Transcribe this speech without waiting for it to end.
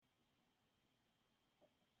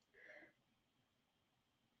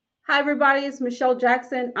Hi, everybody. It's Michelle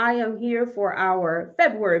Jackson. I am here for our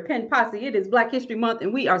February Pen Posse. It is Black History Month,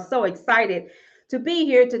 and we are so excited to be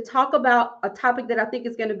here to talk about a topic that I think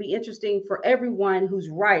is going to be interesting for everyone who's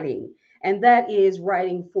writing, and that is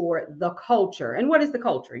writing for the culture. And what is the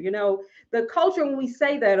culture? The culture, when we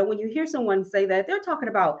say that, or when you hear someone say that, they're talking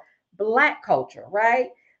about Black culture,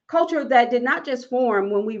 right? Culture that did not just form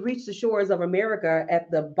when we reached the shores of America at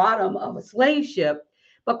the bottom of a slave ship,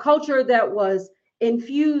 but culture that was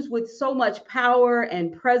infused with so much power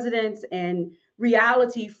and presence and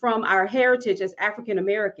reality from our heritage as African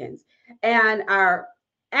Americans. And our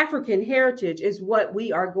African heritage is what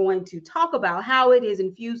we are going to talk about, how it is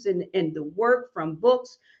infused in the work from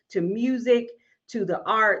books to music to the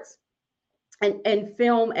arts and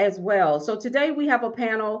film as well. So today we have a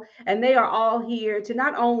panel, and they are all here to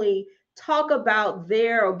not only talk about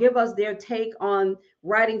their or give us their take on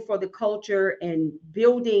writing for the culture and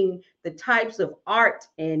building the types of art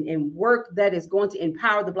and work that is going to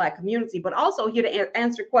empower the Black community, but also here to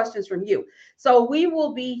answer questions from you. So we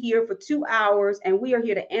will be here for 2 hours, and we are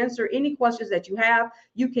here to answer any questions that you have.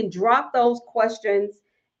 You can drop those questions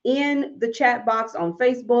in the chat box on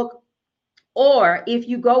Facebook, or if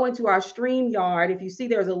you go into our StreamYard, if you see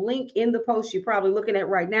there's a link in the post you're probably looking at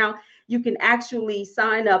right now, you can actually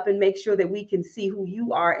sign up and make sure that we can see who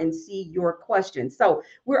you are and see your questions. So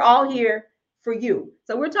we're all here for you.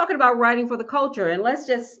 So we're talking about writing for the culture. And let's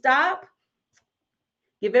just stop,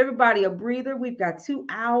 give everybody a breather. We've got 2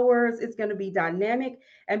 hours. It's going to be dynamic.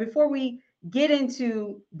 And before we get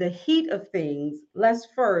into the heat of things, let's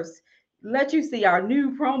first let you see our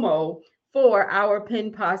new promo for our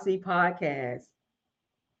Pen Posse podcast.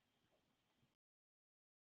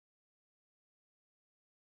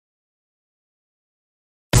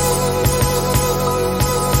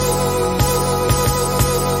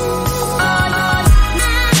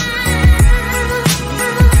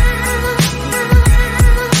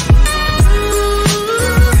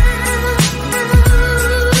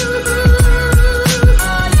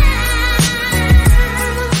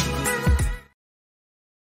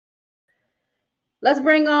 Let's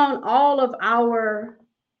bring on all of our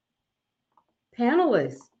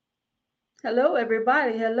panelists. Hello,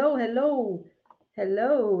 everybody. Hello, hello,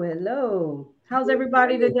 hello, hello. How's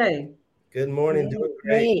everybody today? Good morning. Great, Doing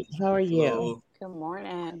great. great. How are you? Good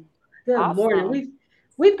morning. Good morning. Awesome.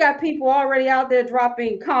 We've got people already out there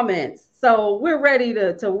dropping comments. So we're ready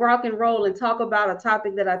to rock and roll and talk about a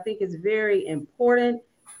topic that I think is very important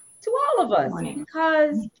to all of us Morning.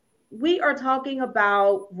 because we are talking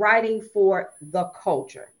about writing for the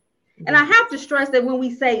culture. And I have to stress that when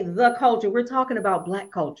we say the culture, we're talking about Black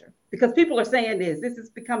culture because people are saying this. This is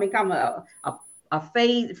becoming kind of a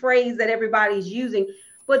phrase that everybody's using.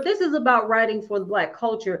 But this is about writing for the Black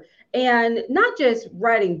culture and not just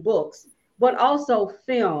writing books, but also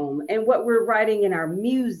film and what we're writing in our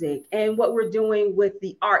music and what we're doing with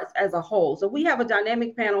the arts as a whole. So we have a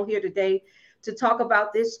dynamic panel here today to talk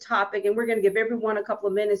about this topic, and we're going to give everyone a couple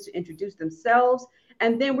of minutes to introduce themselves,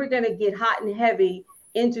 and then we're going to get hot and heavy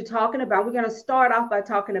into talking about, we're going to start off by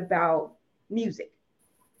talking about music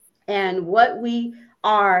and what we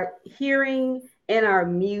are hearing in our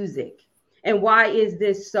music and why is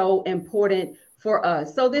this so important for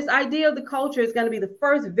us. So this idea of the culture is going to be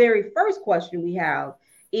the very first question we have,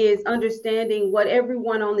 is understanding what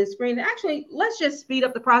everyone on this screen. Actually, let's just speed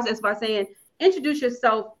up the process by saying introduce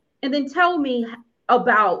yourself and then tell me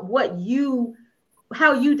about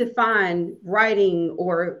how you define writing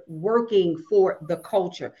or working for the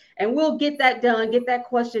culture. And we'll get that done, get that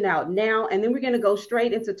question out now. And then we're going to go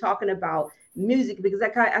straight into talking about music, because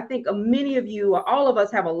I think many of you, or all of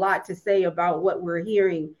us, have a lot to say about what we're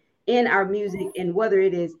hearing in our music and whether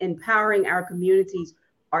it is empowering our communities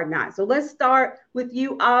or not. So let's start with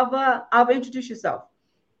you, Ava. Ava, introduce yourself.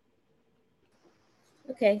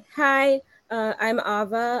 Okay. Hi, I'm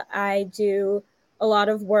Ava. I do a lot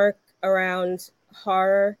of work around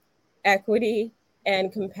horror, equity,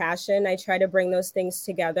 and compassion. I try to bring those things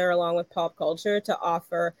together along with pop culture to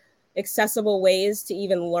offer accessible ways to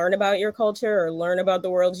even learn about your culture or learn about the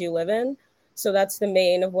world you live in. So that's the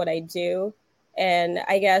main of what I do. And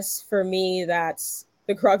I guess for me, that's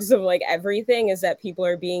the crux of like everything, is that people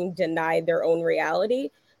are being denied their own reality.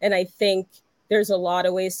 And I think there's a lot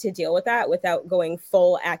of ways to deal with that without going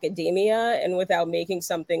full academia and without making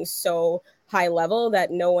something so high level that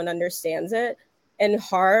no one understands it. And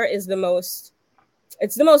horror is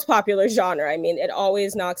it's the most popular genre. I mean, it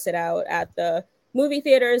always knocks it out at the movie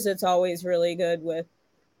theaters. It's always really good with,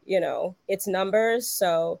 its numbers.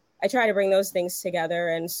 So I try to bring those things together,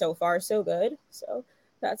 and so far so good. So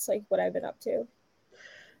that's like what I've been up to.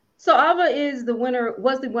 So Ava is the winner,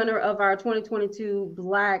 was the winner of our 2022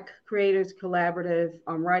 Black Creators Collaborative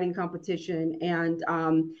writing competition, and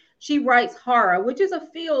she writes horror, which is a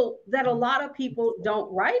field that a lot of people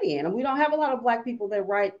don't write in, and we don't have a lot of Black people that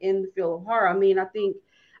write in the field of horror. I mean, I think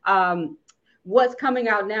um, what's coming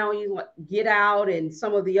out now, you Get Out, and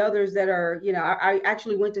some of the others that are, I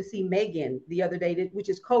actually went to see Megan the other day, which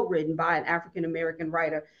is co-written by an African American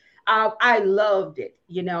writer. I loved it,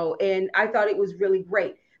 and I thought it was really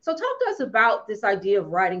great. So talk to us about this idea of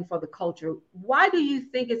writing for the culture. Why do you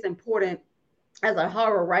think it's important as a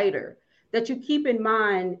horror writer that you keep in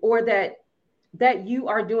mind, or that you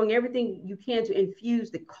are doing everything you can to infuse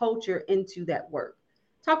the culture into that work?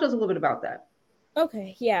 Talk to us a little bit about that.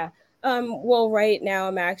 Okay, yeah. Well, right now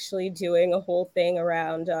I'm actually doing a whole thing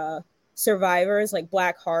around survivors, like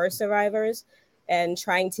Black horror survivors, and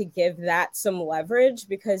trying to give that some leverage,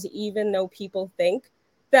 because even though people think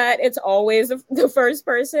that it's always the first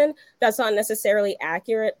person, that's not necessarily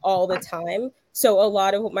accurate all the time. So a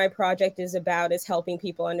lot of what my project is about is helping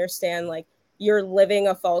people understand, like, you're living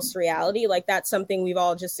a false reality. Like, that's something we've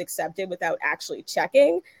all just accepted without actually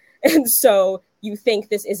checking. And so you think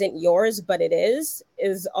this isn't yours, but it is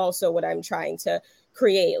also what I'm trying to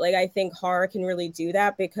create. Like, I think horror can really do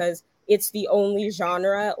that because it's the only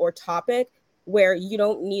genre or topic where you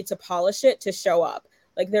don't need to polish it to show up.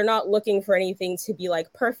 Like, they're not looking for anything to be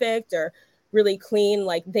like perfect or really clean.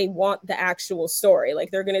 Like, they want the actual story.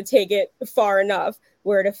 Like, they're going to take it far enough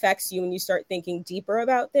where it affects you when you start thinking deeper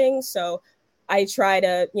about things. So I try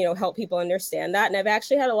to, help people understand that. And I've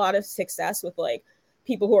actually had a lot of success with like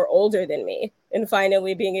people who are older than me, and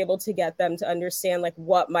finally being able to get them to understand like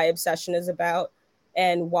what my obsession is about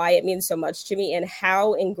and why it means so much to me and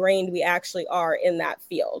how ingrained we actually are in that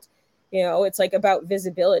field. It's like about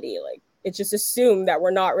visibility. Like, it's just assumed that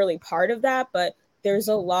we're not really part of that, but there's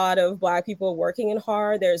a lot of Black people working in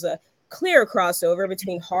horror. There's a clear crossover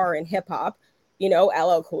between horror and hip hop.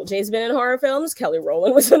 LL Cool J's been in horror films. Kelly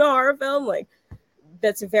Rowland was in a horror film. Like,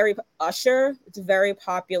 that's a very Usher. It's a very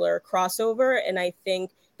popular crossover, and I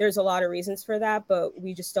think there's a lot of reasons for that, but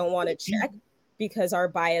we just don't want to check because our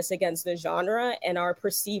bias against the genre and our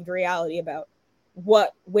perceived reality about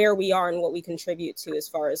where we are and what we contribute to as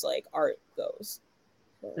far as like art goes.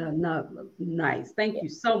 No, nice. Thank you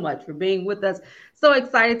so much for being with us. So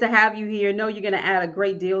excited to have you here. Know you're going to add a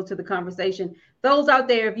great deal to the conversation. Those out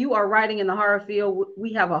there, if you are writing in the horror field,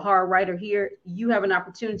 we have a horror writer here. You have an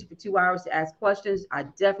opportunity for 2 hours to ask questions. I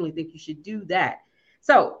definitely think you should do that.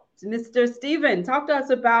 So, Mr. Steven, talk to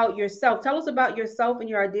us about yourself. Tell us about yourself and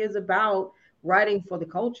your ideas about writing for the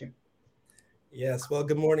culture. Yes. Well,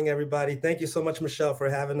 good morning, everybody. Thank you so much, Michelle,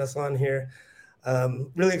 for having us on here.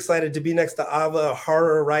 Really excited to be next to Ava, a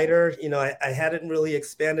horror writer. I hadn't really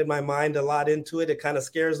expanded my mind a lot into it. It kind of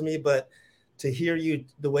scares me, but to hear you,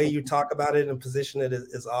 the way you talk about it and position it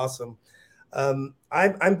is awesome.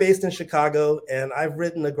 I'm based in Chicago, and I've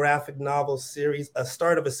written a graphic novel series, a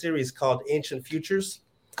start of a series called Ancient Futures.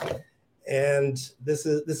 And this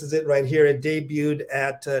is it right here. It debuted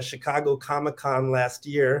at Chicago Comic-Con last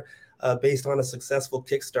year, based on a successful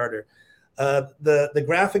Kickstarter. The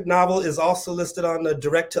graphic novel is also listed on the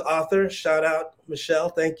direct to author. Shout out, Michelle.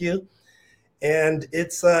 Thank you. And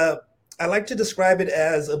it's, I like to describe it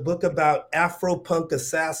as a book about Afro-punk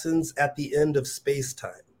assassins at the end of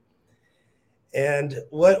space-time. And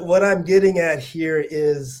what I'm getting at here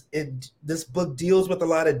is this book deals with a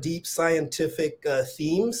lot of deep scientific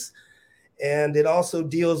themes. And it also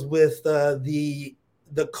deals with the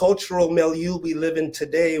cultural milieu we live in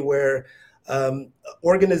today, where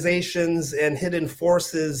organizations and hidden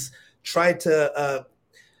forces try to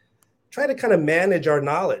kind of manage our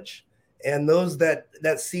knowledge, and those that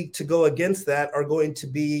seek to go against that are going to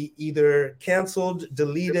be either canceled,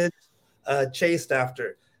 deleted, chased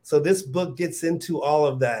after. So this book gets into all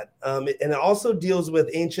of that, and it also deals with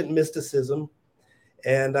ancient mysticism.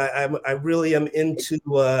 And I really am into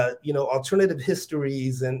alternative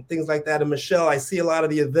histories and things like that. And Michelle, I see a lot of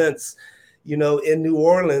the events in New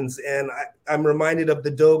Orleans, and I'm reminded of the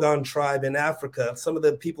Dogon tribe in Africa. Some of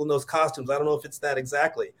the people in those costumes, I don't know if it's that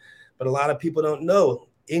exactly, but a lot of people don't know.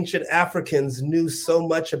 Ancient Africans knew so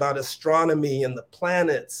much about astronomy and the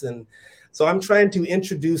planets. And so I'm trying to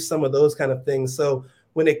introduce some of those kind of things. So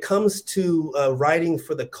when it comes to writing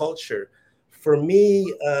for the culture, for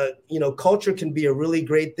me, culture can be a really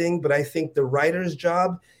great thing, but I think the writer's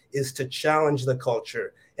job is to challenge the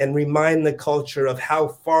culture and remind the culture of how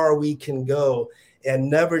far we can go, and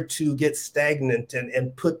never to get stagnant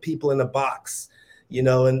and put people in a box,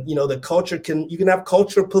 the culture you can have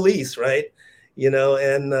culture police, right?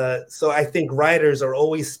 So I think writers are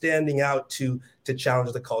always standing out to to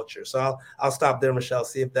challenge the culture. So I'll stop there, Michelle,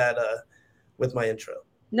 see if that with my intro.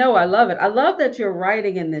 No, I love it. I love that you're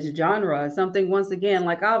writing in this genre, something once again,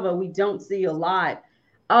 like Ava, we don't see a lot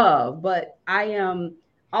of, but I am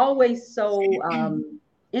always so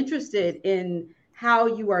interested in how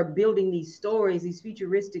you are building these stories, these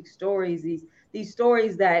futuristic stories, these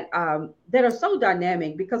stories that are so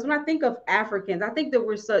dynamic. Because when I think of Africans, I think that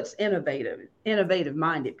we're such innovative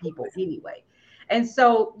minded people anyway. And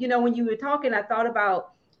so, when you were talking, I thought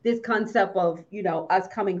about this concept of us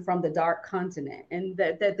coming from the dark continent, and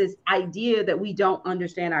that this idea that we don't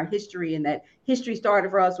understand our history, and that history started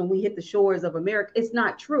for us when we hit the shores of America. It's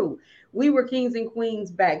not true. We were kings and queens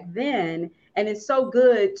back then, and it's so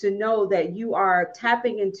good to know that you are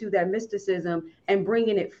tapping into that mysticism and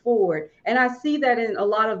bringing it forward. And I see that in a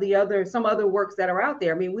lot of some other works that are out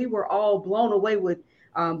there. I mean, we were all blown away with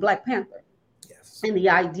Black Panther. Yes. And the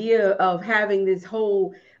idea of having this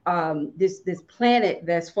whole this planet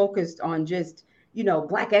that's focused on just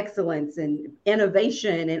Black excellence and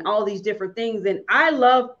innovation and all these different things. And I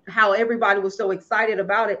love how everybody was so excited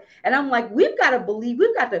about it. And I'm like, we've got to believe,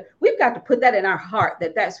 we've got to put that in our heart,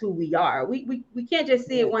 that that's who we are. We can't just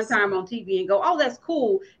see it one time on TV and go, oh, that's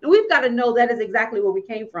cool. And we've got to know that is exactly where we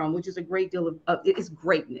came from, which is a great deal of it's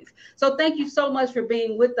greatness. So thank you so much for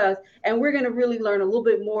being with us. And we're going to really learn a little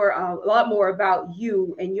bit more, a lot more about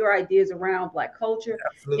you and your ideas around Black culture.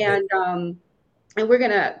 Absolutely. And we're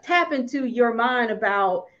going to tap into your mind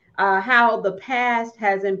about how the past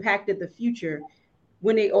has impacted the future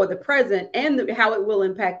or the present, and how it will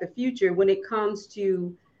impact the future when it comes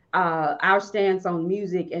to our stance on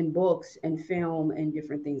music and books and film and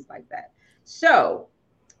different things like that. So,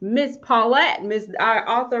 Miss Paulette, our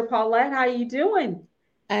author Paulette, how are you doing?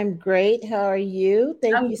 I'm great. How are you?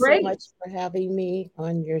 Thank you great. So much for having me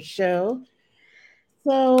on your show.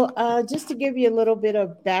 So just to give you a little bit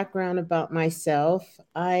of background about myself,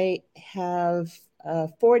 I have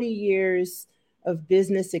 40 years of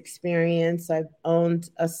business experience. I've owned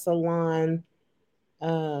a salon,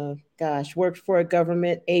 worked for a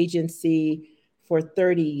government agency for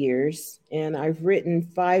 30 years, and I've written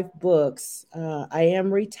 5 books. I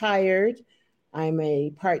am retired. I'm a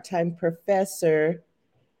part-time professor,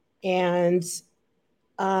 and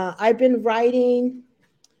I've been writing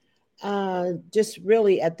just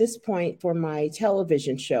really at this point for my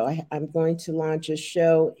television show. I'm going to launch a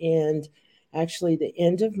show in actually the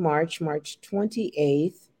end of March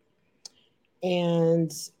 28th.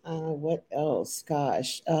 And what else?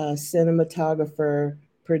 Cinematographer,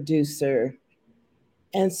 producer.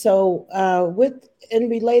 And so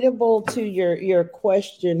and relatable to your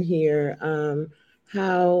question here,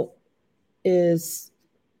 how is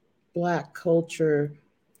Black culture,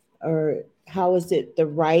 or how is it the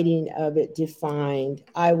writing of it defined?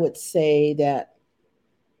 I would say that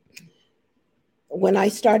when I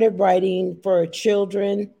started writing for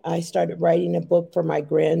children, I started writing a book for my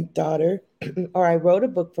granddaughter, or I wrote a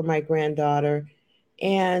book for my granddaughter,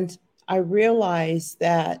 and I realized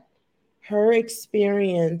that her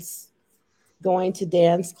experience going to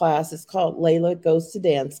dance class, it's called Layla Goes to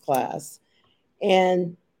Dance Class,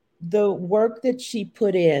 and the work that she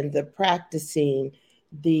put in, the practicing,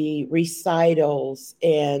 the recitals,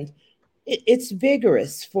 and it's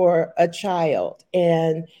vigorous for a child.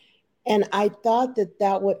 And I thought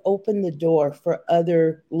that would open the door for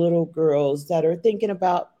other little girls that are thinking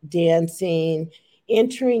about dancing,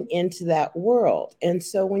 entering into that world. And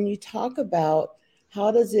so when you talk about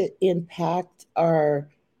how does it impact our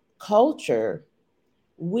culture,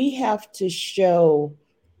 we have to show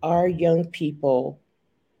our young people,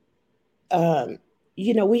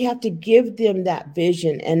 we have to give them that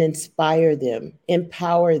vision and inspire them,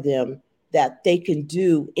 empower them that they can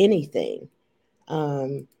do anything.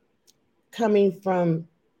 Coming from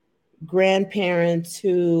grandparents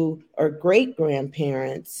or great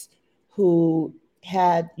grandparents who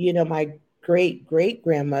had, my great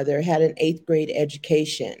grandmother had an 8th grade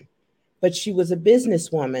education, but she was a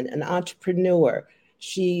businesswoman, an entrepreneur.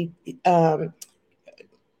 She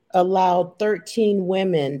allowed 13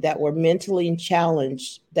 women that were mentally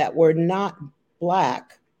challenged, that were not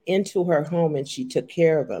Black, into her home, and she took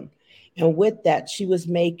care of them. And with that, she was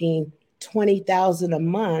making $20,000 a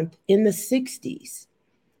month in the 60s.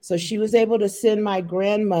 So she was able to send my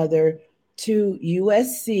grandmother to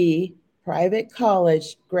USC, private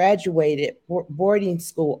college, graduated, boarding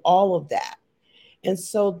school, all of that. And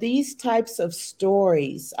so these types of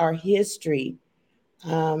stories, our history,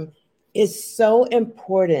 is so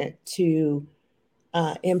important to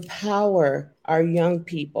empower our young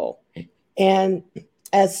people. And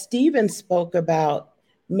as Stephen spoke about,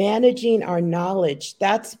 managing our knowledge,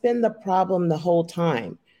 that's been the problem the whole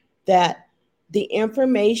time, that the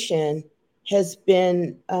information has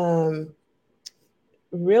been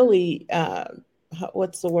really,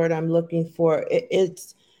 what's the word I'm looking for?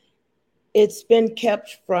 It's been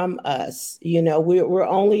kept from us. You know, we're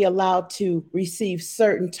only allowed to receive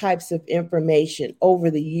certain types of information over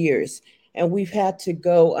the years, and we've had to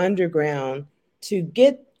go underground to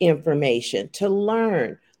get information, to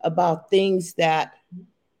learn about things that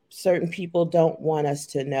certain people don't want us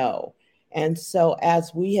to know. And so,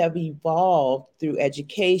 as we have evolved through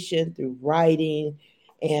education, through writing,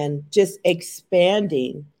 and just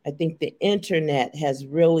expanding, I think the internet has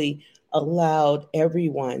really allowed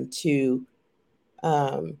everyone to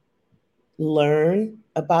um, learn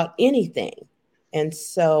about anything. And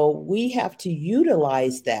so we have to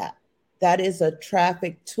utilize that. That is a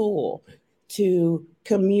traffic tool to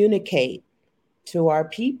communicate to our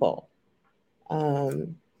people.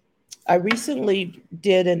 Um, I recently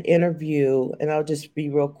did an interview, and I'll just be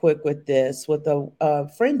real quick with this, with a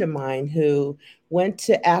friend of mine who went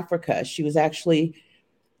to Africa. She was actually,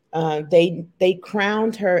 they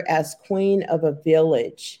crowned her as queen of a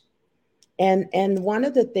village. And one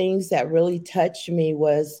of the things that really touched me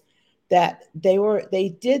was that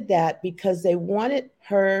they did that because they wanted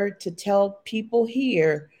her to tell people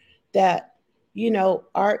here that, you know,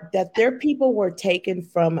 that their people were taken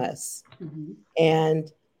from us. Mm-hmm.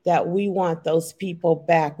 And that we want those people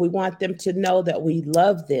back. We want them to know that we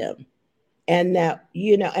love them. And that,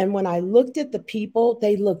 you know, and when I looked at the people,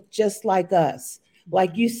 they looked just like us.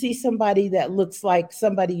 Like you see somebody that looks like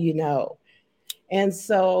somebody you know. And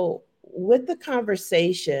so with the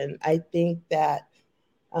conversation, I think that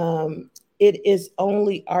it is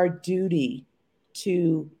only our duty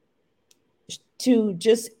to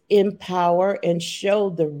just empower and show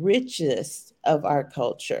the richness of our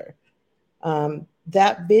culture.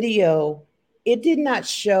 That video, it did not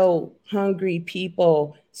show hungry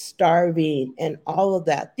people starving and all of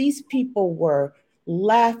that. These people were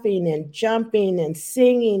laughing and jumping and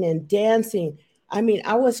singing and dancing. I mean,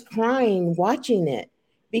 I was crying watching it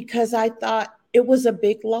because I thought it was a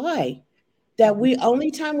big lie. That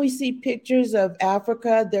only time we see pictures of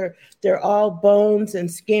Africa, they're all bones and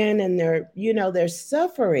skin and they're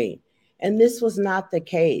suffering. And this was not the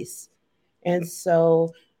case. And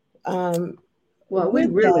so well, we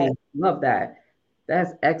really love that.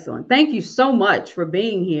 That's excellent. Thank you so much for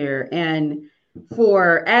being here and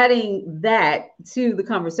for adding that to the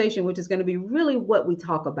conversation, which is going to be really what we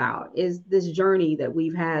talk about, is this journey that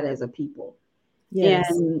we've had as a people. Yes.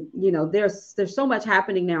 And, you know, there's so much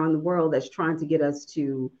happening now in the world that's trying to get us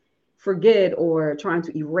to forget or trying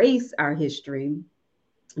to erase our history,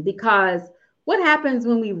 because what happens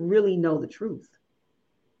when we really know the truth?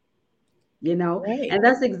 You know, right. And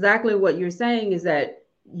that's exactly what you're saying, is that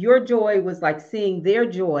your joy was like seeing their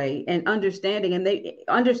joy and understanding, and they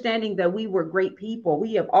understanding that we were great people.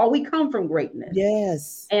 We come from greatness.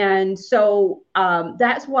 Yes. And so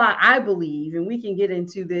that's why I believe, and we can get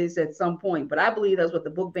into this at some point, but I believe that's what the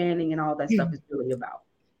book banning and all that stuff is really about,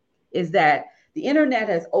 is that the internet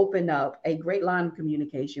has opened up a great line of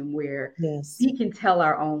communication where we can tell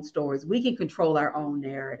our own stories. We can control our own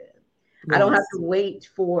narrative. Yes. I don't have to wait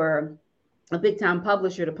for a big time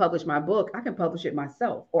publisher to publish my book. I can publish it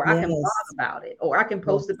myself, or I can blog about it, or I can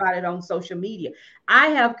post about it on social media. I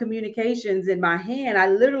have communications in my hand. I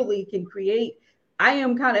literally can create.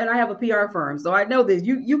 And I have a PR firm, so I know this.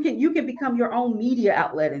 You can become your own media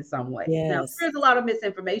outlet in some way. Yes. Now, there's a lot of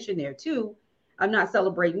misinformation there too. I'm not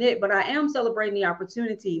celebrating it, but I am celebrating the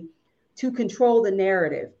opportunity to control the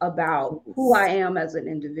narrative about who I am as an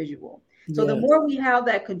individual. So the more we have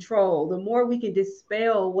that control, the more we can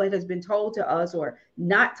dispel what has been told to us or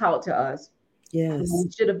not taught to us. Yes. We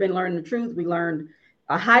should have been learning the truth. We learned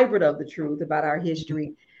a hybrid of the truth about our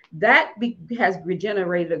history. That has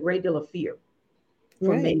generated a great deal of fear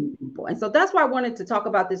for many people. And so that's why I wanted to talk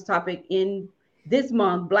about this topic in this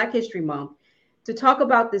month, Black History Month, to talk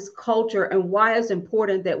about this culture and why it's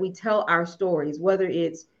important that we tell our stories, whether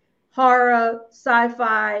it's horror,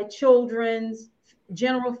 sci-fi, children's,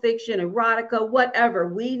 general fiction, erotica, whatever.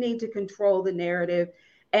 We need to control the narrative,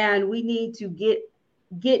 and we need to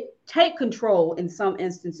take control in some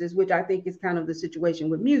instances, which I think is kind of the situation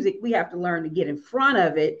with music. We have to learn to get in front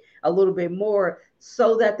of it a little bit more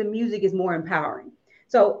so that the music is more empowering.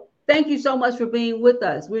 So thank you so much for being with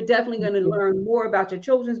us. We're definitely going to learn more about your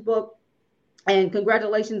children's book. And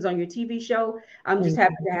congratulations on your TV show. I'm just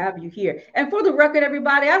happy to have you here. And for the record,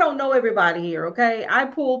 everybody, I don't know everybody here, okay? I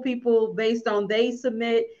pull people based on they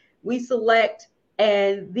submit, we select,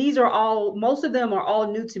 and these are all, most of them are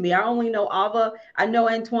all new to me. I only know Ava. I know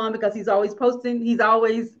Antoine because he's always posting. He's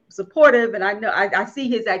always supportive, and I know I see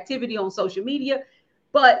his activity on social media.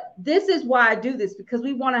 But this is why I do this, because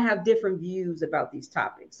we want to have different views about these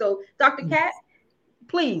topics. So Dr. Kat,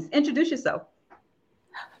 please introduce yourself.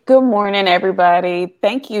 Good morning, everybody.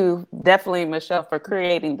 Thank you, definitely, Michelle, for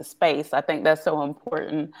creating the space. I think that's so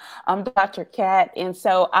important. I'm Dr. Kat, and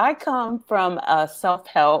so I come from a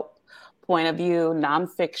self-help point of view,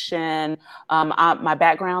 nonfiction. My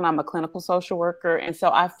background, I'm a clinical social worker, and so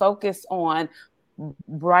I focus on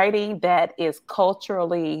writing that is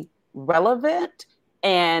culturally relevant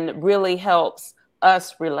and really helps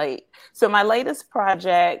us relate. So my latest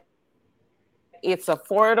project, it's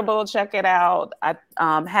affordable. Check it out.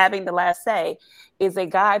 Having the last say is a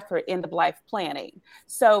guide for end-of-life planning.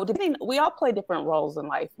 So we all play different roles in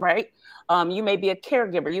life, right? You may be a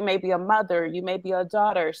caregiver, you may be a mother, you may be a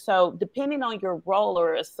daughter. So depending on your role,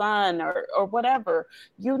 or a son, or whatever,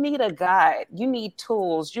 you need a guide, you need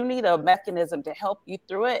tools, you need a mechanism to help you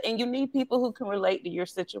through it. And you need people who can relate to your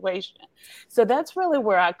situation. So that's really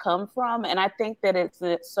where I come from. And I think that it's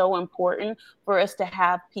so important for us to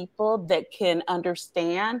have people that can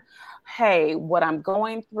understand, hey, what I'm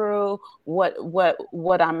going through,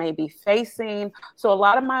 what I may be facing. So a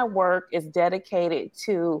lot of my work is dedicated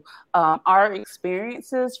to our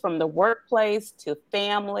experiences from the workplace to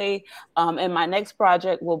family. And my next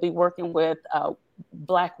project will be working with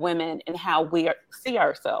Black women and how we see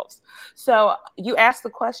ourselves. So you asked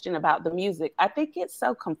the question about the music. I think it's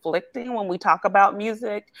so conflicting when we talk about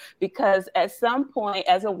music, because at some point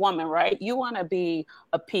as a woman, right, you want to be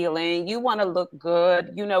appealing, you want to look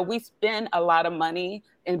good. You know, we spend a lot of money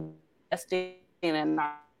investing in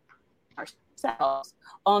ourselves.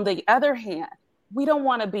 On the other hand, we don't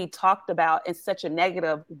want to be talked about in such a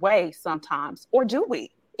negative way sometimes, or do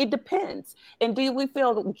we? It depends. And do we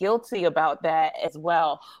feel guilty about that as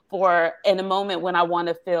well? For in a moment when I want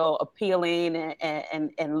to feel appealing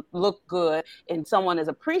and look good and someone is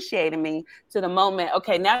appreciating me, to the moment,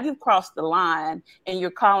 okay, now you've crossed the line and you're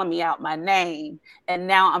calling me out my name, and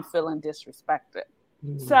now I'm feeling disrespected.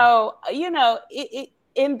 Mm-hmm. So, you know,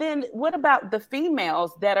 and then what about the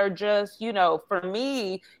females that are just, you know, for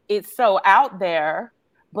me, it's so out there.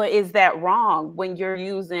 But is that wrong when you're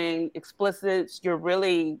using explicits? You're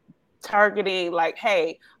really targeting like,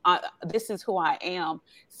 hey, this is who I am.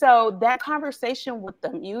 So that conversation with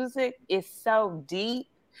the music is so deep,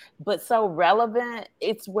 but so relevant.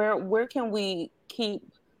 It's where can we keep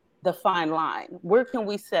the fine line? Where can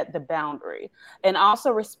we set the boundary? And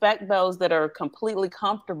also respect those that are completely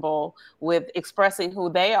comfortable with expressing who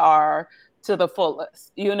they are to the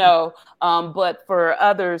fullest, you know, but for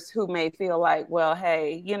others who may feel like, well,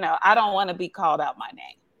 hey, you know, I don't want to be called out my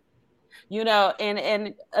name, you know.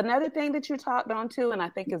 And another thing that you talked on too, and I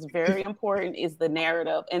think is very important, is the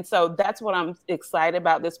narrative. And so that's what I'm excited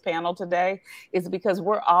about this panel today, is because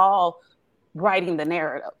we're all writing the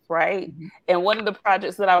narrative, right? Mm-hmm. And one of the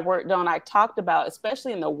projects that I worked on, I talked about,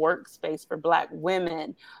 especially in the workspace for Black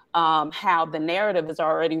women, how the narrative is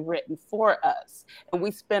already written for us. And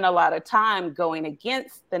we spend a lot of time going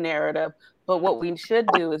against the narrative, but what we should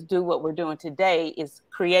do is do what we're doing today, is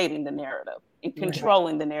creating the narrative and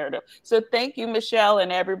controlling the narrative. So thank you, Michelle,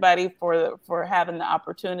 and everybody for having the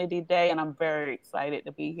opportunity today. And I'm very excited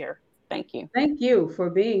to be here. Thank you. Thank you for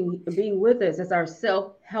being with us as our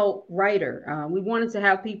self-help writer. We wanted to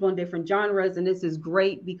have people in different genres, and this is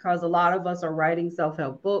great because a lot of us are writing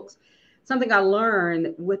self-help books. Something I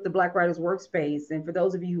learned with the Black Writers Workspace, and for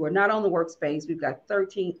those of you who are not on the workspace, we've got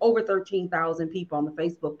over 13,000 people on the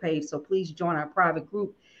Facebook page, so please join our private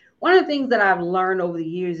group. One of the things that I've learned over the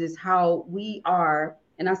years is how we are,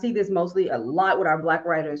 and I see this mostly a lot with our Black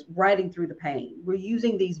writers, writing through the pain. We're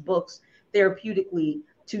using these books therapeutically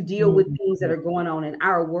to deal with things that are going on in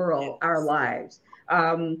our world, our lives.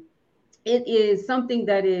 It is something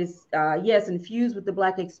that is, yes, infused with the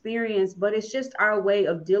Black experience, but it's just our way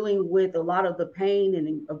of dealing with a lot of the pain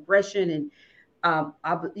and aggression and,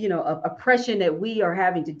 oppression that we are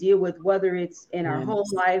having to deal with, whether it's in our home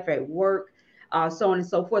life, at work, so on and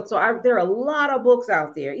so forth. So there are a lot of books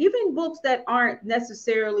out there, even books that aren't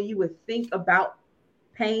necessarily you would think about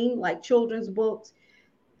pain, like children's books.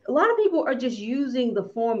 A lot of people are just using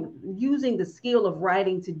the skill of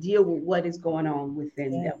writing to deal with what is going on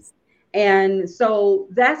within them. And so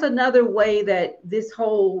that's another way that this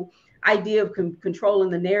whole idea of controlling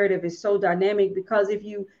the narrative is so dynamic, because if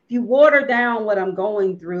you water down what I'm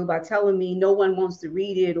going through by telling me no one wants to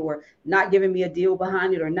read it, or not giving me a deal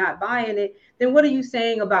behind it, or not buying it, then what are you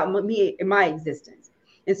saying about me and my existence?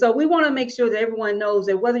 And so we want to make sure that everyone knows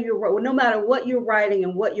that no matter what you're writing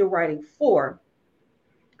and what you're writing for,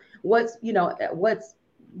 what's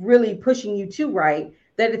really pushing you to write,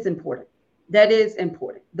 that it's important. That is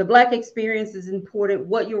important. The Black experience is important.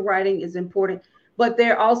 What you're writing is important. but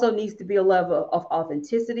there also needs to be a level of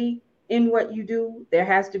authenticity in what you do. There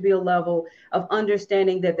has to be a level of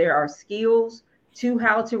understanding that there are skills to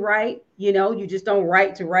how to write. You know, you just don't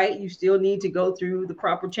write to write. You still need to go through the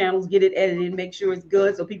proper channels, get it edited, make sure it's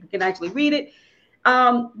good so people can actually read it.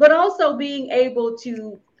 But also being able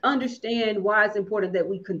to understand why it's important that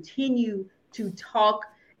we continue to talk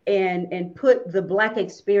and put the Black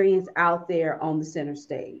experience out there on the center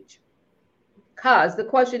stage. Because the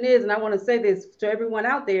question is, and I want to say this to everyone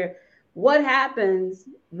out there, what happens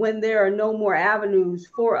when there are no more avenues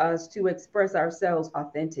for us to express ourselves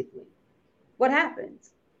authentically? What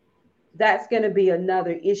happens? That's going to be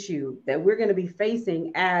another issue that we're going to be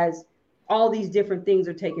facing as all these different things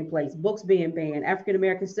are taking place. Books being banned, African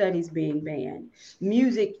American studies being banned,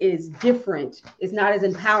 music is different. It's not as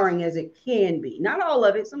empowering as it can be. Not all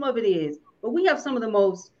of it, some of it is, but we have some of the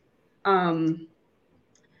most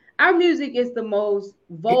our music is the most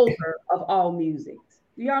vulgar of all musics.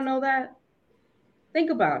 Do y'all know that?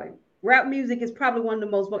 Think about it. Rap music is probably one of the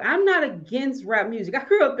most vulgar. I'm not against rap music. I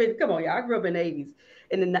grew up in, come on, y'all. I grew up in the 80s,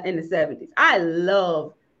 in the 70s. I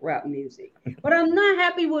love rap music, but I'm not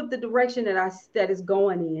happy with the direction that is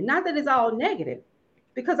going in. Not that it's all negative,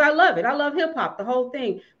 because I love it. I love hip hop, the whole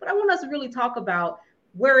thing. But I want us to really talk about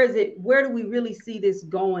where do we really see this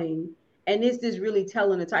going? And is this really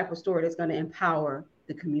telling the type of story that's going to empower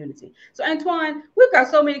the community? So Antoine, we've got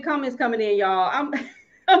so many comments coming in, y'all.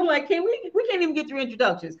 I'm like, we can't even get through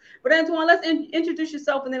introductions. But Antoine, let's introduce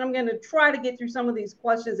yourself, and then I'm going to try to get through some of these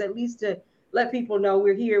questions, at least to let people know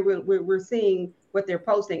we're here. We're seeing what they're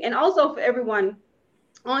posting. And also for everyone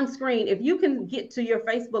on screen, if you can get to your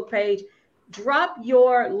Facebook page, drop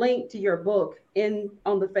your link to your book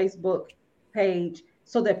on the Facebook page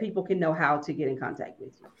so that people can know how to get in contact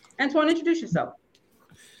with you. Antoine, introduce yourself.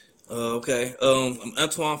 Okay. I'm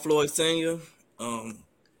Antoine Floyd Sr.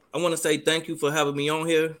 I want to say thank you for having me on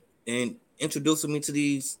here and introducing me to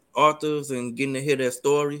these authors and getting to hear their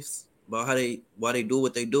stories about why they do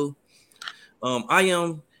what they do. I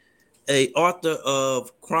am an author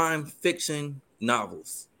of crime fiction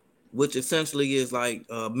novels, which essentially is like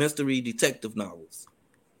mystery detective novels.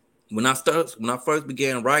 When I first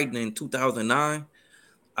began writing in 2009,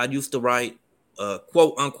 I used to write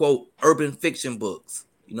quote unquote urban fiction books.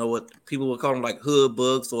 You know what people would call them, like hood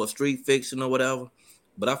books or street fiction or whatever.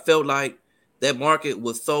 But I felt like that market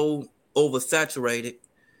was so oversaturated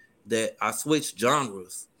that I switched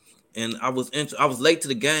genres. And I was late to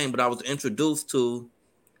the game, but I was introduced to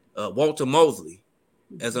Walter Mosley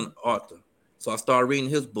as an author. So I started reading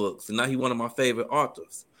his books, and now he's one of my favorite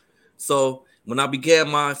authors. So when I began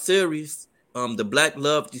my series, the Black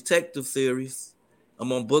Love Detective series,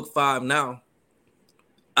 I'm on book 5 now.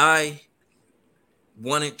 I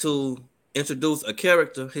wanted to introduce a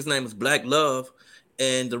character. His name is Black Love.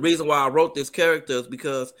 And the reason why I wrote this character is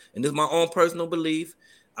because, and this is my own personal belief,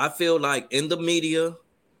 I feel like in the media,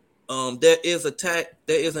 there is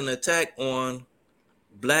an attack on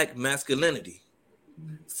Black masculinity.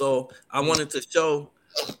 So I wanted to show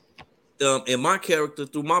in my character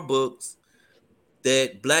through my books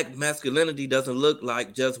that Black masculinity doesn't look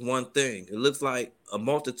like just one thing. It looks like a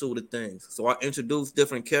multitude of things. So I introduce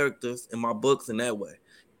different characters in my books in that way.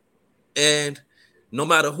 And no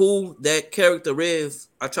matter who that character is,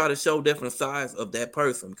 I try to show different sides of that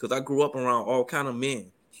person, because I grew up around all kind of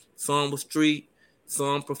men. Some were street,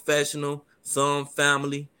 some professional, some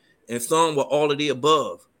family, and some were all of the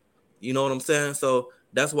above. You know what I'm saying? So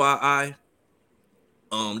that's why I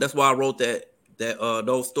wrote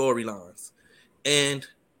those storylines. And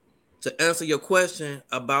to answer your question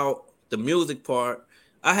about the music part,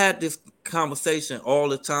 I had this conversation all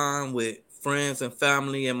the time with friends and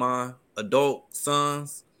family and my adult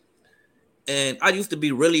sons. And I used to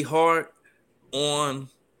be really hard on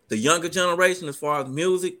the younger generation as far as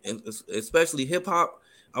music, and especially hip hop.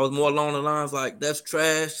 I was more along the lines like, that's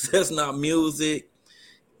trash, that's not music,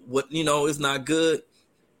 it's not good.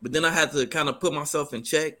 But then I had to kind of put myself in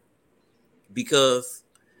check, because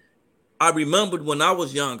I remembered when I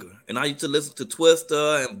was younger and I used to listen to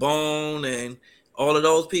Twista and Bone and all of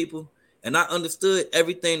those people, and I understood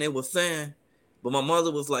everything they were saying. But my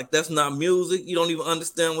mother was like, that's not music. You don't even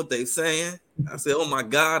understand what they're saying. I said, oh my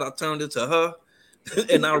God, I turned it to her.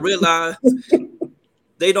 And I realized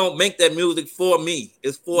they don't make that music for me.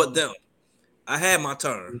 It's for them. I had my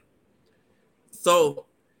turn. So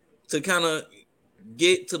to kind of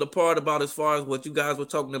get to the part about as far as what you guys were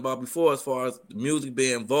talking about before, as far as the music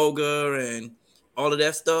being vulgar and all of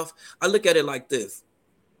that stuff, I look at it like this.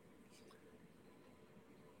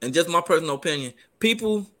 And just my personal opinion,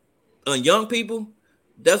 young people,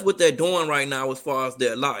 that's what they're doing right now as far as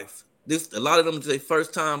their life. a lot of them is their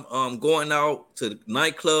first time going out to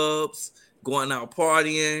nightclubs, going out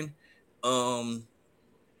partying,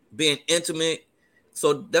 being intimate.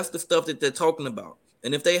 So that's the stuff that they're talking about.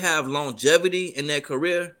 And if they have longevity in their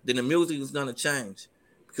career, then the music is gonna change,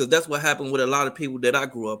 because that's what happened with a lot of people that I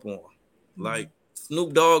grew up on. Mm-hmm. Like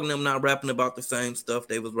Snoop Dogg and them not rapping about the same stuff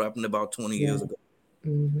they was rapping about 20 years ago.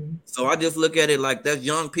 Mm-hmm. So I just look at it like that's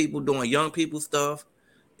young people doing young people stuff,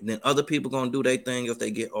 and then other people gonna do their thing if they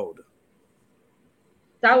get older.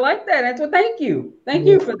 I like that. That's what. Thank you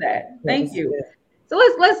you for that. Thank you. So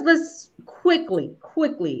let's quickly.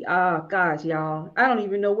 Gosh, y'all, I don't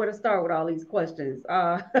even know where to start with all these questions.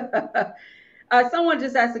 Someone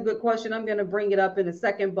just asked a good question. I'm going to bring it up in a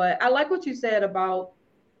second, but I like what you said about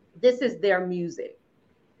this is their music.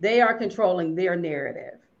 They are controlling their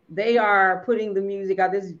narrative. They are putting the music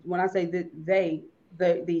out. This is when I say that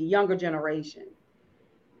the younger generation.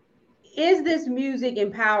 Is this music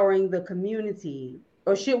empowering the community?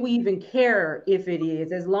 Or should we even care if it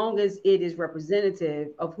is, as long as it is representative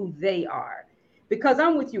of who they are? Because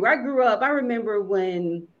I'm with you. I grew up, I remember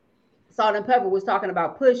when Salt-N-Pepa was talking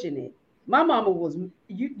about pushing it. My mama was,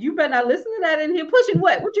 you better not listen to that in here. Pushing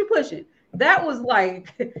what? What you pushing? That was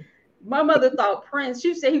like, my mother thought Prince,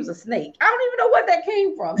 she said he was a snake. I don't even know what that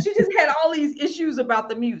came from. She just had all these issues about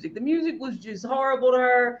the music. The music was just horrible to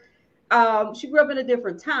her. She grew up in a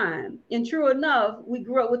different time, and true enough, we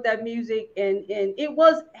grew up with that music, and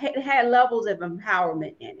it had levels of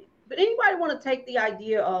empowerment in it. But anybody want to take the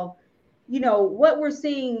idea of, what we're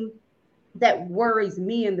seeing that worries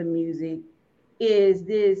me in the music is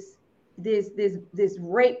this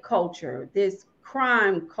rape culture, this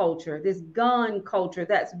crime culture, this gun culture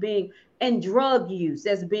and drug use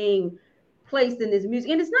that's being placed in this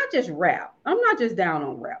music. And it's not just rap. I'm not just down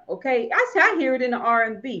on rap, okay? I hear it in the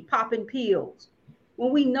R&B, popping pills,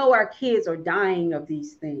 when we know our kids are dying of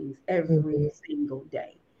these things every single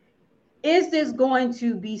day. Is this going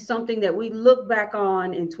to be something that we look back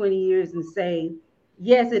on in 20 years and say,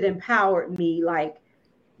 yes, it empowered me, like,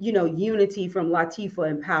 Unity from Latifah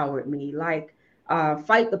empowered me, like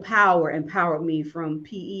Fight the Power empowered me from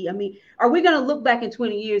PE? I mean, are we going to look back in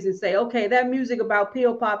 20 years and say, okay, that music about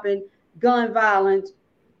pill popping, gun violence,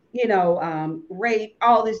 rape,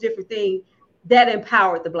 all these different things that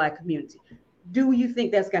empowered the Black community? Do you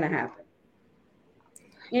think that's going to happen?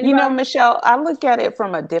 Anybody? Michelle, I look at it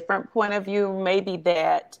from a different point of view. Maybe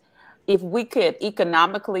that if we could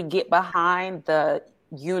economically get behind the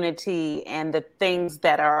unity and the things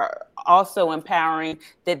that are also empowering,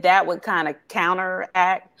 that would kind of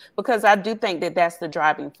counteract, because I do think that that's the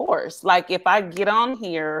driving force. Like if I get on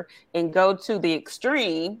here and go to the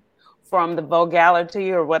extreme, from the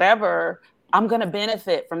vulgarity or whatever, I'm going to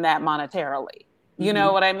benefit from that monetarily. You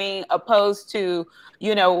know what I mean? Opposed to,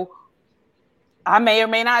 I may or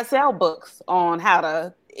may not sell books on how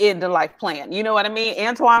to end a life plan. You know what I mean?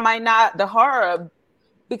 Antoine might not, the horror,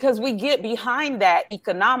 because we get behind that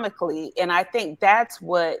economically. And I think that's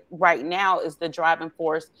what right now is the driving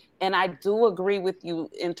force. And I do agree with you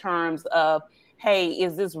in terms of, hey,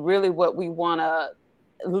 is this really what we want to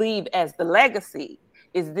leave as the legacy?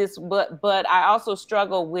 Is this, but I also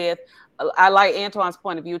struggle with, I like Antoine's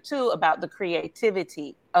point of view too, about the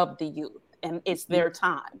creativity of the youth, and it's their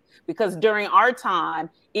time, because during our time,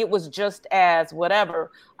 it was just as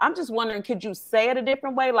whatever. I'm just wondering, could you say it a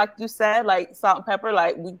different way? Like you said, like Salt-N-Pepa,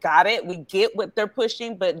 like we got it, we get what they're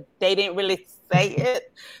pushing, but they didn't really say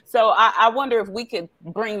it. So I wonder if we could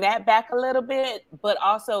bring that back a little bit, but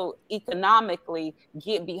also economically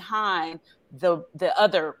get behind the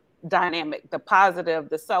other dynamic, the positive,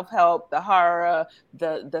 the self-help, the horror,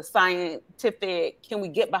 the scientific. Can we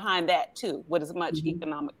get behind that too with as much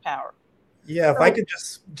economic power? Yeah, if I could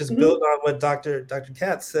just build on what Dr.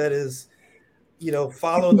 Katz said is,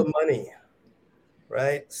 follow the money,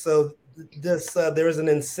 right? So this there is an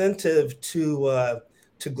incentive to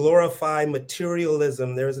glorify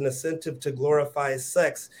materialism. There is an incentive to glorify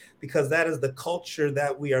sex, because that is the culture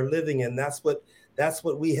that we are living in. That's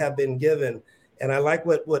what we have been given. And I like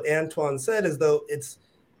what Antoine said, is though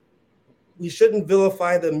we shouldn't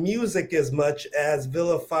vilify the music as much as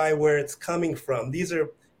vilify where it's coming from.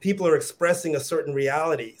 People are expressing a certain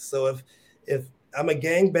reality. So if I'm a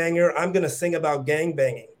gangbanger, I'm going to sing about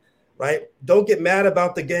gangbanging, right? Don't get mad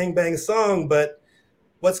about the gangbang song, but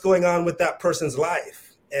what's going on with that person's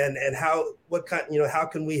life, and how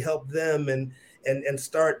can we help them and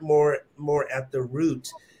start more at the root.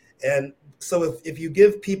 And so if you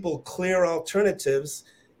give people clear alternatives,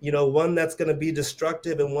 one that's going to be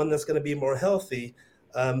destructive and one that's going to be more healthy,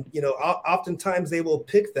 oftentimes they will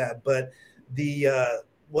pick that. But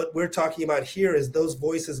what we're talking about here is those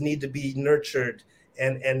voices need to be nurtured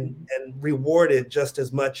and rewarded just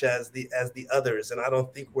as much as the others. And I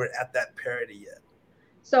don't think we're at that parity yet.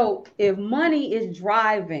 So if money is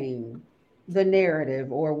driving the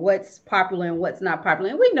narrative or what's popular and what's not popular,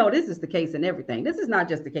 and we know this is the case in everything. This is not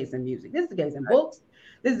just the case in music. This is the case in books.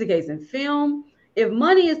 This is the case in film. If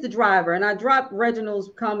money is the driver, and I dropped Reginald's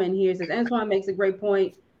comment here, says Antoine makes a great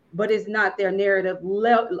point, but it's not their narrative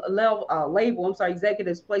label. I'm sorry,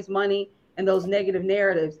 executives place money in those negative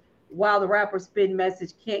narratives while the rapper spin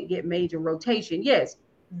message can't get major rotation. Yes,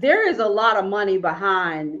 there is a lot of money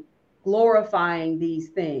behind glorifying these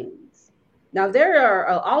things. Now, there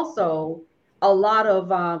are also a lot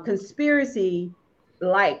of conspiracy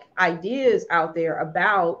like ideas out there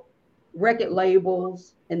about record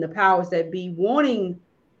labels and the powers that be wanting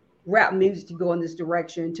rap music to go in this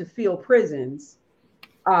direction to fill prisons,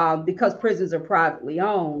 because prisons are privately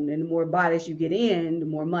owned, and the more bodies you get in, the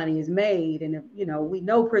more money is made. And we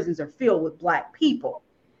know prisons are filled with Black people.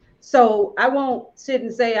 So I won't sit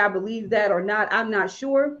and say I believe that or not. I'm not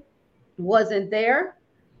sure. Wasn't there.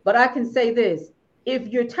 But I can say this: if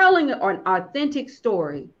you're telling an authentic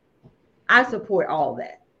story, I support all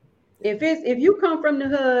that. If you come from the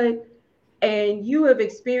hood and you have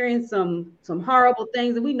experienced some horrible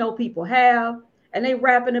things, and we know people have, and they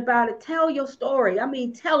rapping about it, tell your story. I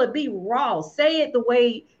mean, tell it, be raw, say it the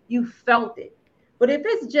way you felt it. But if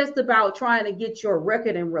it's just about trying to get your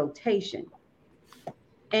record in rotation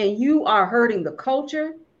and you are hurting the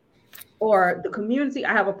culture or the community,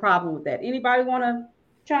 I have a problem with that. Anybody want to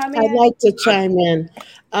chime in? I'd like to chime in.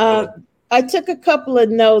 I took a couple of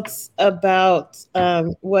notes about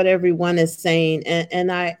what everyone is saying,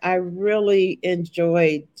 and I really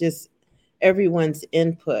enjoyed just everyone's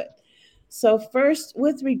input. So first,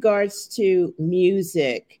 with regards to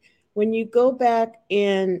music, when you go back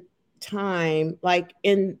in time, like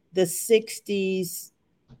in the 60s,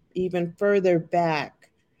 even further back,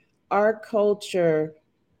 our culture,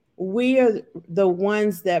 we are the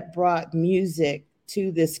ones that brought music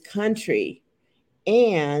to this country.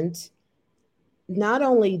 And not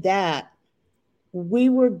only that, we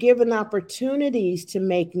were given opportunities to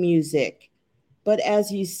make music. But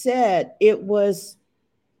as you said, it was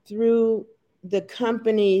through the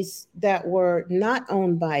companies that were not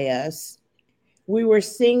owned by us. We were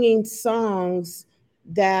singing songs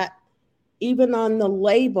that even on the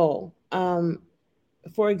label,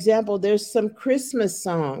 for example, there's some Christmas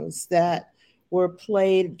songs that were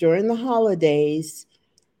played during the holidays.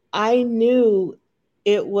 I knew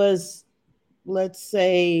it was, let's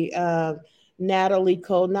say, Natalie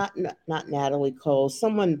Cole, not Natalie Cole,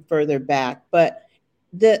 someone further back, but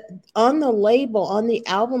on the label, on the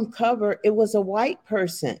album cover, it was a white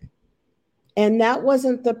person. And that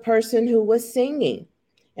wasn't the person who was singing.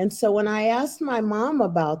 And so when I asked my mom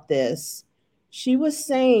about this, she was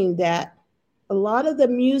saying that a lot of the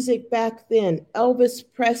music back then, Elvis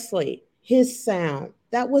Presley, his sound,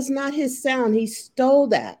 that was not his sound. He stole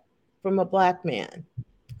that from a Black man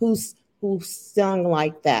who sung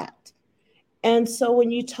like that. And so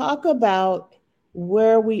when you talk about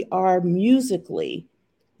where we are musically,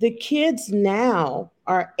 the kids now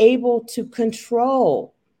are able to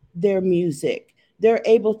control their music. They're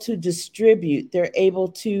able to distribute. They're able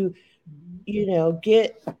to,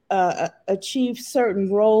 achieve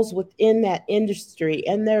certain roles within that industry,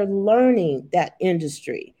 and they're learning that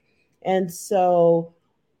industry. And so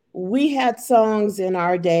we had songs in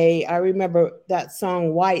our day. I remember that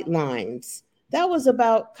song, White Lines. That was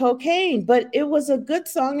about cocaine, but it was a good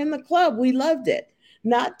song in the club. We loved it.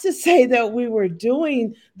 Not to say that we were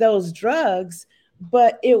doing those drugs,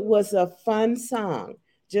 but it was a fun song,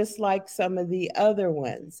 just like some of the other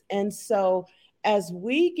ones. And so as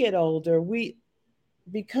we get older, we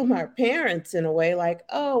become our parents in a way, like,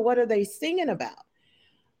 oh, what are they singing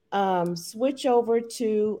about? Switch over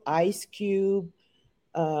to Ice Cube,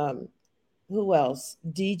 who else?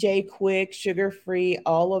 DJ Quick, Sugar Free,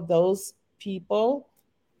 all of those people.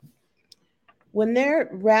 When they're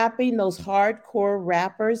rapping, those hardcore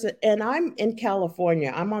rappers, and I'm in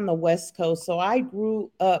California, I'm on the West Coast, so I grew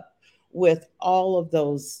up with all of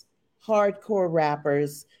those hardcore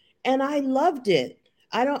rappers, and I loved it.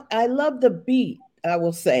 I love the beat, I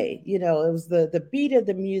will say. It was the beat of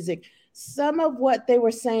the music, some of what they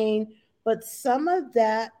were saying, but some of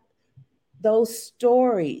those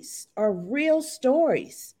stories are real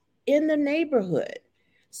stories in the neighborhood.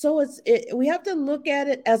 So we have to look at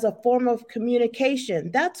it as a form of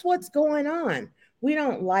communication. That's what's going on. We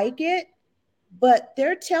don't like it, but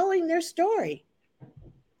they're telling their story.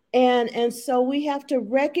 And so we have to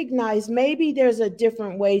recognize maybe there's a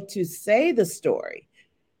different way to say the story,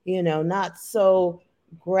 not so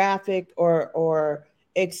graphic or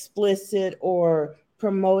explicit or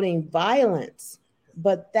promoting violence,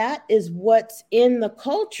 but that is what's in the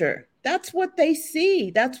culture. That's what they see.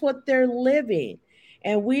 That's what they're living.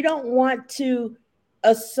 And we don't want to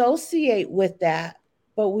associate with that,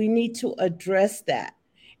 but we need to address that.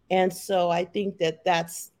 And so I think that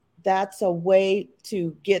that's a way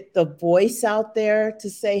to get the voice out there to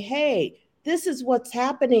say, hey, this is what's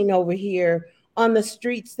happening over here on the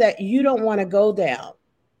streets that you don't want to go down.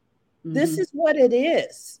 Mm-hmm. This is what it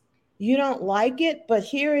is. You don't like it, but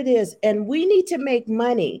here it is. And we need to make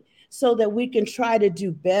money so that we can try to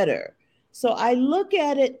do better. So I look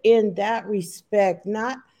at it in that respect,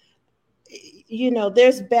 not,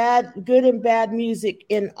 there's good and bad music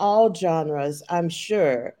in all genres, I'm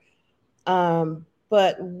sure.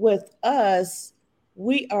 But with us,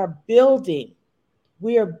 we are building,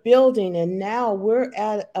 and now we're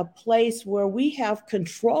at a place where we have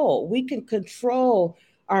control. We can control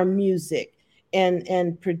our music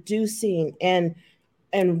and producing and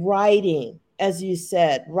writing, as you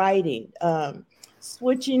said, writing,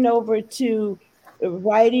 switching over to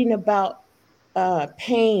writing about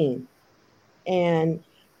pain. And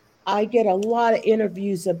I get a lot of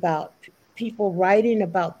interviews about people writing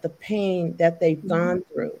about the pain that they've gone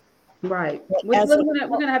through. Right. We're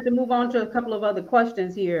gonna have to move on to a couple of other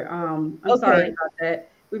questions here. I'm sorry about that.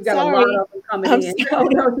 We've got a lot of them coming in. Oh,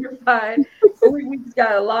 no, you're fine. We just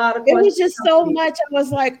got a lot of questions. It was just so much. I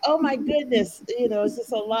was like, oh my goodness, it's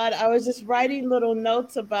just a lot. I was just writing little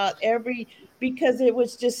notes about because it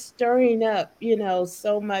was just stirring up,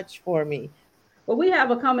 so much for me. Well, we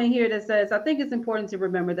have a comment here that says, I think it's important to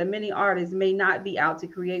remember that many artists may not be out to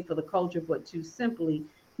create for the culture, but to simply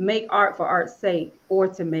make art for art's sake or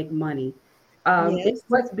to make money. Yes. It's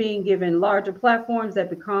what's being given larger platforms that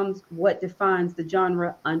becomes what defines the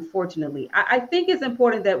genre, unfortunately. I think it's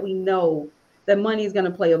important that we know that money is going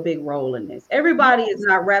to play a big role in this. Everybody is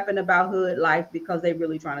not rapping about hood life because they're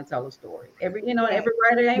really trying to tell a story. Every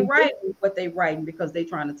writer ain't writing what they're writing because they're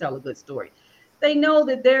trying to tell a good story. They know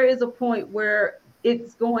that there is a point where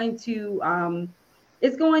it's going to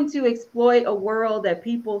exploit a world that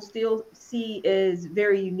people still see as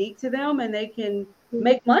very unique to them, and they can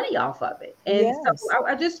make money off of it. And so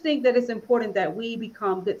I just think that it's important that we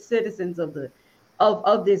become good citizens of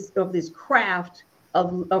this craft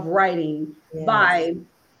of writing by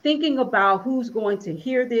thinking about who's going to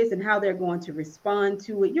hear this and how they're going to respond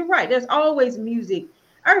to it. You're right. There's always music.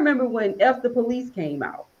 I remember when F the Police came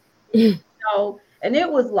out, and it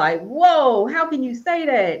was like, whoa, how can you say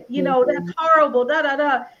that? That's horrible, da, da,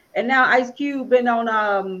 da. And now Ice-T been on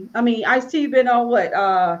what?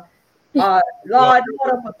 Law and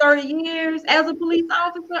Order for 30 years as a police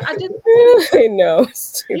officer. I know.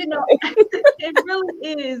 It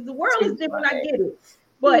really is. The world is different. I get it.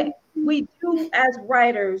 But we do, as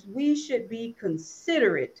writers, we should be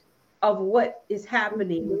considerate of what is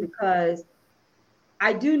happening, because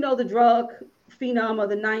I do know the drug phenom of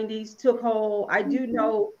the 90s took hold. I do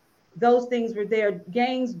know those things were there.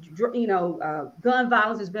 Gangs, gun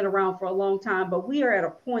violence has been around for a long time, but we are at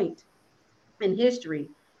a point in history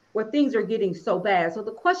where things are getting so bad. So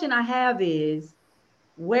the question I have is,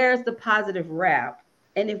 where's the positive rap?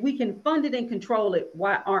 And if we can fund it and control it,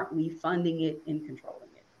 why aren't we funding it and controlling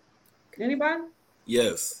it? Anybody?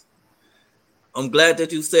 Yes. I'm glad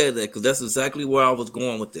that you said that, because that's exactly where I was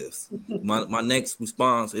going with this. My next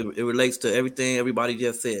response, it relates to everything everybody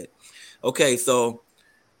just said. Okay, so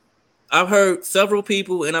I've heard several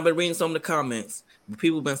people, and I've been reading some of the comments,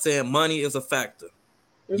 people have been saying money is a factor.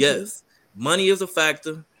 Mm-hmm. Yes, money is a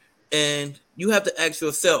factor, and you have to ask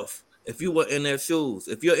yourself, if you were in their shoes,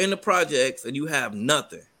 if you're in the projects and you have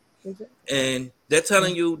nothing, and they're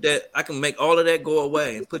telling you that I can make all of that go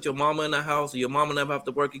away and put your mama in the house, or your mama never have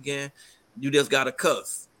to work again, you just gotta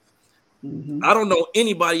cuss. Mm-hmm. I don't know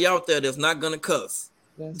anybody out there that's not gonna cuss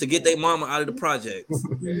to get their mama out of the projects.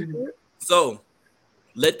 So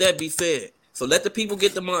let that be said. So let the people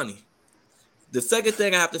get the money. The second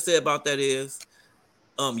thing I have to say about that is,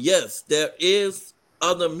 yes, there is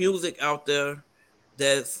other music out there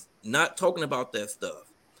that's not talking about that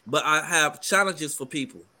stuff, but I have challenges for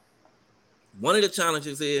people. One of the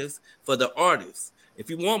challenges is for the artists. If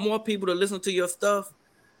you want more people to listen to your stuff,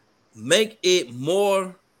 make it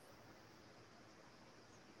more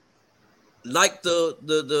like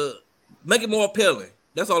make it more appealing.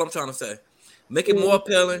 That's all I'm trying to say. Make it more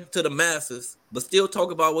appealing to the masses, but still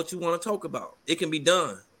talk about what you want to talk about. It can be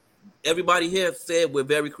done. Everybody here said we're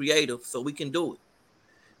very creative, so we can do it.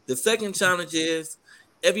 The second challenge is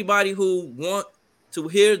everybody who want to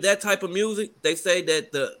hear that type of music, they say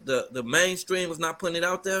that the mainstream is not putting it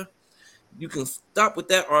out there. You can stop with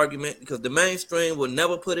that argument, because the mainstream will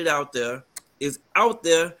never put it out there. is out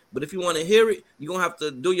there, but if you want to hear it, you're gonna have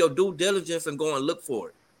to do your due diligence and go and look for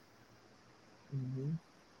it. Mhm.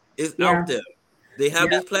 It's Yeah. out there. They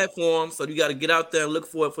have Yeah. these platforms, so you got to get out there and look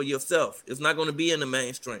for it for yourself. It's not going to be in the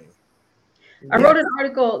mainstream. I wrote an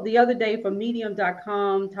article the other day from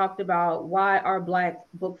medium.com, talked about why are Black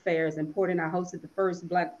book fairs important. I hosted the first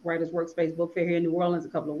Black Writers Workspace book fair here in New Orleans a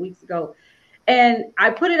couple of weeks ago. And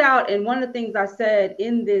I put it out, and one of the things I said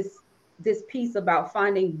in this piece about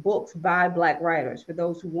finding books by Black writers, for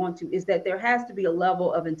those who want to, is that there has to be a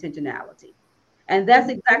level of intentionality. And that's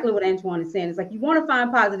exactly what Antoine is saying. It's like, you want to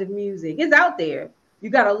find positive music, it's out there.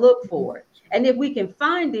 You got to look for it. And if we can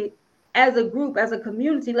find it as a group, as a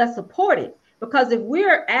community, let's support it. Because if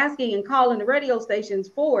we're asking and calling the radio stations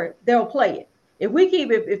for it, they'll play it.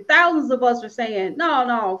 If thousands of us are saying,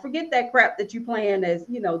 no, forget that crap that you playing as,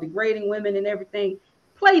 degrading women and everything,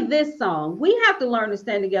 play this song. We have to learn to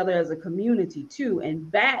stand together as a community too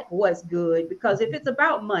and back what's good. Because if it's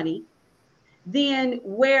about money, then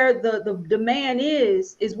where the demand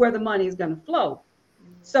is where the money is going to flow.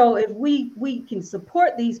 So if we can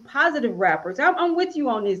support these positive rappers, I'm with you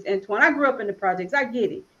on this, Antoine. I grew up in the projects. I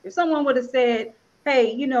get it. If someone would have said,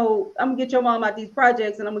 hey, I'm gonna get your mom out these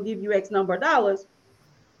projects and I'm gonna give you X number of dollars,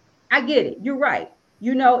 I get it. You're right.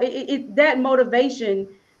 That motivation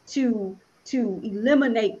to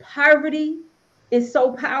eliminate poverty is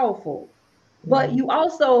so powerful. But you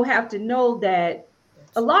also have to know that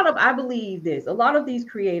I believe this, a lot of these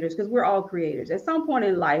creators, because we're all creators, at some point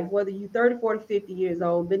in life, whether you're 30, 40, 50 years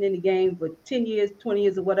old, been in the game for 10 years, 20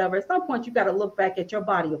 years or whatever, at some point you got to look back at your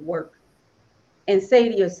body of work and say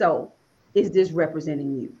to yourself, is this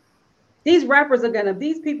representing you? These rappers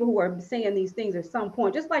these people who are saying these things at some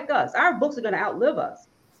point, just like us, our books are going to outlive us.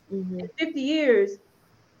 In 50 years,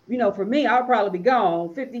 for me, I'll probably be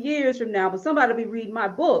gone 50 years from now, but somebody will be reading my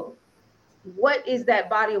book. What is that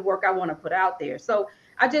body of work I want to put out there? So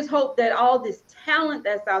I just hope that all this talent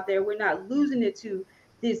that's out there, we're not losing it to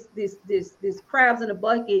this crabs in a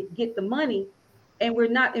bucket, get the money, and we're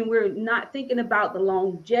not thinking about the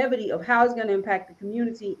longevity of how it's going to impact the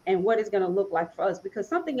community and what it's going to look like for us. Because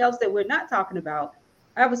something else that we're not talking about,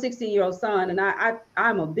 I have a 16-year-old son, and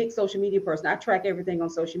I'm a big social media person. I track everything on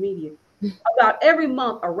social media. About every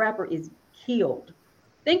month, a rapper is killed.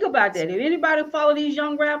 Think about that. Did anybody follow these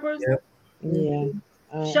young rappers? Yep. Yeah.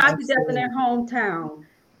 Shot to death in their hometown,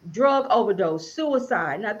 drug overdose,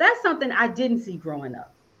 suicide. Now, that's something I didn't see growing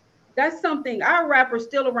up. That's something our rapper's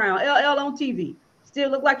still around. LL on TV, still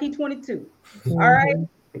look like he's 22. All right.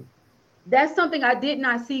 That's something I did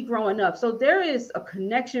not see growing up. So there is a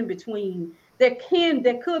connection there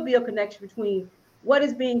could be a connection between what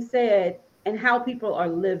is being said and how people are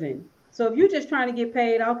living. So if you're just trying to get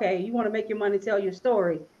paid, okay, you want to make your money, tell your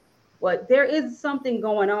story. But there is something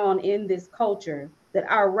going on in this culture that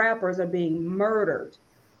our rappers are being murdered,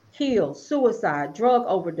 killed, suicide, drug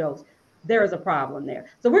overdose. There is a problem there.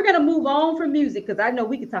 So we're going to move on from music because I know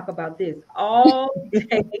we could talk about this all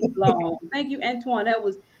day long. Thank you, Antoine. That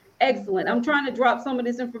was excellent. I'm trying to drop some of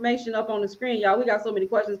this information up on the screen, y'all. We got so many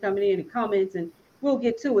questions coming in and comments, and we'll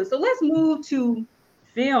get to it. So let's move to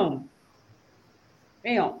film.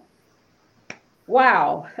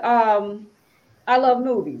 Wow. I love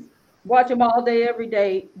movies. Watch them all day, every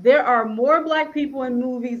day. There are more Black people in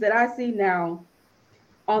movies that I see now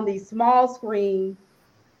on these small screen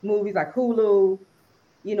movies like Hulu,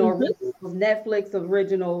 originals, Netflix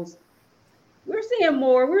originals. We're seeing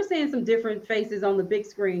more. We're seeing some different faces on the big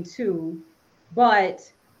screen too.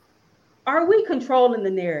 But are we controlling the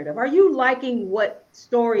narrative? Are you liking what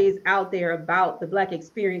story is out there about the Black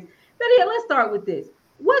experience? Betty, let's start with this.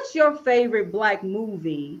 What's your favorite Black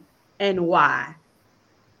movie and why?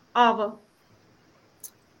 Ava?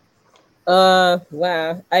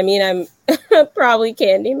 Wow. I mean, I'm probably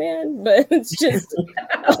Candyman, but it's just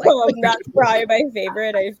that's probably my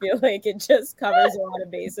favorite. I feel like it just covers a lot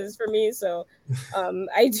of bases for me. So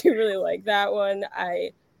I do really like that one.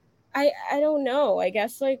 I don't know. I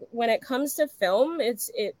guess like when it comes to film,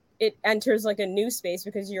 it enters like a new space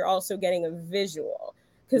because you're also getting a visual.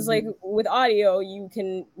 Because like with audio, you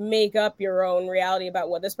can make up your own reality about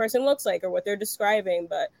what this person looks like or what they're describing.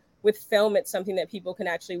 But with film, it's something that people can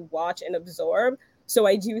actually watch and absorb. So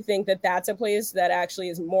I do think that that's a place that actually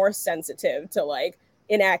is more sensitive to like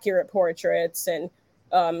inaccurate portraits and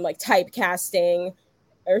like typecasting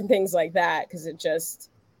or things like that. Because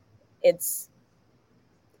it's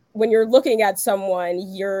when you're looking at someone,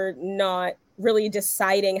 you're not really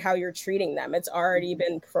deciding how you're treating them. It's already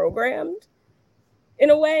been programmed in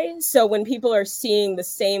a way. So when people are seeing the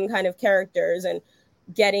same kind of characters and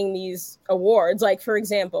getting these awards, like for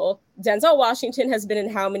example, Denzel Washington has been in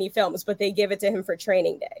how many films, but they give it to him for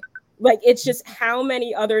Training Day. Like, it's just how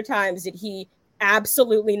many other times did he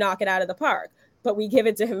absolutely knock it out of the park? But we give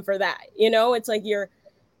it to him for that. It's like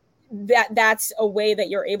that's a way that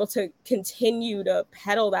you're able to continue to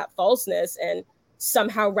peddle that falseness and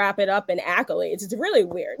somehow wrap it up in accolades. It's really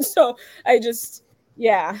weird. So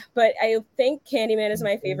but I think Candyman is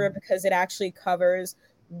my favorite because it actually covers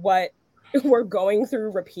what we're going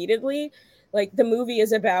through repeatedly. Like, the movie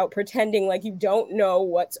is about pretending like you don't know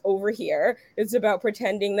what's over here. It's about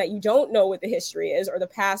pretending that you don't know what the history is or the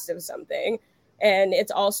past of something. And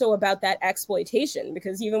it's also about that exploitation,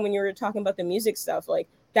 because even when you were talking about the music stuff, like,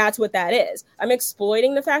 that's what that is. I'm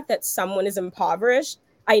exploiting the fact that someone is impoverished.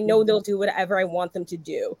 I know they'll do whatever I want them to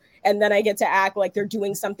do. And then I get to act like they're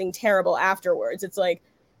doing something terrible afterwards. It's like,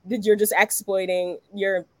 you're just exploiting,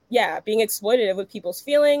 being exploitative with people's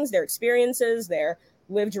feelings, their experiences, their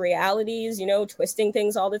lived realities, twisting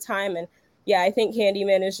things all the time. And I think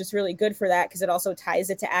Candyman is just really good for that, because it also ties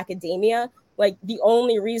it to academia. Like, the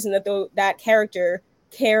only reason that that character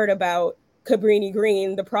cared about Cabrini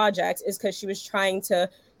Green, the project, is because she was trying to,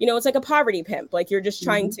 it's like a poverty pimp. Like, you're just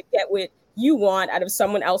trying to get what you want out of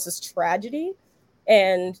someone else's tragedy.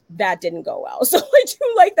 And that didn't go well. So I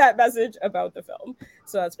do like that message about the film.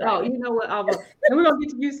 So that's great. Oh, you know what, Alva? And we're going to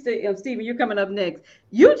get to you, Stephen. You're coming up next.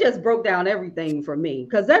 You just broke down everything for me,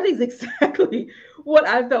 because that is exactly what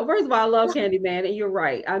I felt. First of all, I love Candyman, and you're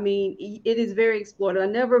right. I mean, it is very exploitive. I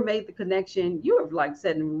never made the connection. You have, like,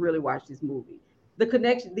 said and really watched this movie. The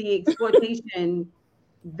connection, the exploitation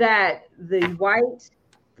that the white,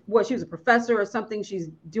 she was a professor or something. She's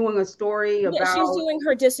doing a story about. Yeah, she's doing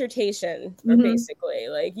her dissertation, basically,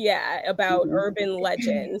 about urban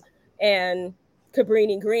legend and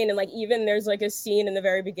Cabrini Green. And, like, even there's, like, a scene in the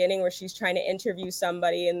very beginning where she's trying to interview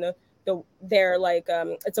somebody, and they're like,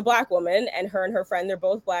 it's a Black woman, and her friend, they're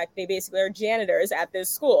both Black. They basically are janitors at this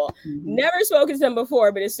school. Never spoken to them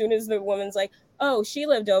before, but as soon as the woman's like, oh, she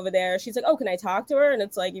lived over there, she's like, oh, can I talk to her? And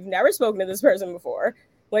it's like, you've never spoken to this person before.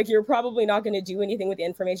 Like, you're probably not going to do anything with the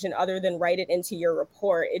information other than write it into your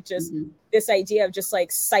report. It just, this idea of just, like,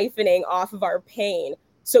 siphoning off of our pain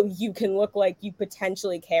so you can look like you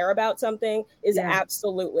potentially care about something is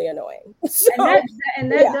absolutely annoying. So, and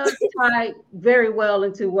that does tie very well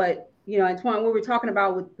into what, Antoine, what we're talking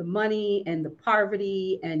about with the money and the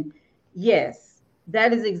poverty. And yes,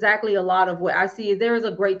 that is exactly a lot of what I see. There is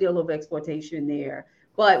a great deal of exploitation there.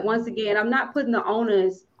 But once again, I'm not putting the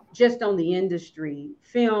onus just on the industry,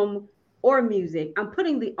 film or music. I'm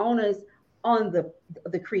putting the onus on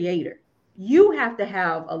the creator. You have to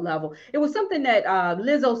have a level. It was something that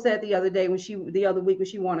Lizzo said the other week when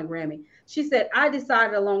she won a Grammy. She said, I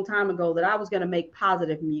decided a long time ago that I was going to make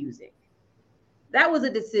positive music. That was a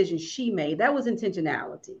decision she made. That was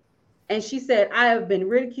intentionality. And she said, I have been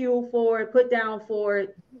ridiculed for it, put down for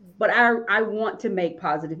it, but I want to make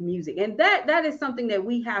positive music. And that is something that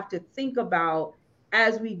we have to think about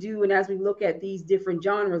as we do, and as we look at these different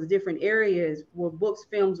genres, different areas, where books,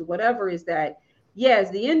 films, or whatever, is that, yes,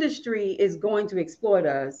 the industry is going to exploit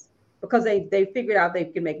us because they figured out they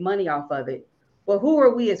can make money off of it. But who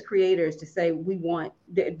are we as creators to say do we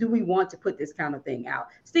want to put this kind of thing out?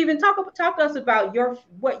 Stephen, talk to us about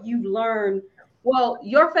what you've learned. Well,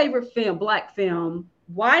 your favorite film, Black film.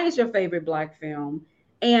 Why is your favorite Black film?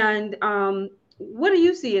 And what do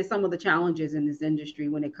you see as some of the challenges in this industry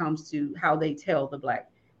when it comes to how they tell the Black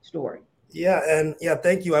story?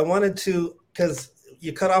 Thank you. I wanted to, because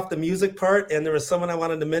you cut off the music part, and there was someone I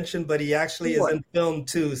wanted to mention, but he actually is in film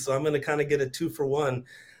too. So I'm going to kind of get a 2-for-1.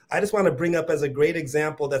 I just want to bring up as a great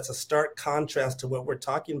example that's a stark contrast to what we're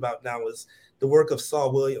talking about now is the work of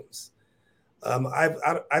Saul Williams.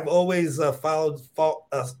 I've always followed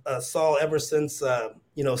Saul ever since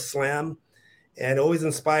Slam, and always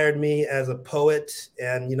inspired me as a poet.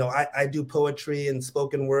 And I do poetry and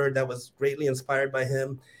spoken word. That was greatly inspired by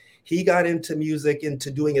him. He got into music,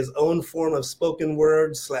 into doing his own form of spoken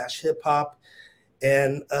word / hip hop.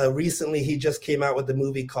 And recently he just came out with a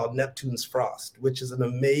movie called Neptune's Frost, which is an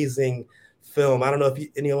amazing film. I don't know if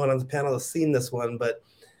anyone on the panel has seen this one, but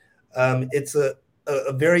it's a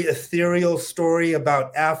very ethereal story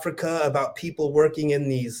about Africa, about people working in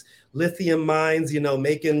these lithium mines,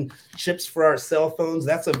 making chips for our cell phones.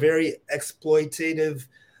 That's a very exploitative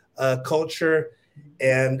culture.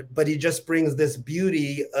 But he just brings this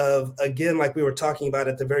beauty of, again, like we were talking about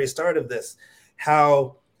at the very start of this,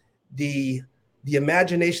 how the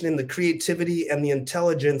imagination and the creativity and the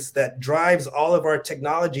intelligence that drives all of our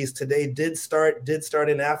technologies today did start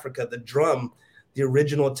in Africa. The drum, the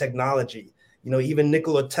original technology. Even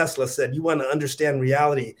Nikola Tesla said, you want to understand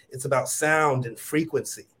reality, it's about sound and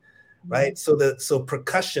frequency, right? So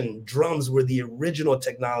percussion, drums were the original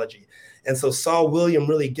technology. And so Saul William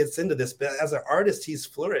really gets into this, but as an artist, he's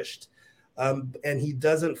flourished. And he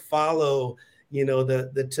doesn't follow,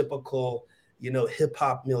 the typical, hip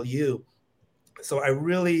hop milieu. So I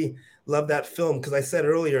really love that film because I said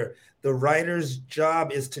earlier, the writer's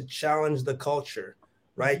job is to challenge the culture,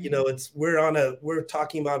 right? We're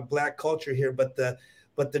talking about Black culture here, but the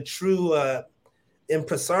true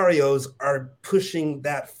impresarios are pushing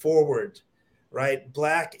that forward, right?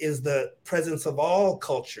 Black is the presence of all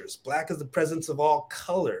cultures. Black is the presence of all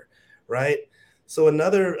color, right? So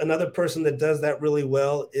another person that does that really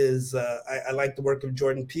well is I like the work of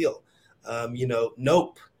Jordan Peele.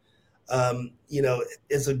 Nope.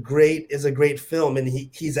 Is a great film, and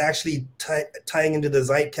he's actually tying into the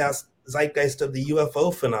zeitgeist of the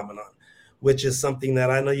UFO phenomenon, which is something that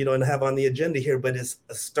I know you don't have on the agenda here, but it's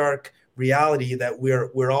a stark reality that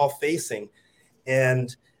we're all facing.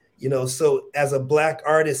 And so as a Black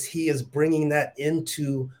artist, he is bringing that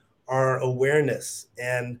into our awareness.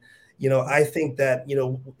 And I think that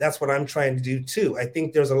that's what I'm trying to do too. I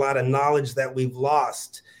think there's a lot of knowledge that we've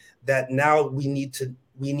lost that now we need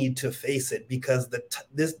to face it, because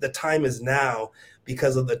the time is now,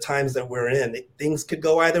 because of the times that we're in. Things could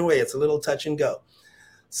go either way. It's a little touch and go.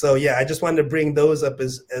 So yeah, I just wanted to bring those up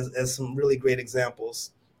as some really great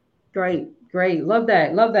examples. Great. Love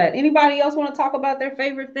that. Anybody else want to talk about their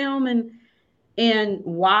favorite film and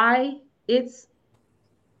why it's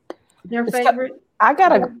their favorite? I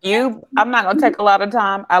got a few. I'm not going to take a lot of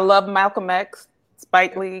time. I love Malcolm X,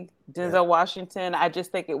 Spike Lee, Denzel Washington. I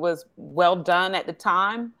just think it was well done at the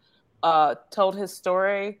time. Told his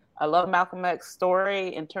story. I love Malcolm X's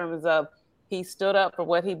story in terms of he stood up for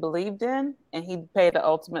what he believed in, and he paid the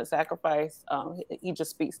ultimate sacrifice. He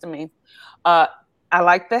just speaks to me. I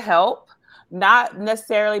like The Help, not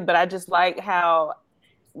necessarily, but I just like how,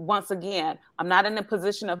 once again, I'm not in a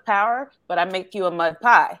position of power, but I make you a mud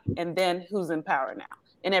pie, and then who's in power now?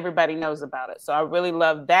 And everybody knows about it. So I really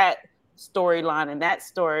love that storyline and that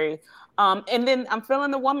story. And then I'm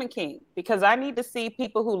feeling The Woman King, because I need to see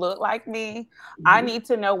people who look like me. Mm-hmm. I need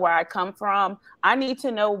to know where I come from. I need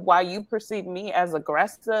to know why you perceive me as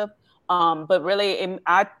aggressive. But really,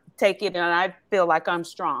 I take it and I feel like I'm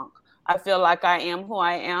strong. I feel like I am who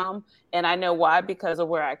I am, and I know why, because of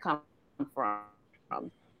where I come from.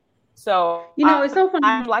 So it's so funny.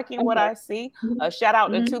 I'm liking what I see. Shout out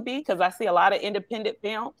to Tubi, because I see a lot of independent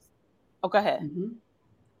films. Oh, go ahead. Mm-hmm.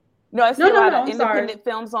 No, I see a lot of independent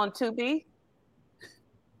films on Tubi.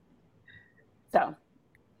 So,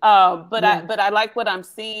 but I like what I'm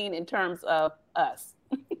seeing in terms of us.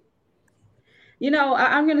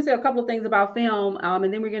 I'm going to say a couple of things about film,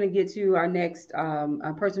 and then we're going to get to our next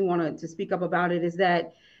person who wanted to speak up about it. Is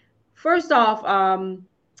that, first off,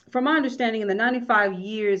 from my understanding, in the 95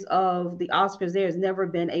 years of the Oscars, there has never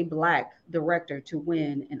been a Black director to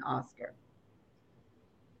win an Oscar.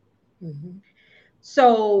 Mm-hmm.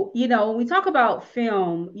 So, when we talk about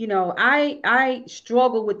film, I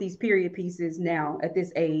struggle with these period pieces now at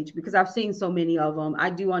this age, because I've seen so many of them. I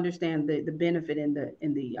do understand the benefit in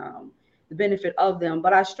the benefit of them,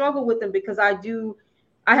 but I struggle with them because I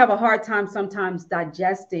have a hard time sometimes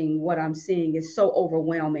digesting what I'm seeing. Is so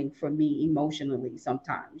overwhelming for me emotionally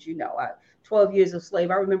sometimes. 12 Years a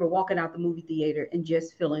Slave, I remember walking out the movie theater and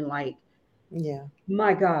just feeling like,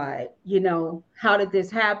 my God, how did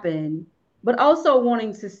this happen? But also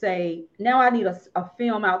wanting to say, now I need a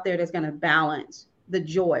film out there that's going to balance the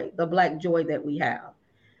joy, the Black joy that we have.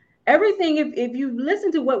 Everything, if you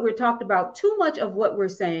listen to what we're talking about, too much of what we're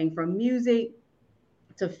saying, from music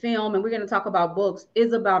to film, and we're going to talk about books,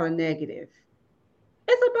 is about a negative.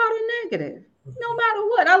 It's about a negative, no matter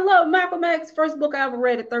what. I love Malcolm X, first book I ever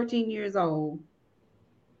read at 13 years old.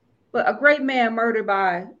 But a great man murdered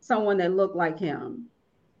by someone that looked like him.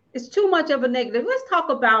 It's too much of a negative. Let's talk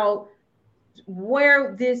about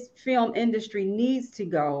where this film industry needs to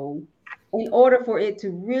go in order for it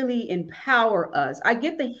to really empower us. I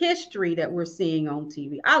get the history that we're seeing on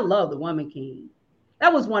TV. I love The Woman King.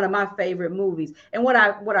 That was one of my favorite movies. And what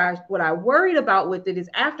I worried about with it is,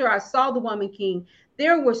 after I saw The Woman King,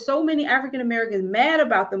 there were so many African Americans mad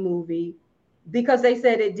about the movie because they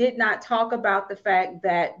said it did not talk about the fact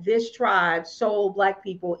that this tribe sold Black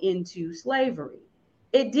people into slavery.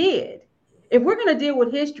 It did. If we're going to deal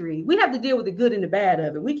with history, we have to deal with the good and the bad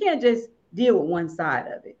of it. We can't just deal with one side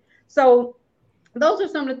of it. So those are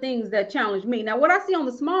some of the things that challenge me. Now, what I see on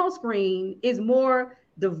the small screen is more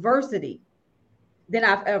diversity. than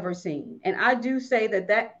I've ever seen. And I do say that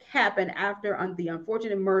that happened after the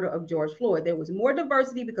unfortunate murder of George Floyd. There was more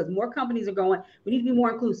diversity because more companies are going, we need to be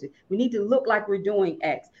more inclusive. We need to look like we're doing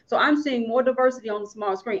X. So I'm seeing more diversity on the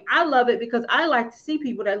small screen. I love it because I like to see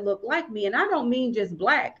people that look like me. And I don't mean just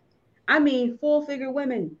Black. I mean full figure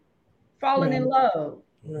women falling in love.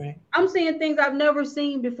 Right. I'm seeing things I've never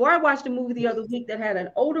seen before. I watched a movie the other week that had an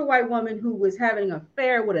older white woman who was having an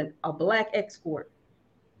affair with a Black escort.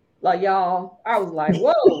 Like, y'all, I was like,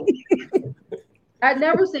 whoa. I'd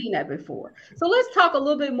never seen that before. So let's talk a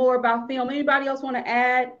little bit more about film. Anybody else want to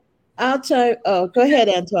add? I'll tell you. Oh, go ahead,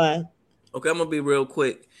 Antoine. Okay, I'm gonna be real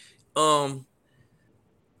quick.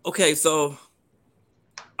 Okay, so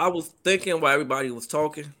I was thinking while everybody was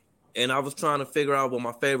talking, and I was trying to figure out what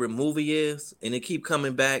my favorite movie is, and it keep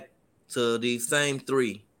coming back to these same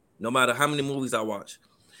three, no matter how many movies I watch.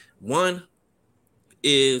 One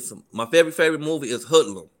is my favorite movie is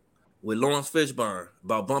Hoodlum with Lawrence Fishburne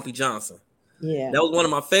about Bumpy Johnson. Yeah. That was one of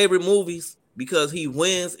my favorite movies because he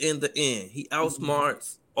wins in the end. He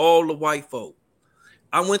outsmarts all the white folk.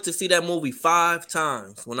 I went to see that movie 5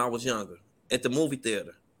 times when I was younger at the movie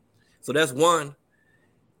theater. So that's one.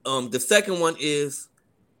 The second one is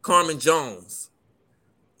Carmen Jones.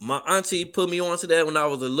 My auntie put me onto that when I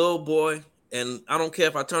was a little boy, and I don't care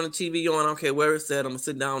if I turn the TV on, I don't care where it's at, I'm gonna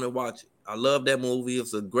sit down and watch it. I love that movie.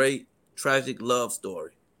 It's a great tragic love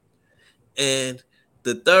story. And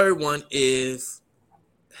the third one is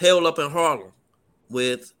Hell Up in Harlem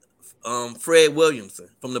with Fred Williamson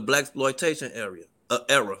from the blaxploitation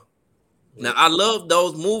era. Now I love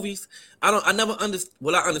those movies. I never understood.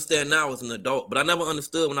 Well, I understand now as an adult, but I never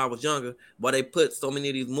understood when I was younger why they put so many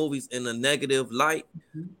of these movies in a negative light.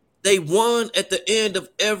 They won at the end of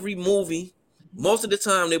every movie. Most of the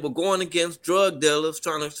time, they were going against drug dealers,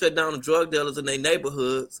 trying to shut down the drug dealers in their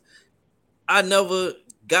neighborhoods. I never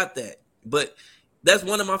got that, but that's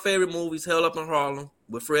one of my favorite movies, Hell Up in Harlem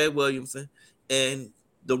with Fred Williamson. And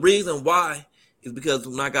the reason why is because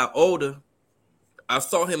when I got older, I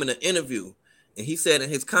saw him in an interview, and he said in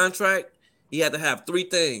his contract, he had to have 3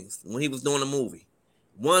 things when he was doing a movie.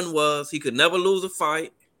 One was he could never lose a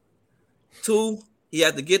fight. 2, he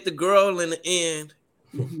had to get the girl in the end.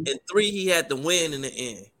 And 3, he had to win in the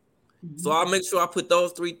end. So I make sure I put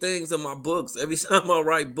those 3 things in my books. Every time I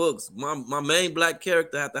write books, my main Black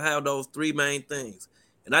character had to have those 3 main things.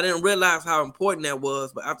 And I didn't realize how important that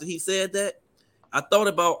was. But after he said that, I thought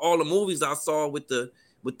about all the movies I saw with the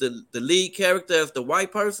lead character as the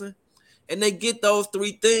white person, and they get those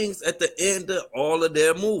 3 things at the end of all of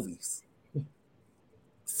their movies.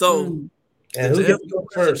 So, and who gets to go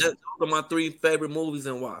first? Those are my 3 favorite movies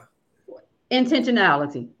and why.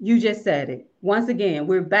 Intentionality. You just said it. Once again,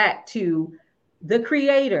 we're back to the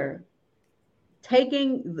creator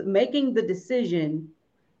making the decision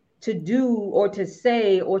to do or to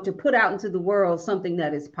say or to put out into the world something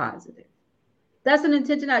that is positive. That's an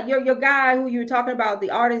intentionality. Your guy who you were talking about,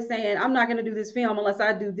 the artist saying, I'm not going to do this film unless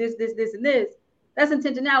I do this, this, this, and this. That's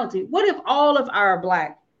intentionality. What if all of our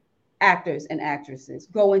Black actors and actresses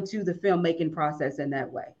go into the filmmaking process in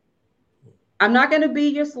that way? I'm not going to be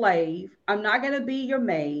your slave. I'm not going to be your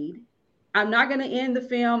maid. I'm not going to end the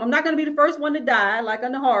film. I'm not going to be the first one to die like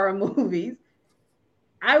in the horror movies.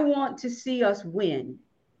 I want to see us win.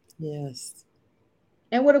 Yes.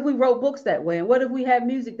 And what if we wrote books that way? And what if we had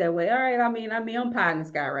music that way? All right, I mean, I'm pie in the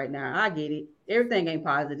sky right now. I get it. Everything ain't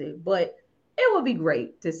positive, but it would be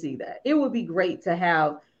great to see that. It would be great to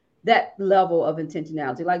have that level of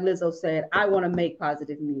intentionality. Like Lizzo said, I want to make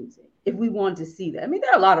positive music. If we want to see that. I mean,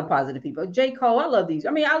 there are a lot of positive people. J. Cole, I love these. I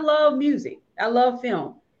mean, I love music. I love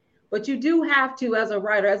film. But you do have to, as a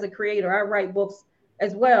writer, as a creator, I write books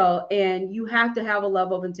as well. And you have to have a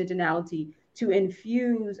level of intentionality to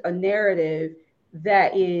infuse a narrative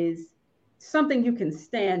that is something you can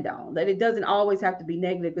stand on, that it doesn't always have to be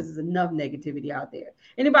negative because there's enough negativity out there.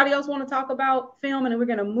 Anybody else want to talk about film? And then we're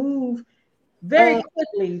going to move very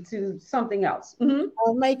quickly to something else.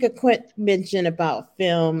 I'll make a quick mention about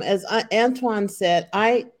film. As Antoine said,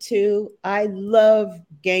 I love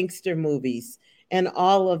gangster movies and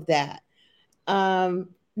all of that.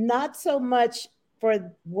 Not so much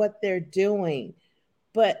for what they're doing,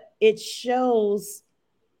 but it shows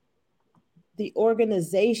the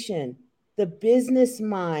organization, the business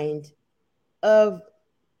mind of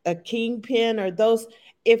a kingpin or those.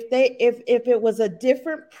 If it was a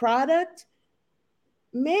different product,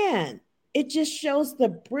 man, it just shows the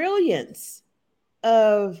brilliance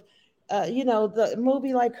of the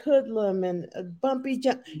movie like Hoodlum and Bumpy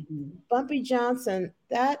Johnson.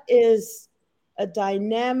 That is a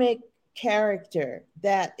dynamic character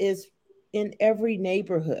that is in every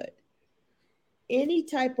neighborhood. any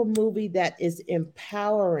type of movie that is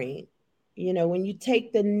empowering, you know, when you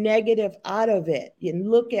take the negative out of it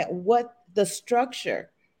and look at what the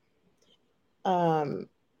structure,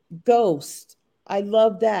 Ghost, I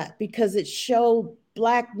love that because it showed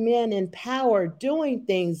Black men in power doing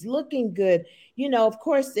things, looking good. You know, of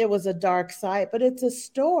course, there was a dark side, but it's a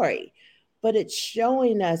story. But it's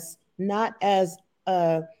showing us not as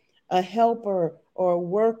a helper or a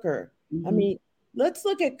worker. Mm-hmm. I mean, let's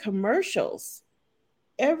look at commercials.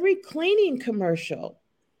 Every cleaning commercial,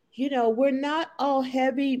 you know, we're not all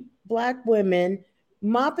heavy Black women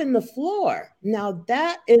mopping the floor. Now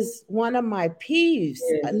that is one of my peeves.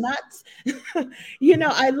 Yes. Not, you know,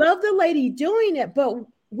 I love the lady doing it, but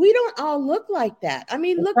we don't all look like that. I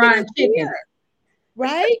mean, look at us here,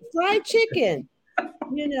 right? Fried chicken.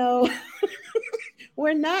 You know,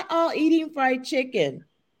 we're not all eating fried chicken.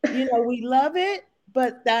 You know, we love it,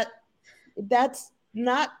 but that's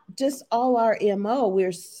not just all our MO.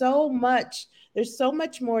 There's so much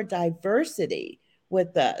more diversity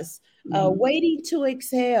with us. Waiting to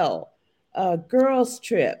Exhale, Girls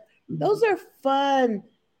Trip. Those are fun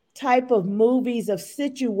type of movies, of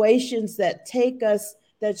situations that take us,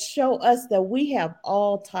 that show us that we have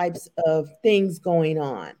all types of things going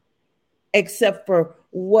on, except for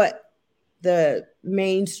what the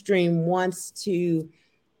mainstream wants to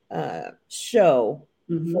show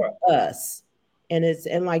for us.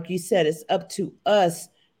 And like you said, it's up to us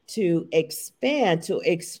to expand, to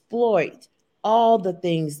exploit all the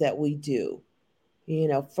things that we do, you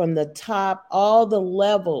know, from the top, all the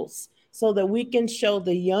levels, so that we can show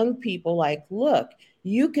the young people, like, look,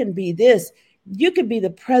 you can be this, you can be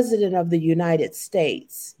the president of the United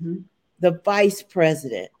States, the vice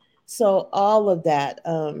president. So all of that,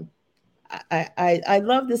 I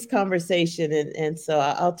love this conversation, and so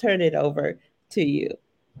I'll turn it over to you.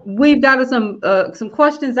 We've got some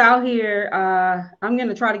questions out here. I'm going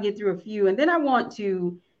to try to get through a few, and then I want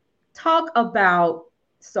to talk about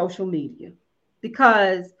social media,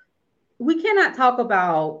 because we cannot talk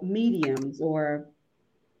about mediums or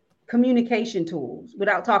communication tools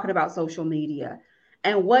without talking about social media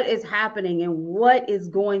and what is happening and what is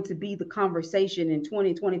going to be the conversation in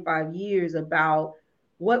 20, 25 years about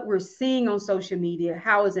what we're seeing on social media,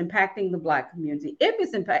 how it's impacting the Black community, if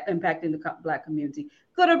it's impacting the Black community,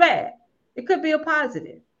 good or bad. It could be a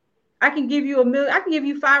positive. I can give you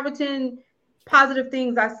 5 or 10 positive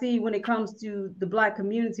things I see when it comes to the Black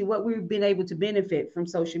community, what we've been able to benefit from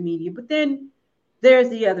social media. But then there's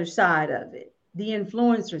the other side of it, the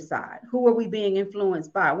influencer side. Who are we being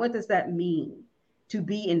influenced by? What does that mean to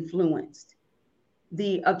be influenced?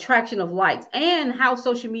 The attraction of likes, and how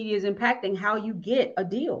social media is impacting how you get a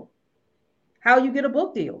deal, how you get a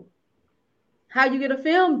book deal, how you get a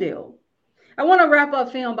film deal. I want to wrap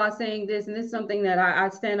up film by saying this, and this is something that I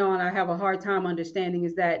stand on. I have a hard time understanding,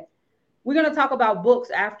 is that we're going to talk about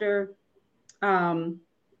books after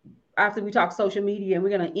we talk social media, and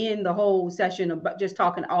we're going to end the whole session about just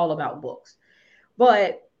talking all about books.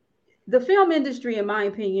 But the film industry, in my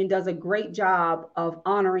opinion, does a great job of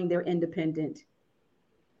honoring their independent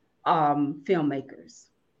filmmakers.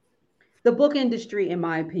 The book industry, in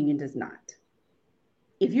my opinion, does not.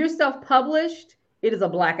 If you're self-published, it is a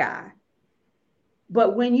black eye.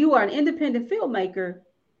 But when you are an independent filmmaker,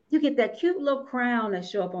 you get that cute little crown that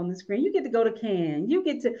show up on the screen. You get to go to Cannes.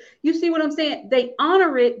 You see what I'm saying? They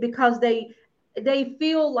honor it because they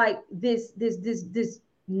feel like this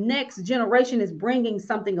next generation is bringing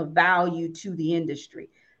something of value to the industry.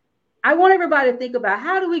 I want everybody to think about,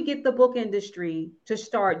 how do we get the book industry to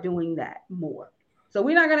start doing that more? So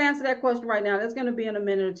we're not going to answer that question right now. That's going to be in a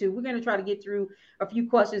minute or two. We're going to try to get through a few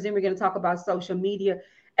questions, and we're going to talk about social media.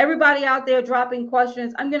 Everybody out there dropping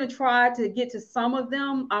questions, I'm going to try to get to some of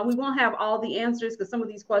them. We won't have all the answers because some of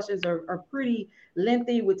these questions are pretty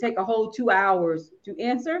lengthy. It would take a whole 2 hours to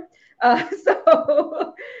answer.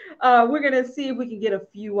 So we're going to see if we can get a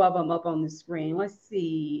few of them up on the screen. Let's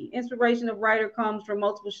see. Inspiration of writer comes from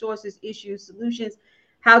multiple sources, issues, solutions.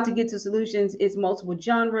 How to get to solutions is multiple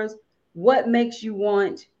genres. What makes you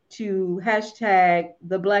want to hashtag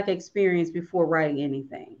the Black experience before writing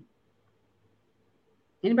anything?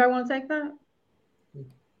 Anybody want to take that?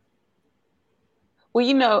 Well,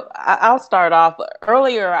 you know, I'll start off.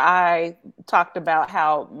 Earlier, I talked about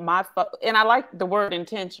how and I like the word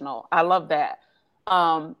intentional. I love that.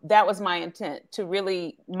 That was my intent, to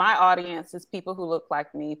really, my audience is people who look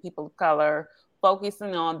like me, people of color,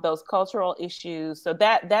 focusing on those cultural issues. So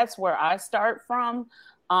that's where I start from.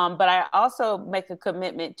 But I also make a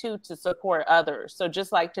commitment to support others. So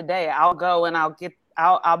just like today, I'll go and I'll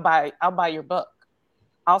buy your book.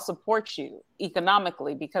 I'll support you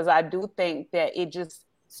economically, because I do think that it just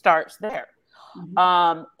starts there.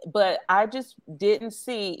 But I just didn't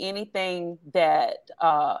see anything that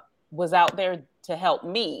was out there to help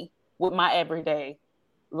me with my everyday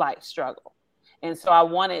life struggle. And so I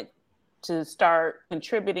wanted to start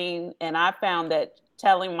contributing. And I found that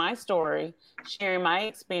telling my story, sharing my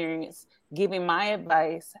experience, giving my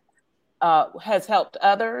advice has helped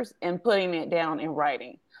others, and putting it down in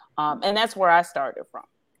writing. And that's where I started from.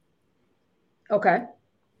 Okay.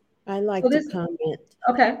 I like to comment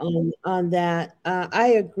okay. on that. I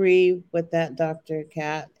agree with that, Dr.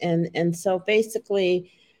 Kat. And so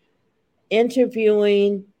basically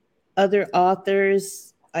interviewing other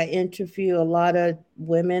authors, I interview a lot of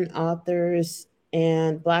women authors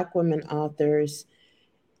and Black women authors,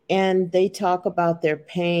 and they talk about their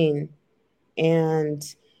pain. And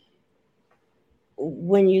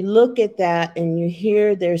when you look at that and you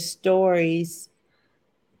hear their stories,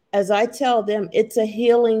 as I tell them, it's a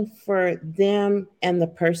healing for them and the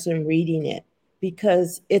person reading it,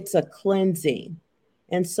 because it's a cleansing.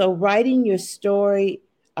 And so writing your story,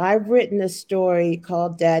 I've written a story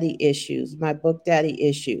called Daddy Issues, my book, Daddy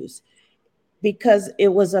Issues, because it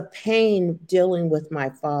was a pain dealing with my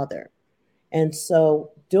father. And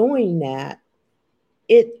so doing that,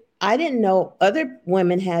 I didn't know other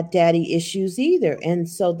women had daddy issues either. And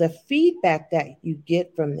so the feedback that you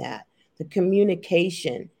get from that, the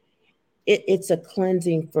communication, it's a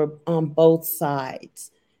cleansing for on both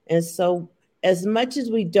sides. And so as much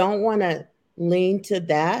as we don't want to lean to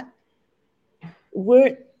that,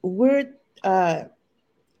 we're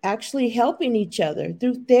actually helping each other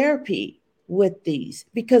through therapy with these,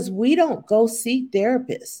 because we don't go see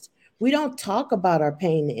therapists. We don't talk about our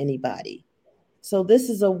pain to anybody. So this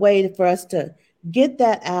is a way for us to get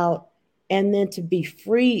that out and then to be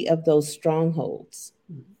free of those strongholds.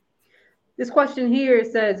 This question here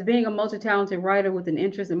says, being a multi-talented writer with an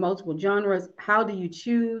interest in multiple genres, how do you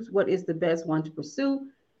choose what is the best one to pursue?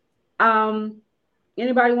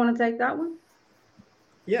 Anybody want to take that one?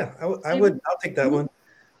 Yeah, I'll take that one.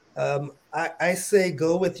 I say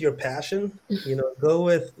go with your passion, go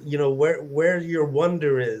with, where your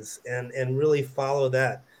wonder is, and really follow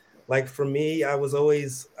that. Like for me, I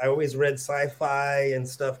always read sci-fi and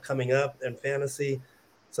stuff coming up and fantasy.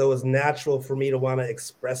 So it was natural for me to want to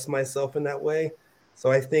express myself in that way.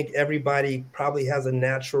 So I think everybody probably has a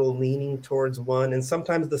natural leaning towards one. And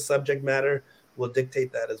sometimes the subject matter will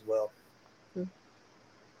dictate that as well.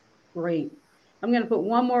 Great. I'm going to put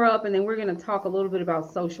one more up, and then we're going to talk a little bit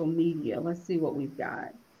about social media. Let's see what we've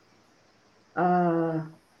got.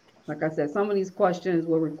 Like I said, some of these questions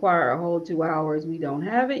will require a whole 2 hours. We don't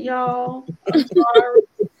have it, y'all. I'm sorry.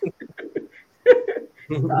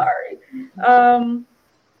 Sorry.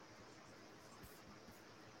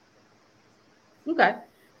 Okay.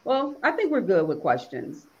 Well, I think we're good with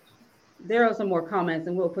questions. There are some more comments,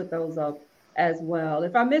 and we'll put those up as well.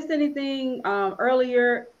 If I missed anything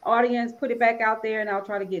earlier, audience, put it back out there, and I'll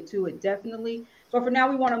try to get to it definitely. But for now,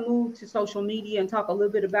 we want to move to social media and talk a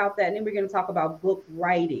little bit about that. And then we're going to talk about book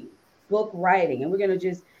writing. And we're going to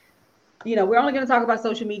just, we're only going to talk about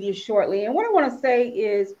social media shortly. And what I want to say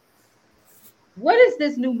is, what is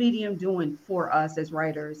this new medium doing for us as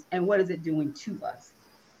writers? And what is it doing to us,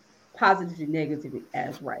 positively, negatively,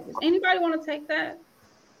 as writers? Anybody want to take that?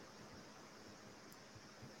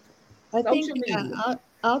 I think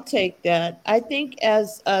I'll take that. I think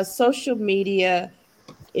as social media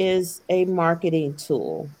is a marketing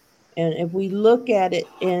tool. And if we look at it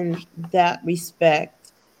in that respect,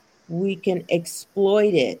 we can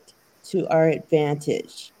exploit it to our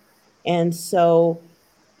advantage. And so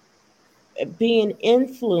being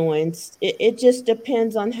influenced, it just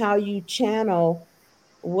depends on how you channel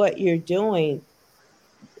what you're doing.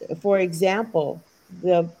 For example,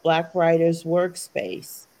 the Black Writers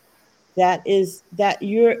Workspace, that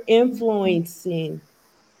you're influencing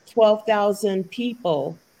 12,000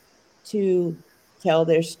 people to tell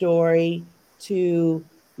their story, to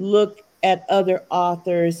look at other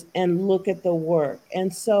authors and look at the work.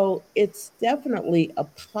 And so it's definitely a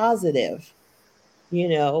positive,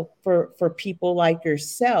 for people like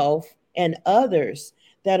yourself and others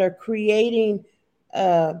that are creating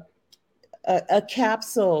a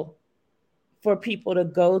capsule for people to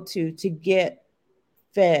go to get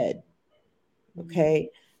fed. Okay.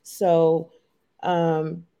 So,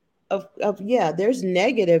 there's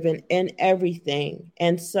negative in everything.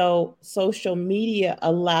 And so social media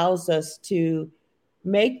allows us to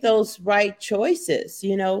make those right choices.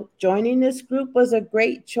 Joining this group was a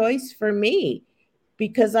great choice for me,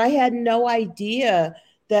 because I had no idea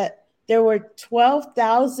that there were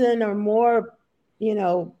 12,000 or more,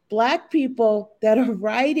 Black people that are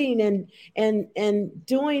writing and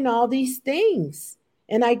doing all these things.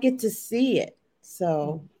 And I get to see it.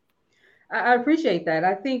 So I appreciate that.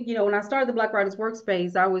 I think, when I started the Black Writers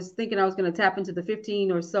Workspace, I was thinking I was going to tap into the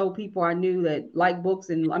 15 or so people I knew that like books,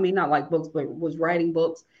 and I mean, not like books, but was writing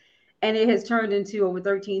books. And it has turned into over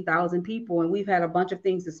 13,000 people. And we've had a bunch of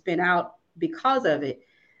things to spin out because of it.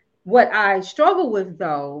 What I struggle with,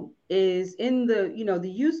 though, is in the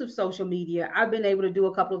use of social media. I've been able to do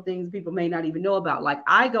a couple of things people may not even know about. Like,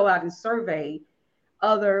 I go out and survey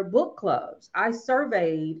other book clubs. I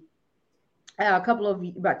surveyed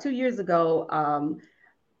about 2 years ago,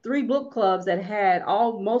 3 book clubs that had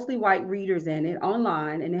all mostly white readers in it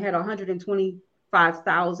online, and it had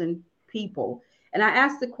 125,000 people. And I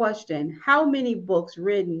asked the question, how many books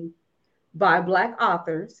written by Black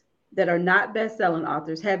authors that are not best-selling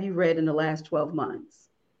authors have you read in the last 12 months?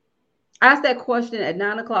 I asked that question at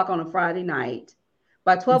 9 o'clock on a Friday night.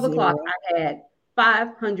 By 12 o'clock, I had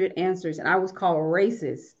 500 answers, and I was called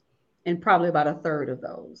racist in probably about a third of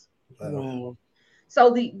those. wow.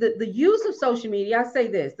 So the use of social media, I say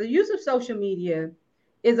this, the use of social media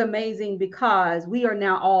is amazing because we are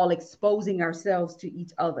now all exposing ourselves to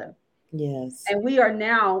each other. Yes. And we are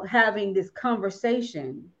now having this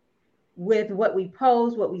conversation with what we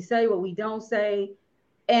post, what we say, what we don't say,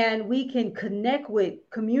 and we can connect with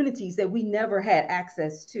communities that we never had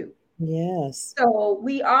access to. Yes. So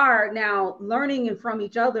we are now learning from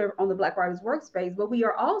each other on the Black Writers Workspace, but we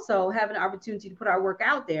are also having an opportunity to put our work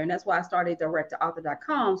out there. And that's why I started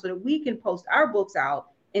directtoauthor.com, so that we can post our books out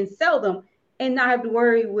and sell them and not have to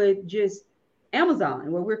worry with just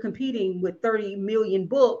Amazon, where we're competing with 30 million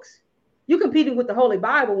books. You're competing with the Holy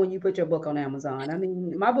Bible when you put your book on Amazon. I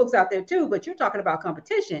mean, my book's out there too, but you're talking about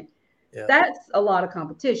competition. Yeah. That's a lot of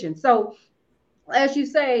competition. So as you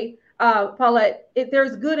say, Paulette,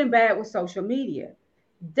 there's good and bad with social media,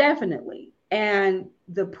 definitely. And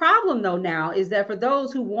the problem, though, now is that for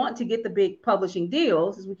those who want to get the big publishing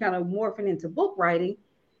deals, as we kind of morphing into book writing,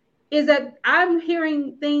 is that I'm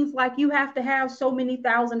hearing things like you have to have so many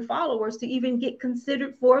thousand followers to even get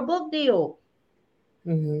considered for a book deal.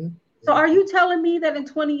 Mm-hmm. So are you telling me that in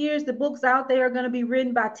 20 years, the books out there are going to be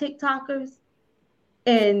written by TikTokers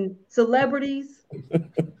and celebrities?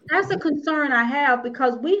 That's a concern I have,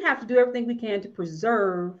 because we have to do everything we can to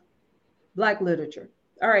preserve Black literature.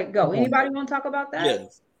 All right, go. Anybody want to talk about that?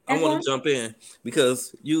 Yes, I want to jump in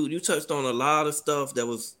because you touched on a lot of stuff that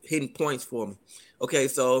was hitting points for me. Okay,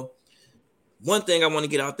 so one thing I want to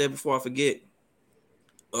get out there before I forget,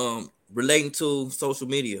 relating to social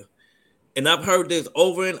media. And I've heard this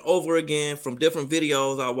over and over again from different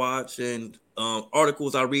videos I watch and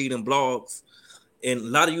articles I read and blogs. And a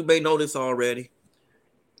lot of you may know this already.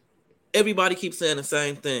 Everybody keeps saying the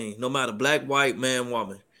same thing, no matter black, white, man,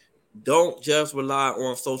 woman. Don't just rely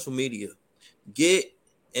on social media. Get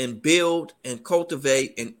and build and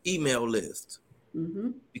cultivate an email list.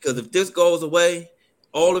 Mm-hmm. Because if this goes away,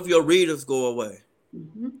 all of your readers go away.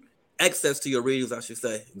 Mm-hmm. Access to your readers, I should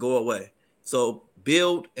say, go away. So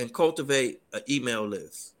build and cultivate an email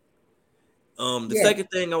list. The second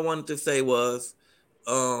thing I wanted to say was,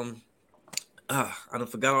 I done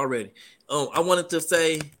forgot already. I wanted to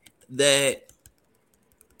say that,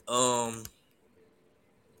 I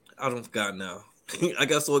don't forgot now. I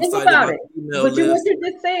got so excited about it. But what you just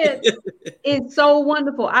said is so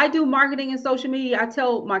wonderful. I do marketing and social media. I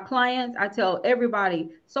tell my clients, I tell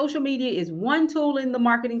everybody, social media is one tool in the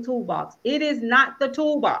marketing toolbox. It is not the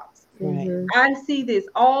toolbox. Right. I see this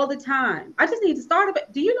all the time. I just need to start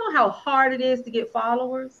it. Do you know how hard it is to get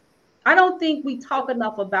followers? I don't think we talk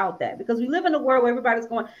enough about that, because we live in a world where everybody's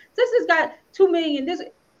going, this has got 2 million. This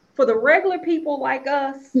for the regular people like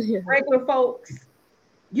us, regular folks.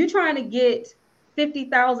 You're trying to get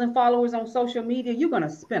 50,000 followers on social media. You're going to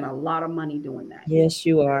spend a lot of money doing that. Yes,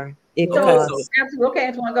 you are. It costs. Okay,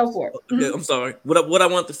 Antoine, go for it. Okay, I'm sorry. What I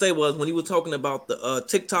wanted to say was, when you were talking about the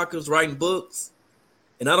TikTokers writing books,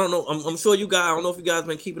 and I don't know, I'm sure you guys, I don't know if you guys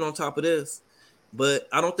been keeping on top of this, but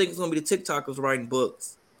I don't think it's going to be the TikTokers writing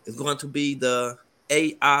books. It's going to be the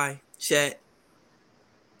AI chat,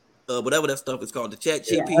 whatever that stuff is called, the chat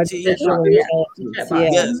GPT.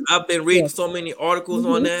 Yes, I've been reading so many articles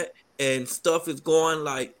on that, and stuff is going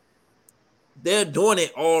like, they're doing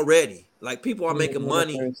it already. Like, people are making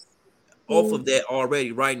money off of that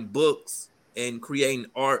already, writing books and creating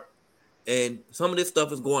art. And some of this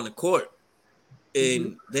stuff is going to court,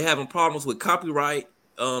 and they're having problems with copyright.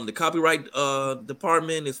 The copyright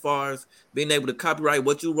department, as far as being able to copyright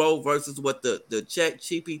what you wrote versus what the chat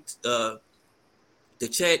GPT, the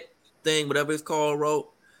chat thing, whatever it's called, wrote.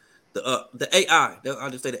 The AI.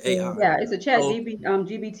 I'll just say the AI. Yeah, it's a chat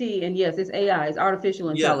GBT, and yes, it's AI. It's artificial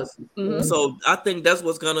intelligence. Yes. Mm-hmm. So I think that's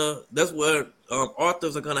where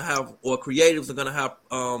authors are gonna have, or creatives are gonna have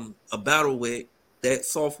a battle with, that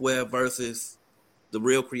software versus the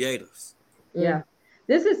real creators. Yeah.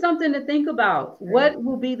 This is something to think about. What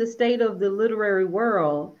will be the state of the literary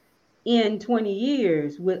world in 20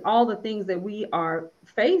 years with all the things that we are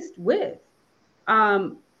faced with?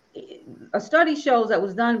 A study shows that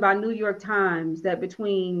was done by New York Times that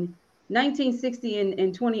between 1960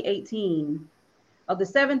 and 2018, of the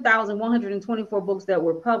 7,124 books that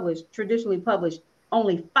were published, traditionally published,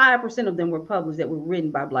 only 5% of them were published that were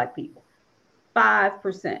written by Black people.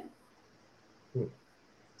 5%.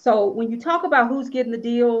 So when you talk about who's getting the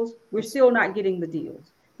deals, we're still not getting the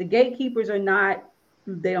deals. The gatekeepers are not,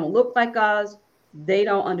 they don't look like us. They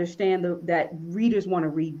don't understand that readers want to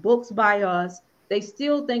read books by us. They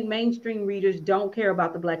still think mainstream readers don't care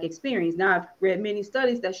about the Black experience. Now, I've read many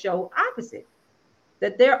studies that show opposite,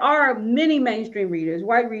 that there are many mainstream readers,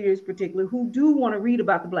 white readers particularly, who do want to read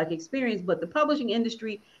about the Black experience, but the publishing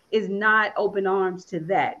industry is not open arms to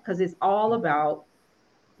that because it's all about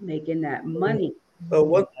making that money.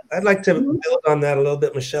 Well, I'd like to build on that a little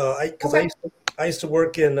bit, Michelle, because I used to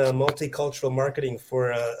work in multicultural marketing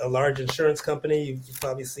for a large insurance company. You've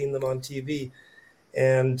probably seen them on TV.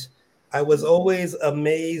 And I was always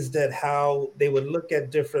amazed at how they would look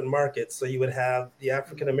at different markets. So you would have the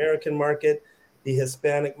African-American market, the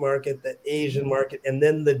Hispanic market, the Asian market, and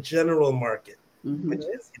then the general market, which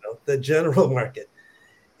is, the general market.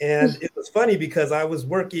 And it was funny because I was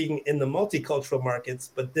working in the multicultural markets,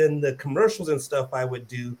 but then the commercials and stuff I would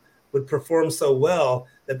do would perform so well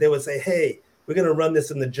that they would say, hey, we're going to run this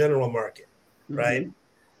in the general market, right?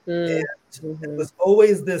 And it was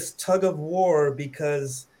always this tug of war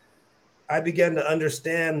because I began to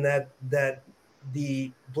understand that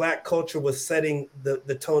the Black culture was setting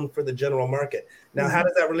the tone for the general market. Now, how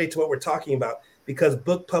does that relate to what we're talking about? Because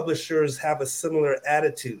book publishers have a similar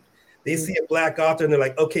attitude. They see a Black author and they're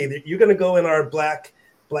like, okay, you're going to go in our black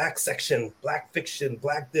section, Black fiction,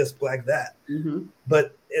 Black this, Black that.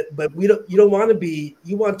 But you don't want to be,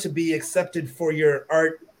 you want to be accepted for your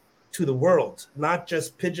art to the world, not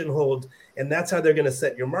just pigeonholed. And that's how they're going to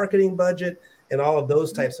set your marketing budget and all of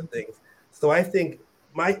those types of things. So I think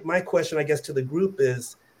my question, I guess, to the group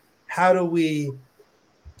is, how do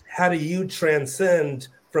you transcend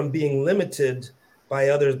from being limited by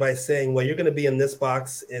others by saying, well, you're going to be in this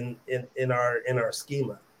box in our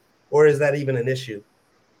schema? Or is that even an issue?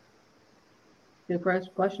 Good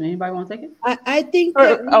question. Anybody want to take it? I think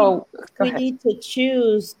that we need to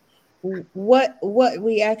choose what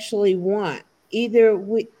we actually want. Either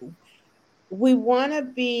we want to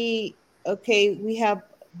be, okay, we have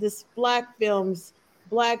this Black films,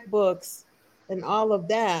 Black books, and all of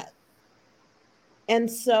that. And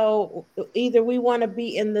so either we want to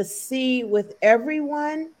be in the sea with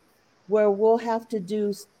everyone, where we'll have to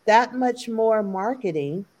do that much more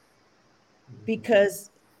marketing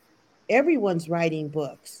because everyone's writing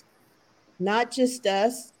books, not just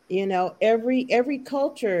us. Every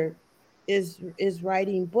culture is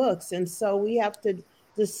writing books. And so we have to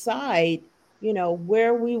decide,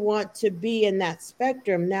 where we want to be in that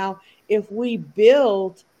spectrum. Now, if we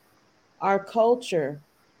build our culture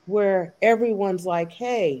where everyone's like,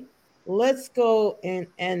 hey, let's go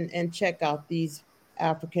and check out these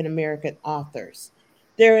African-American authors.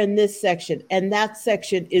 They're in this section, and that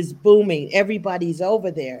section is booming. Everybody's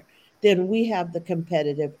over there. Then we have the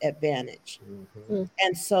competitive advantage.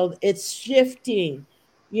 And so it's shifting.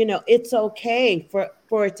 It's okay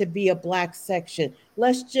for it to be a Black section.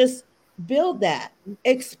 Let's just build that,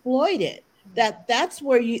 exploit it. That's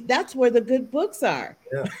where the good books are.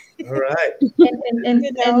 Yeah. All right. and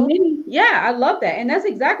I love that. And that's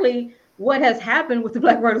exactly what has happened with the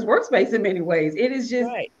Black Writers Workspace in many ways. It has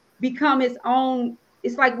just become its own.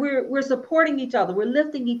 It's like we're supporting each other. We're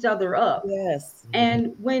lifting each other up. Yes.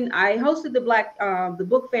 And when I hosted the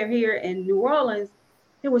book fair here in New Orleans,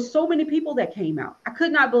 there were so many people that came out. I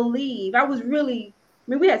could not believe.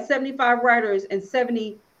 We had 75 writers and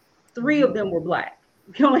 73 of them were Black.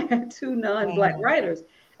 We only had 2 non-Black writers.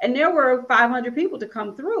 And there were 500 people to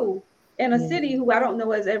come through in a city who I don't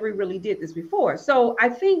know has ever really did this before. So I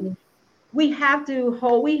think we have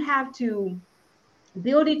to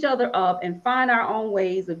build each other up and find our own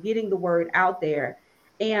ways of getting the word out there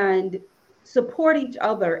and support each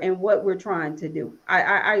other in what we're trying to do.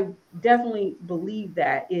 I definitely believe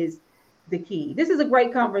that is the key. This is a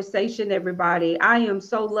great conversation, everybody. I am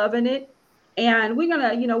so loving it. And we're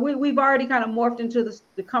going to, we've already kind of morphed into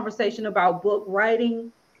the conversation about book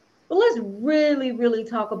writing, but let's really, really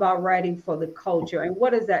talk about writing for the culture and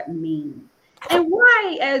what does that mean? And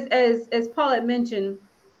why, as Paulette mentioned,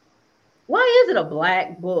 why is it a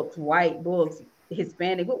Black books, white books,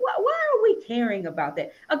 Hispanic? Why are we caring about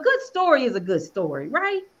that? A good story is a good story,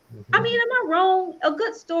 right? I mean, am I wrong? A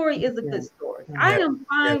good story is a good story. I am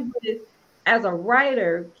fine with, as a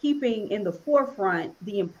writer, keeping in the forefront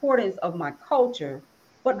the importance of my culture.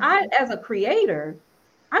 But I, as a creator,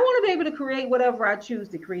 I want to be able to create whatever I choose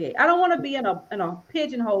to create. I don't want to be in a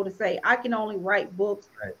pigeonhole to say I can only write books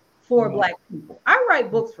for Black people. I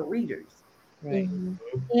write books for readers. Right.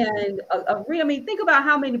 And I mean, think about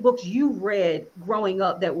how many books you read growing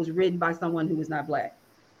up that was written by someone who was not Black.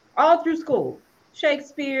 All through school,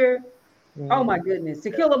 Shakespeare. Oh my goodness,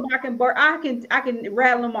 To Kill a Mockingbird. I can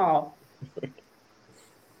rattle them all.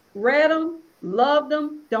 Read them, loved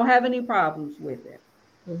them, don't have any problems with it.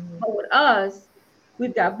 But with us,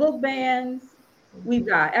 we've got book bans, we've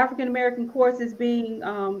got African American courses being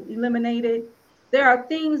eliminated. There are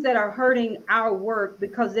things that are hurting our work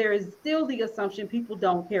because there is still the assumption people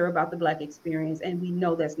don't care about the Black experience, and we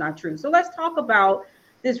know that's not true. So let's talk about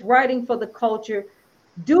this writing for the culture.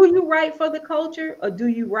 Do you write for the culture, or do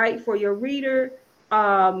you write for your reader?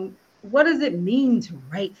 What does it mean to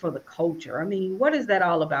write for the culture? I mean, what is that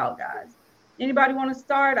all about, guys? Anybody want to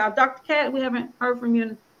start? Dr. Cat, we haven't heard from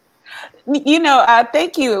you.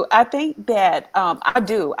 Thank you. I think that I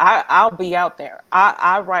do. I'll be out there.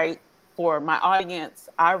 I write for my audience.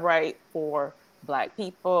 I write for Black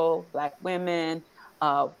people, Black women,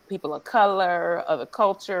 people of color, other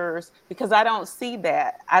cultures, because I don't see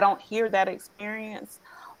that. I don't hear that experience.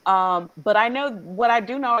 But I know what I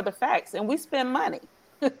do know are the facts, and we spend money.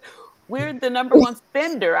 We're the number one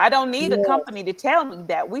spender. I don't need a company to tell me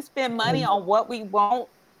that. We spend money on what we want,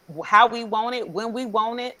 how we want it, when we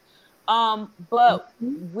want it. But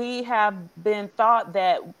we have been thought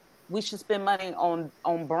that we should spend money on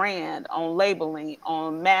brand, on labeling,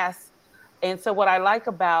 on mass. And so what I like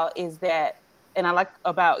about is that, and I like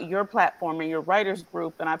about your platform and your writers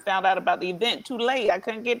group, and I found out about the event too late. I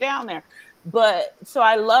couldn't get down there. But so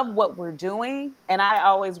I love what we're doing. And I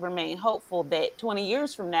always remain hopeful that 20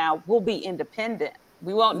 years from now, we'll be independent.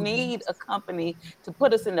 We won't need a company to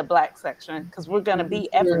put us in the Black section because we're going to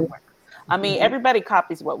be everywhere. I mean, everybody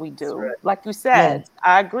copies what we do. Right. Like you said,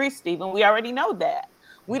 I agree, Stephen. We already know that.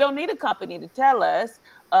 We don't need a company to tell us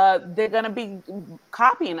they're going to be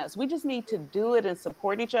copying us. We just need to do it and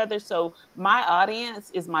support each other. So my audience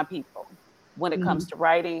is my people when it comes to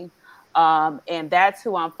writing. And that's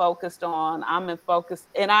who I'm focused on. I'm in focus,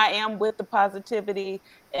 and I am with the positivity,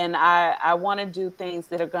 and I want to do things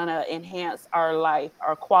that are going to enhance our life,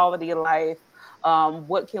 our quality of life.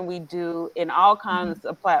 What can we do in all kinds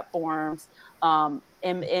of platforms,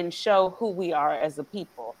 and show who we are as a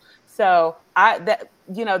people. So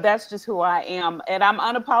that's just who I am, and I'm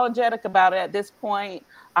unapologetic about it at this point.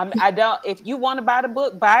 If you want to buy the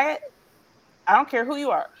book, buy it. I don't care who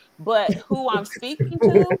you are, but who I'm speaking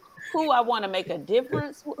to, who I want to make a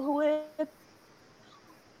difference with,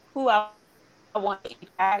 who I want to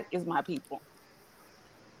impact is my people.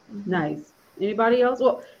 Nice. Anybody else?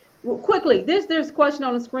 Well, quickly, there's a question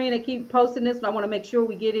on the screen. They keep posting this, and I want to make sure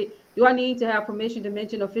we get it. Do I need to have permission to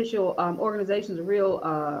mention official organizations,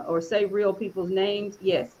 or say real people's names?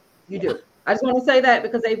 Yes, you do. I just want to say that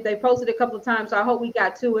because they posted a couple of times, so I hope we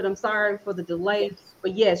got to it. I'm sorry for the delay,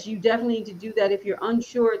 but yes, you definitely need to do that. If you're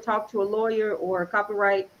unsure, talk to a lawyer or a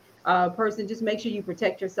copyright person. Just make sure you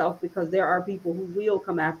protect yourself, because there are people who will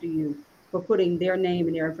come after you for putting their name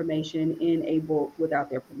and their information in a book without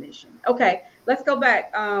their permission. Okay, let's go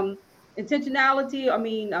back. Intentionality, I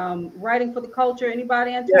mean, writing for the culture.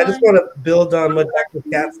 Anybody, Antoine? Yeah, I just want to build on what Dr.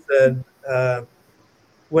 Cat said.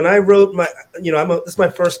 When I wrote this is my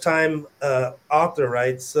first time author,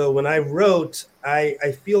 right? So when I wrote,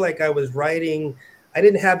 I feel like I was writing, I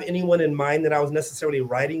didn't have anyone in mind that I was necessarily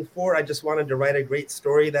writing for. I just wanted to write a great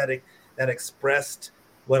story that expressed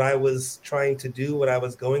what I was trying to do, what I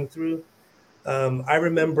was going through. I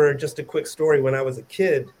remember just a quick story when I was a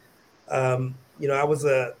kid. I was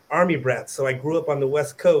an Army brat, so I grew up on the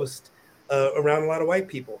West Coast around a lot of white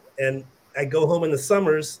people. And I go home in the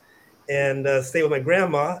summers and stay with my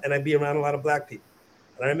grandma, and I'd be around a lot of Black people.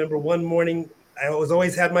 And I remember one morning, I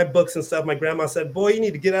always had my books and stuff. My grandma said, "Boy, you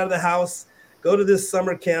need to get out of the house, go to this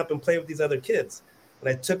summer camp and play with these other kids." And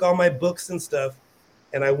I took all my books and stuff,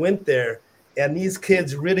 and I went there, and these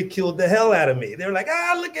kids ridiculed the hell out of me. They were like,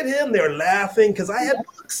 look at him. They were laughing because I had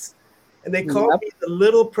books. And they called me the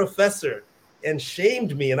little professor and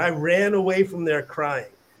shamed me, and I ran away from there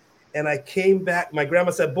crying. And I came back. My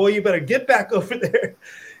grandma said, "Boy, you better get back over there."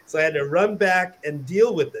 So I had to run back and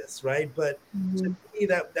deal with this, right? But to me,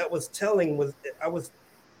 that was telling.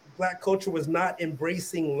 Black culture was not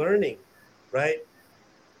embracing learning, right?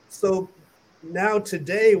 So now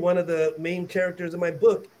today, one of the main characters in my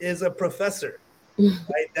book is a professor,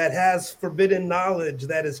 right? That has forbidden knowledge,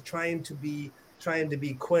 that is trying to be trying to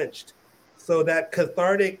be quenched. So that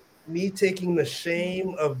cathartic, me taking the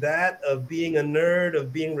shame of that, of being a nerd,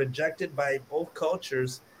 of being rejected by both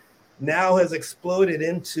cultures, now has exploded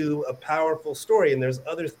into a powerful story. And there's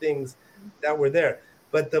other things that were there.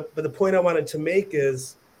 But the point I wanted to make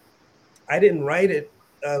is I didn't write it,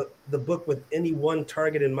 the book, with any one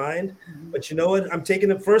target in mind. But you know what I'm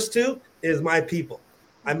taking it first to is my people.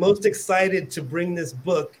 I'm most excited to bring this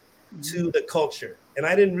book to the culture. And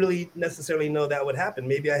I didn't really necessarily know that would happen.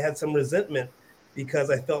 Maybe I had some resentment because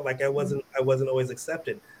I felt like I wasn't always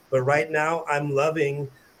accepted. But right now I'm loving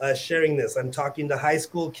sharing this. I'm talking to high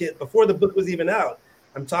school kids before the book was even out.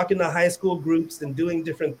 I'm talking to high school groups and doing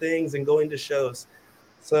different things and going to shows.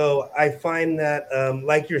 So I find that,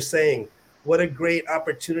 like you're saying, what a great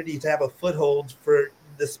opportunity to have a foothold for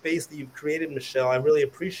the space that you've created, Michelle. I really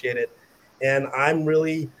appreciate it. And I'm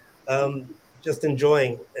really just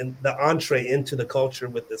enjoying the entree into the culture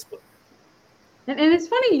with this book. And it's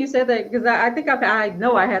funny you said that, because I think I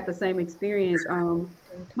know I had the same experience.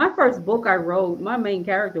 My first book I wrote, my main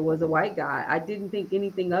character was a white guy. I didn't think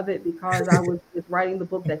anything of it because I was just writing the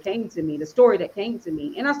book that came to me, the story that came to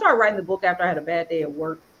me. And I started writing the book after I had a bad day at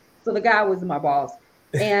work. So the guy was my boss.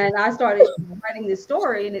 And I started writing this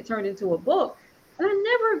story, and it turned into a book. And I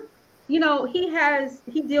never, he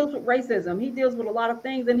deals with racism. He deals with a lot of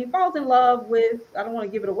things, and he falls in love with, I don't want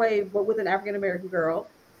to give it away, but with an African-American girl.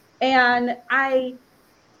 And I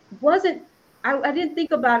didn't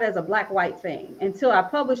think about it as a black-white thing until I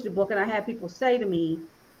published the book, and I had people say to me,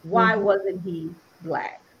 why wasn't he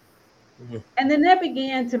Black? And then that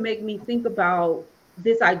began to make me think about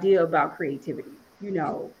this idea about creativity.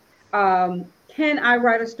 Can I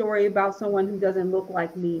write a story about someone who doesn't look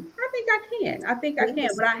like me? I think I can,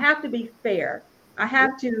 but I have to be fair. I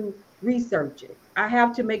have to research it. I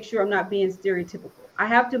have to make sure I'm not being stereotypical. I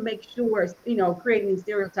have to make sure, creating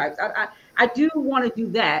stereotypes. I do want to do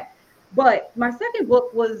that. But my second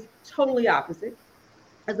book was totally opposite.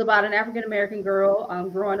 It's about an African-American girl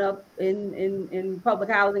growing up in public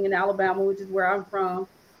housing in Alabama, which is where I'm from.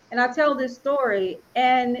 And I tell this story,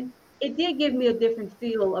 and it did give me a different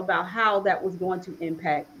feel about how that was going to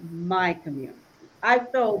impact my community. I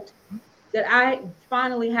felt that I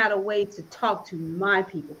finally had a way to talk to my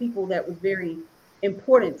people that was very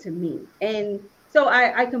important to me. And so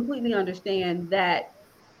I completely understand that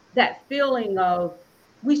feeling of,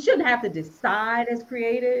 we shouldn't have to decide as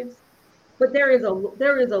creatives, but there is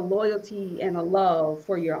a loyalty and a love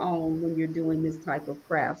for your own when you're doing this type of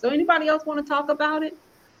craft. So anybody else want to talk about it?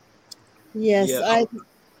 Yes, yeah.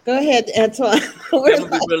 Go ahead, Antoine. I'm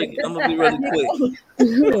gonna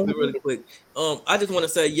be really quick. I just want to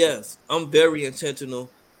say, yes, I'm very intentional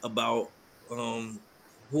about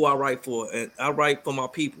who I write for, and I write for my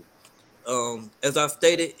people. As I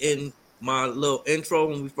stated in my little intro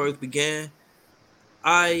when we first began,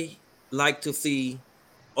 I like to see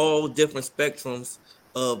all different spectrums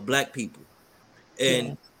of Black people,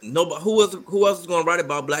 and nobody who else is going to write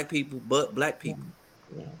about Black people but Black people.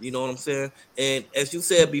 Yeah. You know what I'm saying? And as you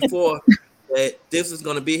said before, that this is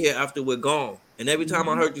going to be here after we're gone. And every time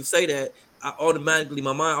I heard you say that,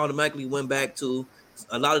 my mind automatically went back to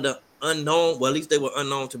a lot of the unknown. Well, at least they were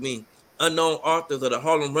unknown to me. Unknown authors of the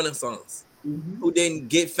Harlem Renaissance who didn't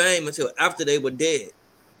get fame until after they were dead.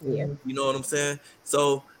 Yeah. You know what I'm saying?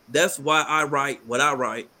 So that's why I write what I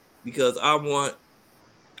write, because I want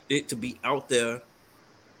it to be out there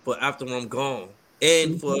for after I'm gone,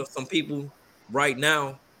 and for some people right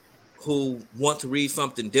now who want to read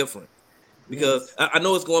something different. Because I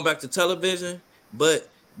know it's going back to television, but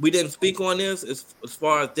we didn't speak on this as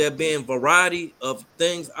far as there being variety of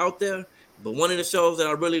things out there. But one of the shows that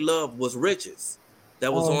I really loved was Riches.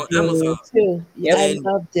 That was on Amazon. Too. Yep. I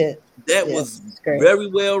loved it. That was very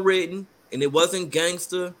well written, and it wasn't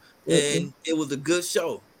gangster, and it was a good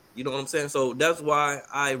show. You know what I'm saying? So that's why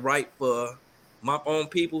I write for my own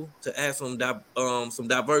people, to add some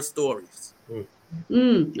diverse stories.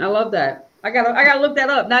 I love that. I gotta look that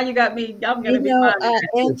up. Now you got me. I'm gonna be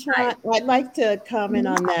Antoine, I'd like to comment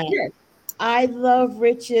on that. Yes. I love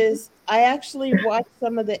Riches. I actually watched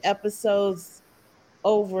some of the episodes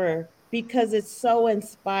over because it's so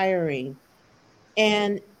inspiring,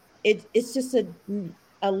 and it's just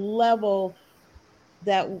a level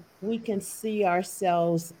that we can see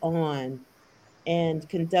ourselves on, and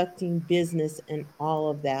conducting business and all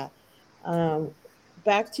of that.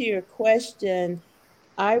 Back to your question,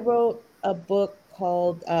 I wrote a book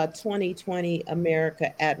called 2020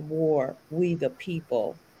 America at War, We the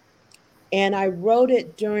People. And I wrote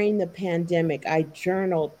it during the pandemic. I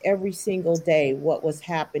journaled every single day what was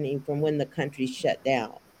happening from when the country shut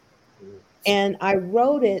down. And I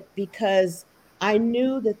wrote it because I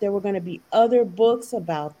knew that there were going to be other books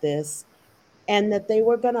about this and that they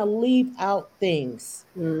were going to leave out things.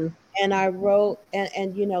 Mm. And I wrote,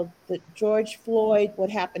 and you know, the George Floyd, what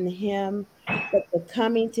happened to him, but the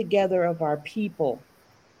coming together of our people,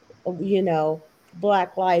 you know,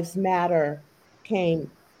 Black Lives Matter came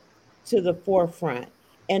to the forefront.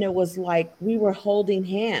 And it was like we were holding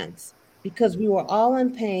hands because we were all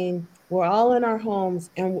in pain, we're all in our homes,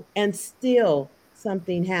 and still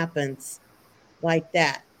something happens like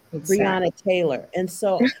that, Exactly. Breonna Taylor. And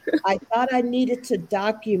so I thought I needed to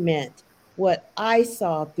document what I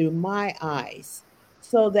saw through my eyes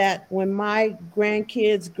so that when my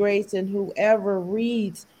grandkids, Grace, and whoever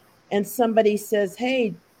reads and somebody says,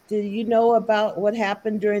 hey, did you know about what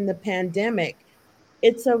happened during the pandemic?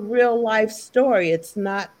 It's a real life story. It's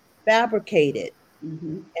not fabricated.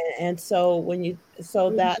 Mhm. And so so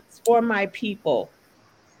Mhm. that's for my people.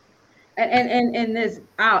 And there's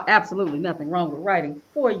absolutely nothing wrong with writing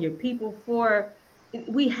for your people. For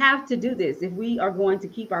we have to do this if we are going to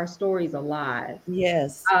keep our stories alive.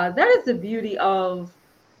 Yes. That is the beauty of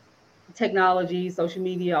technology, social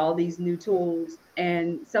media, all these new tools,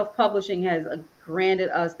 and self-publishing has granted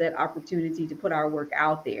us that opportunity to put our work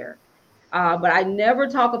out there. But I never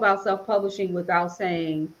talk about self-publishing without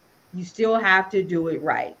saying you still have to do it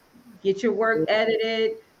right. Get your work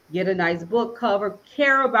edited, get a nice book cover,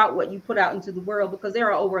 care about what you put out into the world because there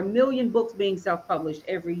are over 1 million books being self-published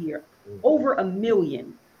every year. Over 1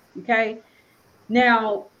 million. Okay.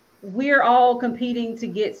 Now, we're all competing to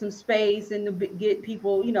get some space and to get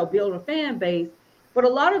people, build a fan base. But a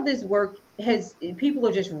lot of this work has people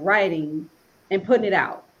are just writing and putting it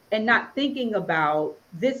out and not thinking about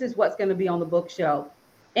this is what's going to be on the bookshelf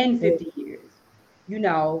in 50 years, you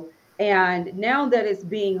know. And now that it's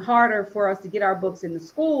being harder for us to get our books in the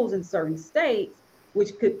schools in certain states,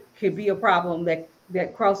 which could be a problem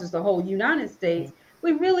that crosses the whole United States,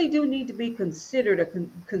 we really do need to be considered a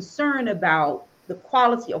concern about the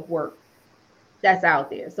quality of work that's out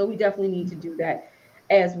there. So we definitely need to do that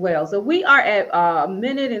as well. So we are at a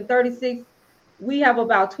minute and 36. We have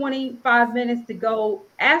about 25 minutes to go.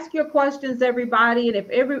 Ask your questions, everybody. And if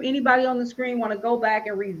anybody on the screen want to go back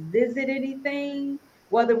and revisit anything,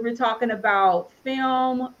 whether we're talking about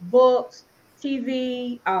film, books,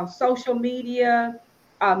 TV, social media,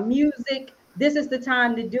 music, this is the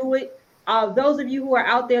time to do it. Those of you who are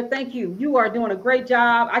out there, thank you. You are doing a great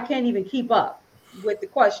job. I can't even keep up with the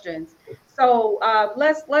questions. So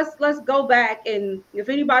let's go back, and if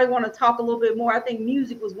anybody want to talk a little bit more, I think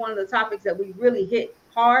music was one of the topics that we really hit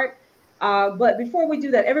hard. But before we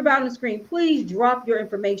do that, everybody on the screen, please drop your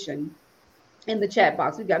information in the chat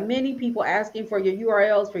box. We've got many people asking for your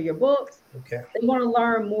URLs for your books. Okay. They want to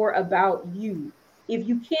learn more about you. If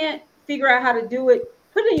you can't figure out how to do it,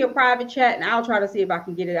 put it in your private chat, and I'll try to see if I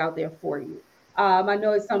can get it out there for you. I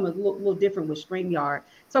know it's some a little different with StreamYard.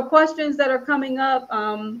 So questions that are coming up,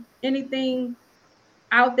 anything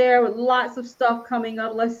out there with lots of stuff coming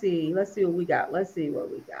up. Let's see what we got.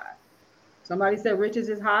 Somebody said Riches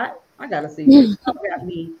is hot. I gotta see Riches. Got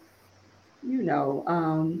me.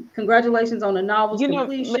 Congratulations on the novel's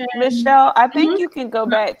completion. Michelle, I think Mhm. you can go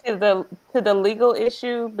back to the legal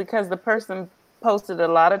issue because the person posted a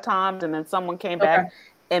lot of times and then someone came back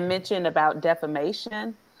and mentioned about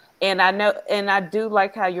defamation. And I do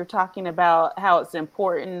like how you're talking about how it's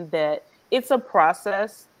important that it's a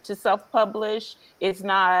process to self-publish. It's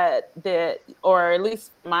not that, or at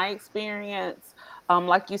least my experience,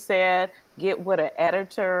 like you said, get with an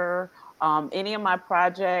editor. Any of my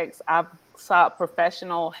projects, I've sought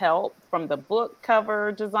professional help from the book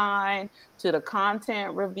cover design to the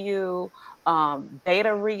content review,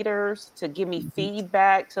 beta readers to give me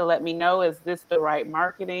feedback to let me know, is this the right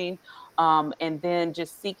marketing? And then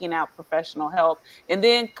just seeking out professional help and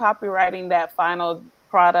then copywriting that final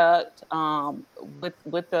product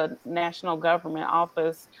with the national government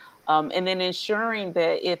office. And then ensuring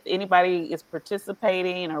that if anybody is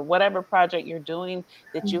participating or whatever project you're doing,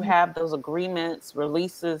 that you have those agreements,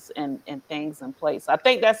 releases, and things in place. I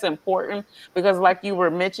think that's important because, like you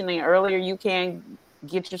were mentioning earlier, you can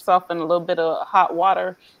get yourself in a little bit of hot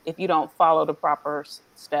water if you don't follow the proper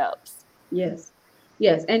steps. Yes,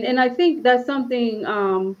 yes, and I think that's something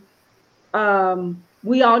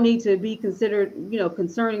we all need to be considered,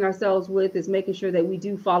 concerning ourselves with is making sure that we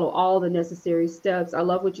do follow all the necessary steps. I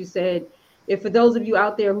love what you said. If for those of you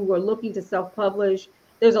out there who are looking to self-publish,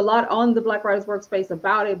 there's a lot on the Black Writers Workspace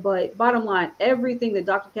about it, but bottom line, everything that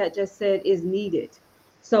Dr. Cat just said is needed.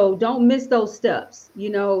 So don't miss those steps.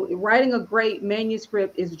 Writing a great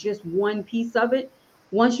manuscript is just one piece of it.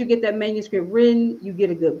 Once you get that manuscript written, you get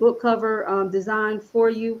a good book cover designed for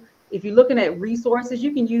you. If you're looking at resources,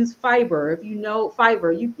 you can use Fiverr. If you know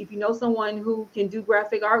Fiverr, if you know someone who can do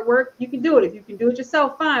graphic artwork, you can do it. If you can do it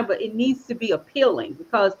yourself, fine, but it needs to be appealing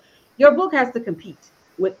because your book has to compete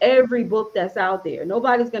with every book that's out there.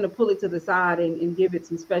 Nobody's going to pull it to the side and give it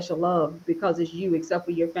some special love because it's you, except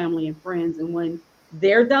for your family and friends. And when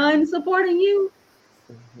they're done supporting you,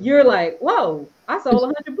 you're like, whoa, I sold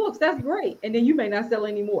 100 books. That's great. And then you may not sell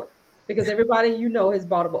any more because everybody you know has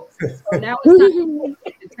bought a book. So now it's time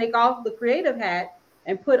to take off the creative hat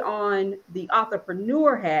and put on the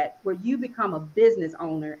entrepreneur hat where you become a business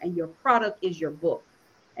owner and your product is your book.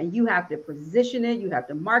 And you have to position it, you have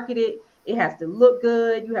to market it, it has to look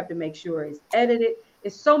good, you have to make sure it's edited.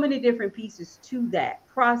 It's so many different pieces to that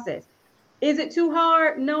process. Is it too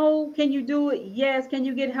hard? No. Can you do it? Yes. Can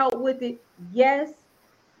you get help with it? Yes.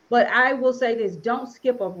 But I will say this, don't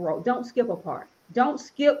skip a row, don't skip a part. Don't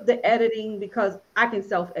skip the editing because I can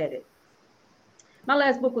self-edit. My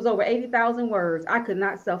last book was over 80,000 words. I could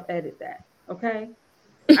not self-edit that. Okay.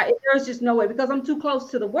 There's just no way because I'm too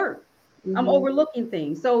close to the work. I'm overlooking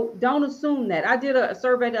things. So don't assume that. I did a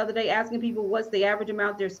survey the other day asking people what's the average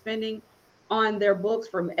amount they're spending on their books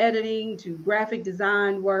from editing to graphic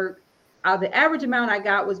design work. The average amount I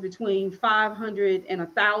got was between $500 and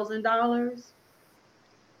 $1,000.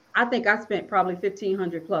 I think I spent probably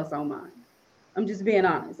 1,500 plus on mine. I'm just being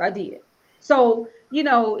honest. I did. So,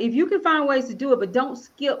 if you can find ways to do it, but don't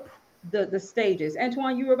skip the stages.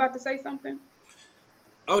 Antoine, you were about to say something?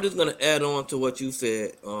 I was just going to add on to what you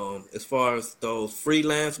said as far as those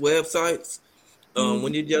freelance websites.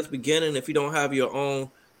 When you're just beginning, if you don't have your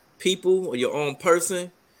own people or your own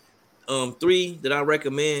person, 3 that I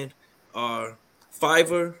recommend are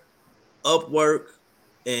Fiverr, Upwork,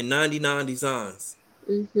 and 99 Designs.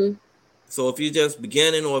 So if you're just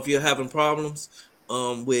beginning or if you're having problems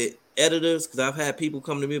with editors, because I've had people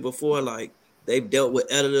come to me before, like they've dealt with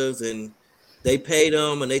editors and they pay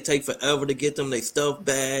them and they take forever to get them their stuff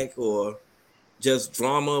back or just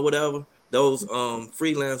drama or whatever. Those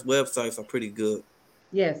freelance websites are pretty good.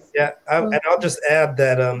 Yes. Yeah. And I'll just add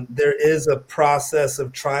that there is a process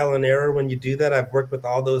of trial and error when you do that. I've worked with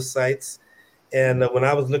all those sites. And when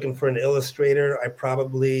I was looking for an illustrator, I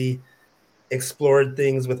probably explored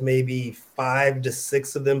things with maybe 5 to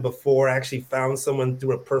 6 of them before I actually found someone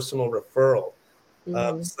through a personal referral.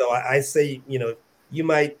 So I say, you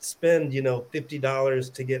might spend,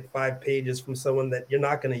 $50 to get 5 pages from someone that you're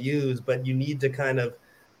not going to use, but you need to kind of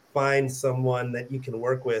find someone that you can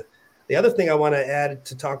work with. The other thing I want to add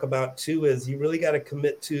to talk about too is you really got to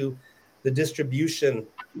commit to the distribution.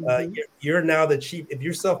 You're now the chief. If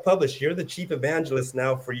you're self-published, you're the chief evangelist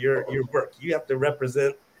now for your work. You have to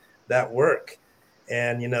represent that work.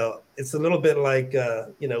 And, it's a little bit like,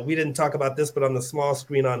 we didn't talk about this, but on the small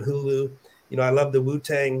screen on Hulu, I love the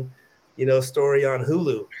Wu-Tang, story on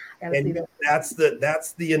Hulu. And that's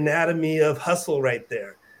the anatomy of hustle right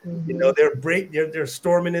there. They're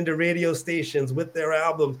storming into radio stations with their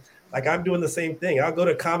albums. Like I'm doing the same thing. I'll go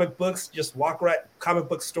to comic books, just walk right comic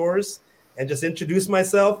book stores and just introduce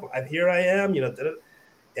myself. Here I am,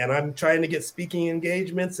 and I'm trying to get speaking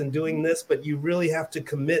engagements and doing this, but you really have to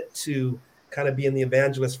commit to kind of being the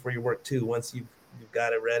evangelist for your work too, once you've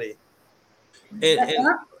got it ready. And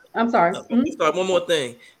I'm sorry. Sorry, one more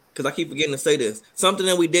thing, because I keep forgetting to say this. Something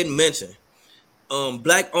that we didn't mention.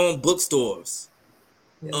 Black-owned bookstores.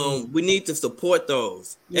 We need to support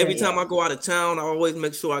those. Every time I go out of town, I always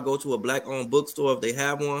make sure I go to a Black-owned bookstore if they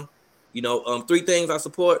have one. 3 things I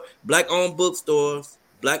support: Black-owned bookstores,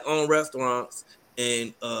 Black-owned restaurants,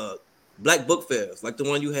 and Black book fairs, like the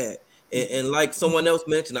one you had. And like someone else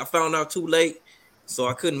mentioned, I found out too late, so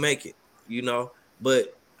I couldn't make it.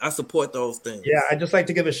 But I support those things. Yeah, I'd just like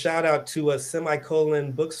to give a shout out to a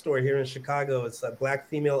Semicolon bookstore here in Chicago. It's a Black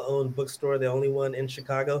female-owned bookstore, the only one in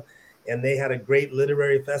Chicago. And they had a great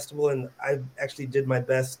literary festival, and I actually did my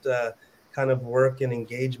best kind of work and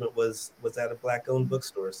engagement was at a Black-owned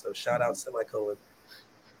bookstore. So shout out Semicolon.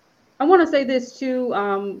 I want to say this too,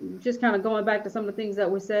 just kind of going back to some of the things that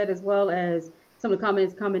were said, as well as some of the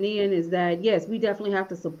comments coming in, is that yes, we definitely have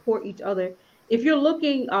to support each other. If you're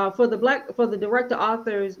looking for the director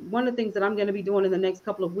authors, one of the things that I'm going to be doing in the next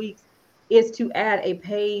couple of weeks is to add a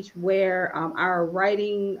page where our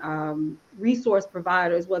writing resource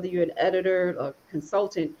providers, whether you're an editor or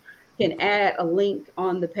consultant, can add a link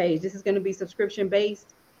on the page. This is going to be subscription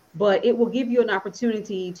based, but it will give you an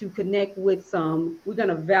opportunity to connect with we're going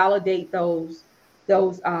to validate those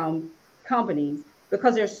companies,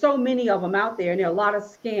 because there's so many of them out there and there are a lot of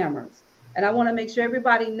scammers. And I want to make sure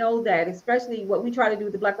everybody know that, especially what we try to do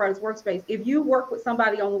with the Black Writers Workspace. If you work with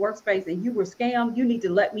somebody on the workspace and you were scammed, you need to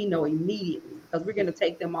let me know immediately, because we're going to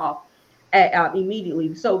take them off.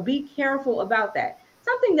 immediately. So be careful about that.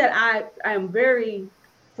 Something that I am very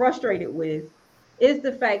frustrated with is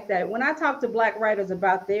the fact that when I talk to Black writers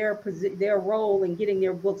about their role in getting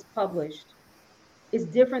their books published, it's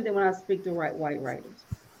different than when I speak to white writers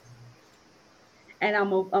and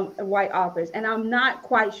I'm white authors, and I'm not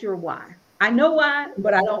quite sure why. I know why,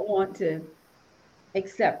 but I don't want to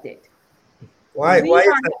accept it. Why? Why is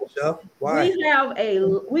that, Michelle? Why?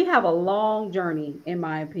 We have a long journey, in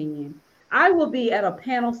my opinion. I will be at a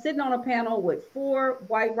panel, sitting on a panel with 4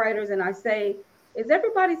 white writers, and I say, "Is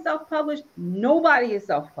everybody self-published?" Nobody is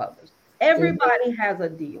self-published. Everybody has a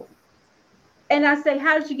deal. And I say,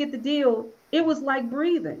 "How did you get the deal?" It was like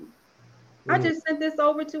breathing. I just sent this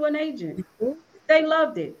over to an agent. They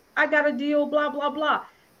loved it. I got a deal, blah, blah, blah.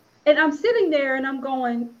 And I'm sitting there and I'm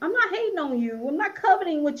going, I'm not hating on you. I'm not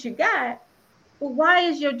coveting what you got. But why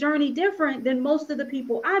is your journey different than most of the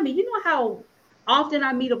people I meet? You know how often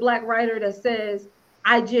I meet a Black writer that says,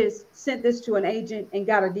 I just sent this to an agent and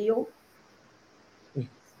got a deal?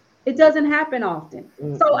 It doesn't happen often.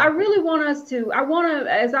 So I really want us to,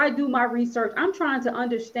 as I do my research, I'm trying to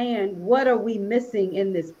understand what are we missing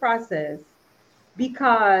in this process,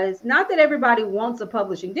 because not that everybody wants a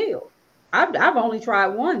publishing deal. I've only tried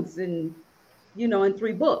once in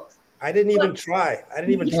 3 books. I didn't even try. I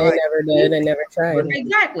never did. I never tried.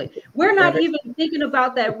 Exactly. We're not even thinking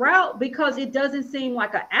about that route because it doesn't seem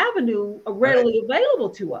like an avenue readily available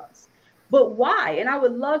to us. But why? And I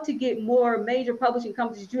would love to get more major publishing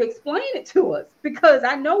companies to explain it to us, because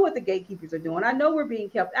I know what the gatekeepers are doing. I know we're being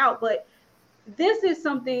kept out, but this is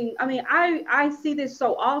something, I mean, I see this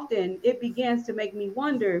so often, it begins to make me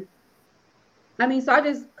wonder. I mean, so I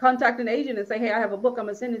just contact an agent and say, hey, I have a book, I'm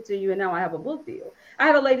gonna send it to you, and now I have a book deal. I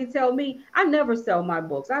had a lady tell me, I never sell my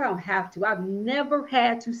books. I don't have to. I've never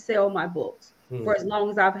had to sell my books for as long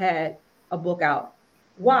as I've had a book out.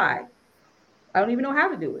 Why? I don't even know how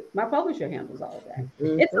to do it. My publisher handles all of that.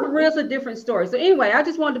 It's a different story. So anyway, I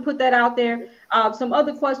just wanted to put that out there. Some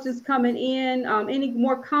other questions coming in. Any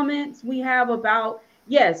more comments we have about,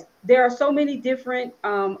 yes, there are so many different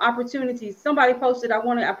opportunities. Somebody posted,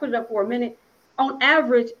 I put it up for a minute. On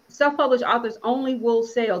average, self-published authors only will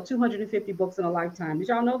sell 250 books in a lifetime. Did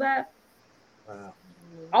y'all know that? Wow.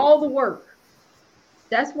 All the work.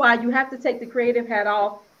 That's why you have to take the creative hat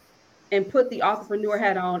off and put the entrepreneur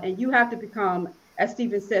hat on, and you have to become, as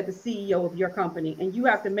Stephen said, the CEO of your company, and you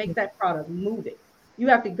have to make that product move it. You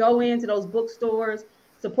have to go into those bookstores,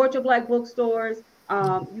 support your Black bookstores.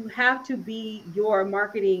 You have to be your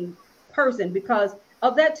marketing person, because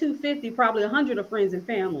of that 250, probably 100 are friends and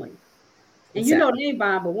family. And you know they ain't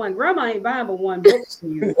buying but one. Grandma ain't buying but one book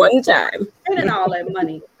from you. One time. Spending all that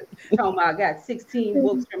money. Talking about I got 16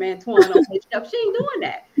 books from Antoine on his shelf. She ain't doing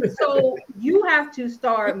that. So you have to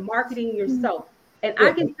start marketing yourself. And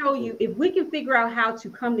I can tell you, if we can figure out how to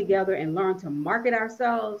come together and learn to market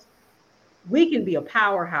ourselves, we can be a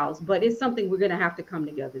powerhouse. But it's something we're going to have to come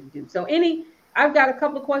together to do. So I've got a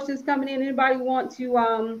couple of questions coming in. Anybody want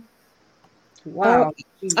to wow.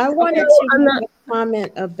 I wanted to make a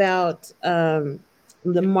comment about the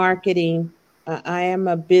marketing. I am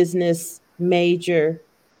a business major,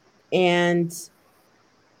 and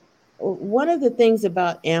one of the things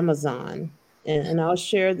about Amazon, and I'll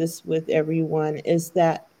share this with everyone, is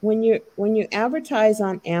that when you advertise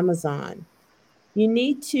on Amazon, you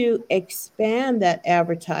need to expand that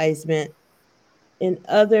advertisement in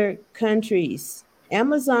other countries.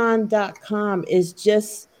 Amazon.com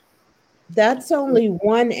is that's only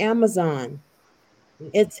one Amazon.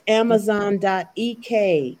 It's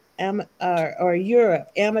Amazon.ek or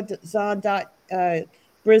Europe, Amazon.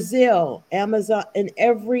 Brazil, Amazon, in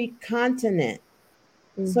every continent.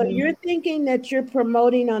 So you're thinking that you're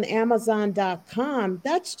promoting on Amazon.com.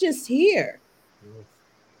 That's just here.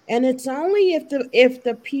 And it's only if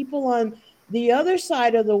the people on the other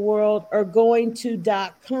side of the world are going to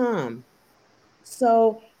 .com.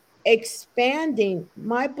 So expanding,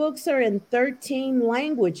 my books are in 13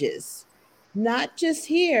 languages, not just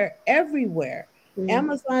here, everywhere.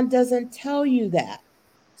 Amazon doesn't tell you that.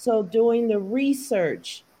 So doing the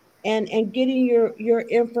research and getting your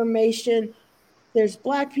information, there's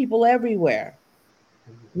Black people everywhere,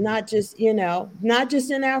 not just in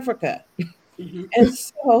Africa. And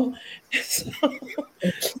so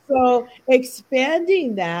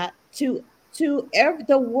expanding that to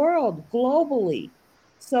the world globally.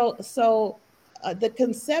 So the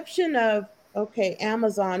conception of, okay,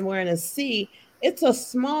 Amazon, we're in a C, it's a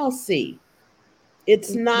small C.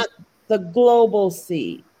 It's not the global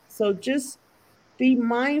C. So just be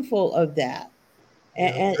mindful of that.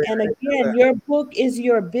 And again, your book is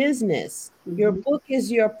your business. Your book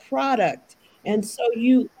is your product. And so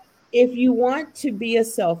if you want to be a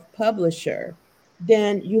self-publisher,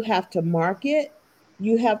 then you have to market.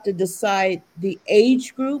 You have to decide the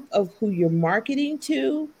age group of who you're marketing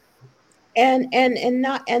to, and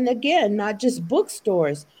not, and again, not just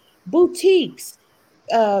bookstores, boutiques,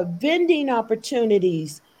 vending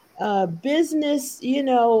opportunities, business. You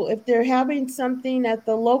know, if they're having something at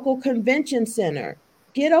the local convention center,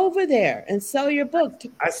 get over there and sell your book.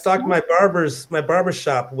 I stocked my barber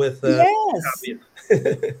shop with Yes.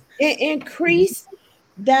 copies. Increase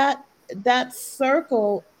that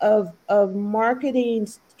circle of marketing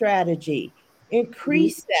strategy.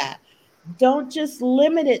 Increase that. Don't just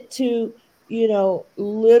limit it to, you know,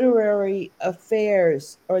 literary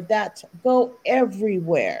affairs or that. Go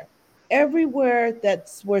everywhere. Everywhere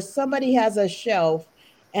that's where somebody has a shelf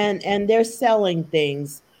and they're selling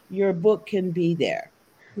things, your book can be there.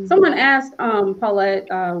 Someone asked Paulette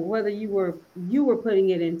whether you were putting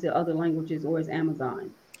it into other languages or is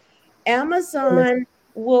Amazon. Amazon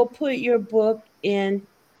will put your book in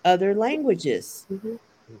other languages.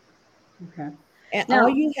 Okay. And Now, all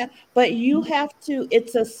you have, but you have to,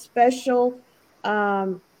 it's a special,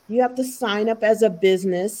 you have to sign up as a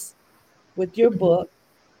business with your book.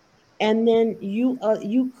 And then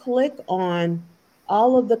you click on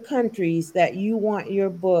all of the countries that you want your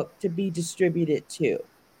book to be distributed to.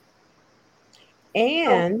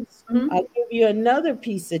 And I'll give you another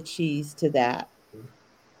piece of cheese to that.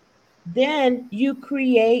 Then you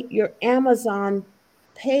create your Amazon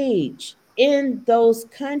page in those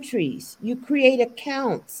countries. You create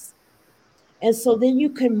accounts. And so then you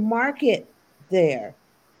can market there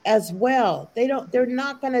as well. They're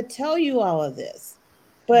not going to tell you all of this.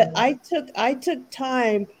 But I took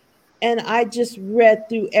time and I just read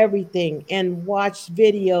through everything and watched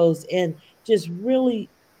videos and just really,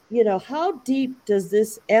 you know, how deep does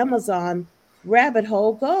this Amazon rabbit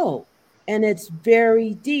hole go? And it's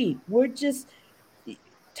very deep. We're just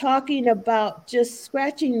talking about just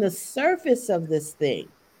scratching the surface of this thing.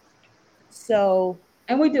 So,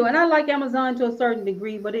 and we do, and I like Amazon to a certain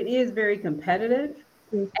degree, but it is very competitive,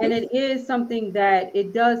 and it is something that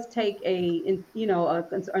it does take an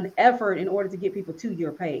effort in order to get people to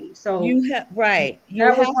your page. So you have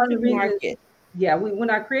that was one to of the reasons. market. Yeah, when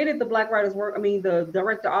I created the Black Writers Work, I mean the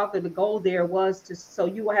director author, the goal there was to so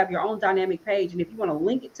you will have your own dynamic page, and if you want to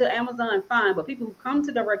link it to Amazon, fine. But people who come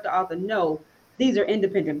to director author know these are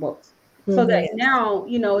independent books. So that now,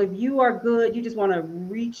 you know, if you are good, you just want to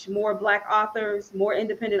reach more Black authors, more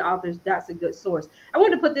independent authors, that's a good source. I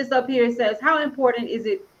want to put this up here. It says, how important is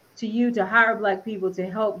it to you to hire Black people to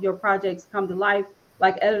help your projects come to life,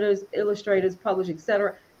 like editors, illustrators, publishers,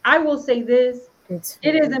 etc.? I will say this.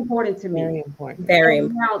 It is important to me. Very important. Very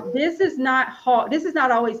important. Now, this is not hard. This is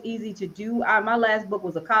not always easy to do. My last book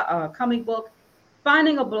was a comic book.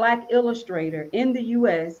 Finding a Black illustrator in the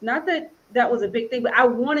U.S., not that that was a big thing, but I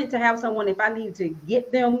wanted to have someone, if I needed to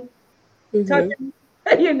get them, touch them,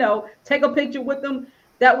 you know, take a picture with them.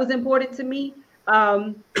 That was important to me.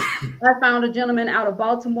 I found a gentleman out of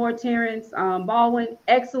Baltimore, Terrence Baldwin,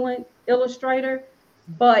 excellent illustrator,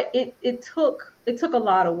 but it took a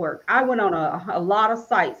lot of work. I went on a lot of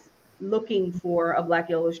sites looking for a Black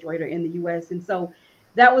illustrator in the U.S., and so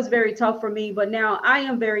that was very tough for me. But now I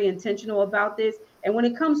am very intentional about this. And when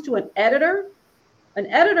it comes to an editor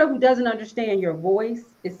who doesn't understand your voice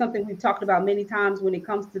is something we've talked about many times when it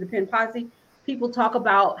comes to the Pen Posse. People talk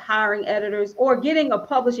about hiring editors or getting a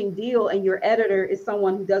publishing deal, and your editor is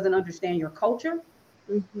someone who doesn't understand your culture.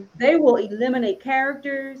 They will eliminate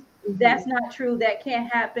characters. That's not true. That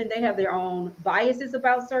can't happen. They have their own biases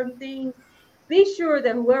about certain things. Be sure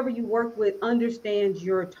that whoever you work with understands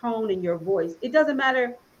your tone and your voice. It doesn't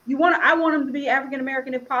matter. I want them to be African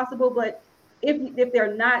American if possible, but if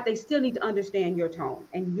they're not, they still need to understand your tone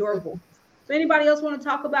and your voice. So anybody else want to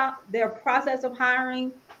talk about their process of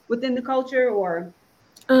hiring within the culture or?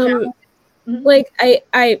 Like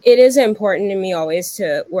it is important to me always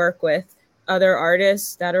to work with other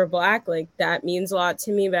artists that are Black. Like that means a lot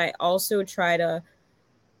to me, but I also try to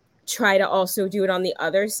also do it on the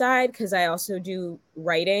other side, because I also do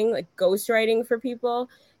writing, like ghost writing for people.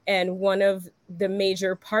 And one of the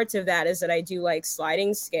major parts of that is that I do like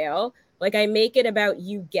sliding scale. Like I make it about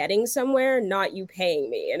you getting somewhere, not you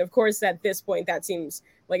paying me. And of course, at this point, that seems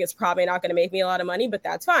like it's probably not going to make me a lot of money, but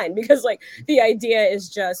that's fine, because like the idea is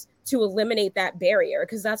just to eliminate that barrier,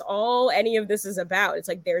 because that's all any of this is about. It's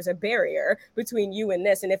like there's a barrier between you and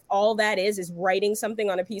this. And if all that is writing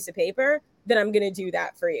something on a piece of paper, then I'm going to do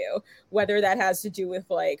that for you, whether that has to do with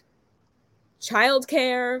like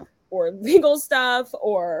childcare or legal stuff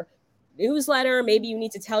or newsletter. Maybe you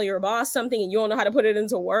need to tell your boss something and you don't know how to put it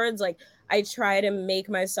into words. Like, I try to make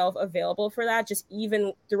myself available for that, just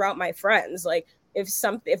even throughout my friends. Like,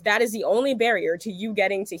 if that is the only barrier to you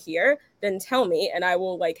getting to here, then tell me and I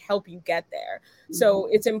will like help you get there. Mm-hmm. So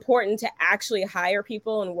it's important to actually hire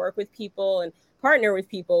people and work with people and partner with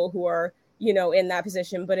people who are, you know, in that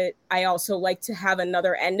position. But I also like to have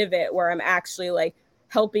another end of it where I'm actually like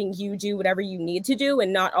helping you do whatever you need to do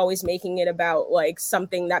and not always making it about like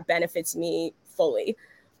something that benefits me fully.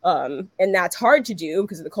 And that's hard to do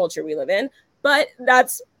because of the culture we live in, but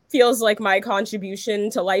that's feels like my contribution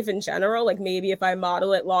to life in general. Like maybe if I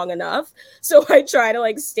model it long enough. So I try to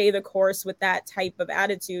like stay the course with that type of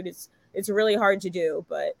attitude. It's really hard to do,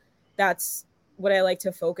 but that's what I like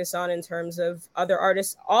to focus on in terms of other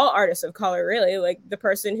artists, all artists of color, really. Like the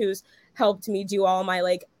person who's helped me do all my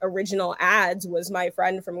like original ads was my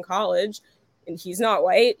friend from college, and he's not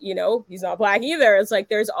white, you know, he's not Black either. It's like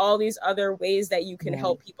there's all these other ways that you can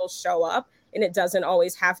help people show up, and it doesn't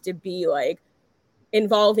always have to be like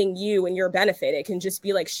involving you and your benefit. It can just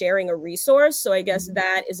be like sharing a resource. So I guess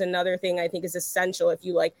that is another thing I think is essential if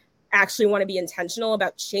you like actually want to be intentional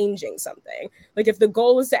about changing something. Like if the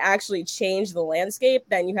goal is to actually change the landscape,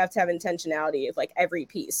 then you have to have intentionality of like every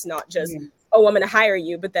piece, not just, oh, I'm going to hire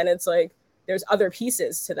you. But then it's like, there's other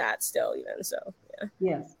pieces to that still even. So, yeah.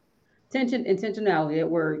 Yes. Intentionality, that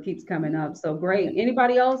word keeps coming up. So great.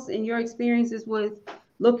 Anybody else in your experiences with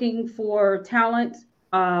looking for talent,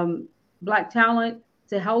 Black talent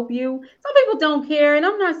to help you? Some people don't care. And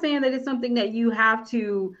I'm not saying that it's something that you have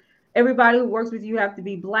to, everybody who works with you have to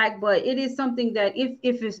be Black, but it is something that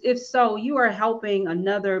if so, you are helping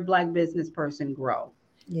another Black business person grow.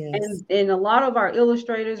 Yes. And a lot of our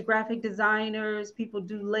illustrators, graphic designers, people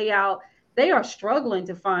do layout, they are struggling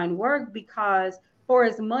to find work because for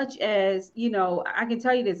as much as, you know, I can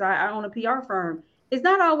tell you this, I own a PR firm. It's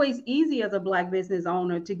not always easy as a Black business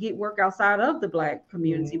owner to get work outside of the Black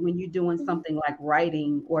community when you're doing something like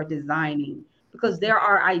writing or designing, because there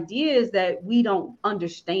are ideas that we don't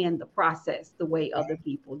understand the process the way other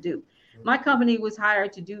people do. My company was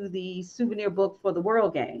hired to do the souvenir book for the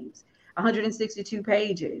World Games, 162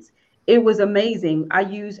 pages. It was amazing. I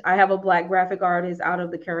have a Black graphic artist out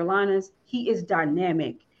of the Carolinas. He is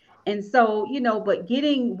dynamic. And so, you know, but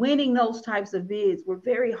winning those types of bids were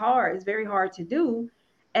very hard. It's very hard to do.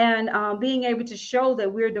 And being able to show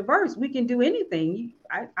that we're diverse, we can do anything.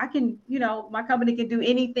 I can, you know, my company can do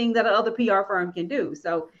anything that another PR firm can do.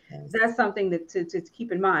 So that's something that to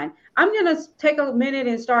keep in mind. I'm going to take a minute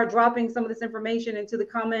and start dropping some of this information into the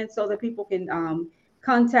comments so that people can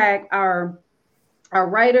contact our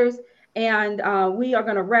writers. And we are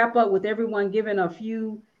going to wrap up with everyone giving a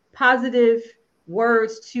few positive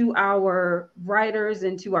words to our writers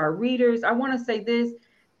and to our readers. I want to say this.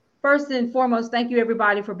 First and foremost, thank you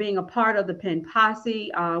everybody for being a part of the Pen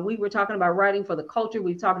Posse. We were talking about writing for the culture.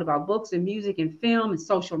 We've talked about books and music and film and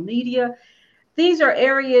social media. These are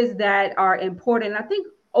areas that are important. I think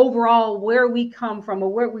overall where we come from or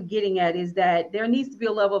where we're getting at is that there needs to be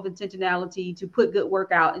a level of intentionality to put good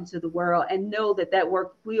work out into the world and know that that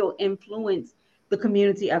work will influence the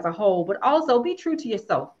community as a whole, but also be true to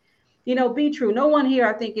yourself. You know, be true. No one here,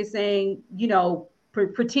 I think, is saying, you know,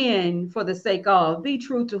 pretend for the sake of. Be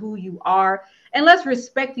true to who you are, and let's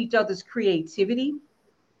respect each other's creativity.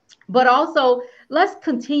 But also, let's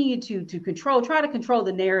continue to try to control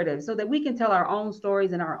the narrative so that we can tell our own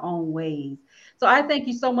stories in our own ways. So I thank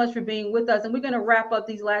you so much for being with us. And we're going to wrap up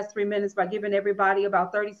these last 3 minutes by giving everybody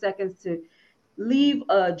about 30 seconds to leave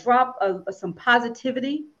a drop of some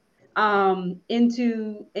positivity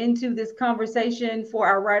into this conversation for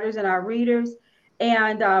our writers and our readers.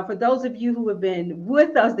 And for those of you who have been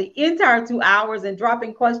with us the entire 2 hours and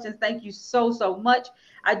dropping questions, thank you so much.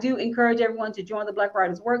 I do encourage everyone to join the Black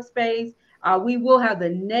Writers Workspace. We will have the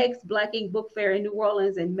next Black Ink Book Fair in New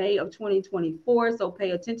Orleans in May of 2024. So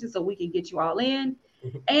pay attention so we can get you all in.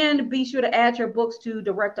 And be sure to add your books to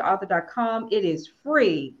directtoauthor.com. It is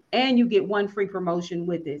free and you get 1 free promotion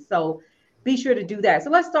with it. So be sure to do that. So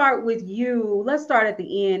let's start with you. Let's start at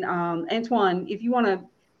the end. Antoine, if you want to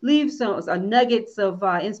leave some nuggets of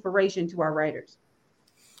inspiration to our writers.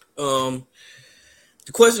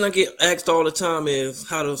 The question I get asked all the time is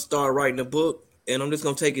how to start writing a book. And I'm just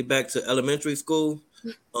going to take it back to elementary school.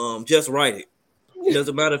 Just write it. It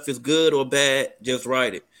doesn't matter if it's good or bad, just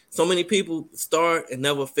write it. So many people start and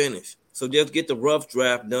never finish. So just get the rough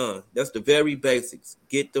draft done. That's the very basics.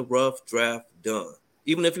 Get the rough draft done.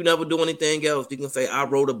 Even if you never do anything else, you can say, I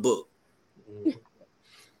wrote a book.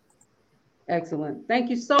 Excellent. Thank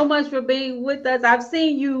you so much for being with us. I've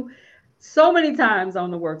seen you so many times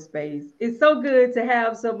on the workspace. It's so good to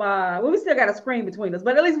have some, well, we still got a screen between us,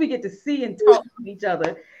 but at least we get to see and talk to each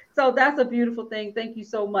other. So that's a beautiful thing. Thank you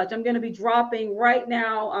so much. I'm going to be dropping right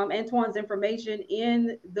now Antoine's information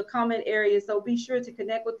in the comment area. So be sure to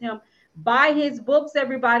connect with him. Buy his books,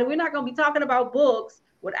 everybody. We're not going to be talking about books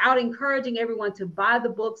without encouraging everyone to buy the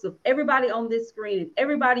books of everybody on this screen and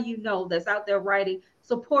everybody you know that's out there writing.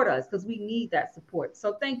 Support us because we need that support.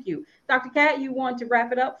 So thank you. Dr. Cat, you want to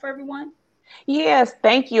wrap it up for everyone? Yes,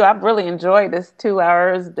 thank you. I've really enjoyed this 2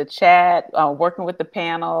 hours, the chat, working with the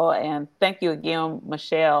panel, and thank you again,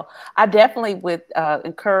 Michelle. I definitely would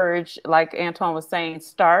encourage, like Antoine was saying,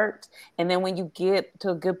 start, and then when you get to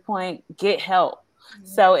a good point, get help.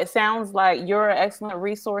 So it sounds like you're an excellent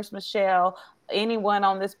resource, Michelle. Anyone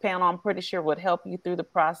on this panel, I'm pretty sure, would help you through the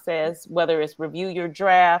process, whether it's review your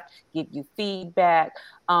draft, give you feedback,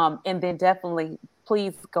 and then definitely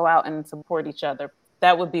please go out and support each other.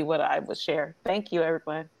 That would be what I would share. Thank you,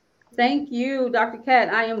 everyone. Thank you, Dr.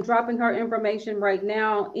 Cat. I am dropping her information right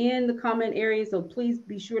now in the comment area, so please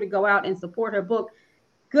be sure to go out and support her book.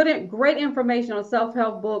 Great information on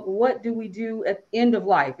self-help book. What do we do at the end of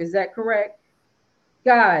life? Is that correct?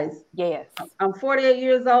 Guys, yes, I'm 48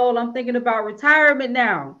 years old. I'm thinking about retirement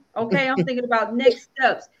now. Okay, I'm thinking about next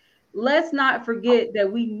steps. Let's not forget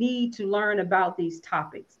that we need to learn about these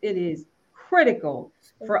topics. It is critical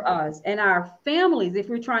for us and our families if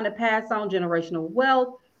we're trying to pass on generational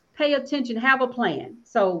wealth. Pay attention, have a plan.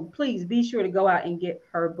 So please be sure to go out and get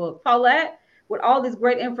her book. Paulette, with all this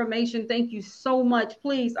great information, thank you so much.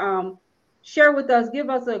 Please share with us, give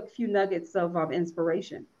us a few nuggets of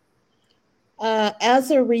inspiration.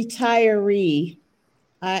 As a retiree,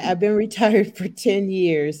 I've been retired for 10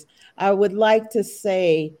 years. I would like to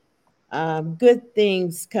say good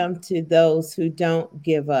things come to those who don't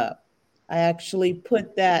give up. I actually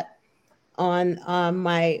put that on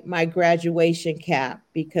my graduation cap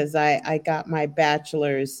because I got my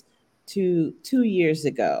bachelor's 2 years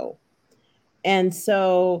ago. And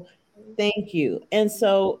so thank you. And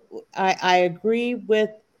so I agree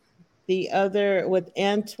with with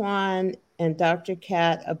Antoine and Dr.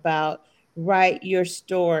 Cat about write your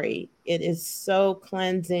story. It is so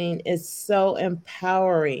cleansing. It's so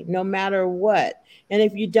empowering, no matter what. And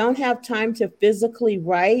if you don't have time to physically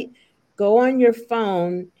write, go on your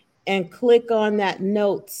phone and click on that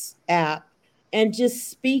notes app and just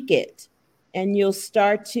speak it. And you'll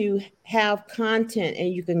start to have content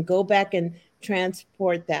and you can go back and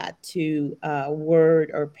transport that to Word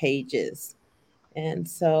or Pages. And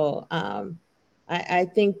so I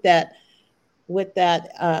think that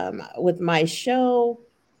with my show,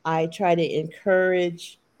 I try to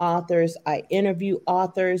encourage authors. I interview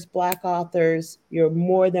authors, Black authors. You're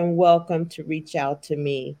more than welcome to reach out to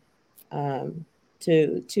me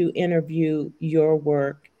to interview your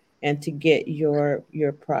work and to get your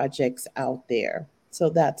projects out there. So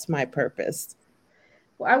that's my purpose.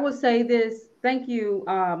 Well, I will say this. Thank you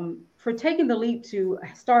for taking the leap to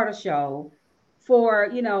start a show.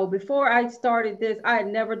 Before I started this, I had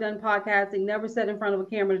never done podcasting, never sat in front of a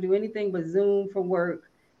camera to do anything but Zoom for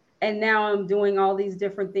work. And now I'm doing all these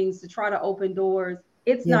different things to try to open doors.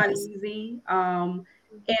 It's not easy.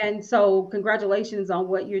 And so congratulations on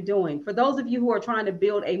what you're doing. For those of you who are trying to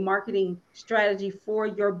build a marketing strategy for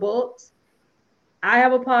your books, I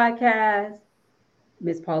have a podcast.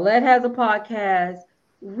 Miss Paulette has a podcast.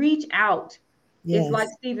 Reach out. Yes. It's like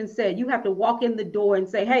Stephen said, you have to walk in the door and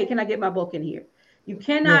say, hey, can I get my book in here? You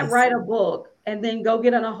cannot write a book and then go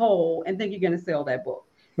get in a hole and think you're going to sell that book.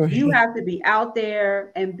 Right. You have to be out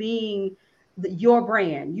there and being your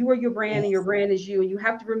brand. You are your brand and your brand is you. And you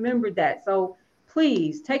have to remember that. So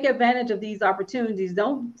please take advantage of these opportunities.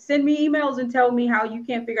 Don't send me emails and tell me how you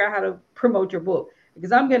can't figure out how to promote your book,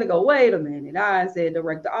 because I'm going to go, wait a minute. I said,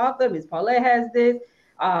 direct the author, Ms. Paulette has this.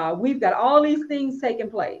 We've got all these things taking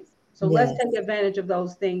place. So let's take advantage of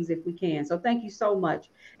those things if we can. So thank you so much.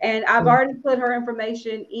 And I've already put her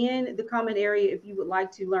information in the comment area if you would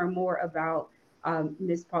like to learn more about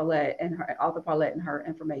Ms. Paulette and her author Paulette and her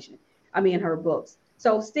information. Her books.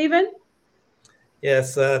 So Stephen.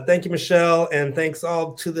 Yes, thank you, Michelle, and thanks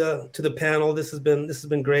all to the panel. This has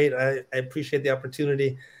been great. I appreciate the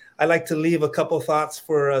opportunity. I like to leave a couple thoughts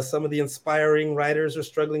for some of the inspiring writers or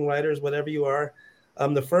struggling writers, whatever you are.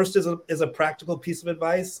 The first is a practical piece of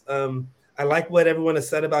advice. I like what everyone has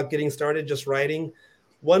said about getting started, just writing.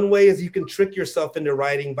 One way is you can trick yourself into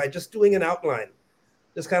writing by just doing an outline.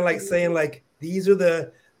 Just kind of like saying, like, these are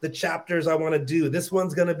the chapters I want to do. This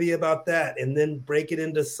one's going to be about that. And then break it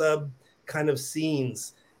into sub kind of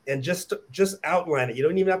scenes and just outline it. You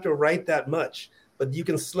don't even have to write that much, but you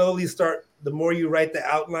can slowly start. The more you write the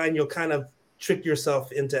outline, you'll kind of trick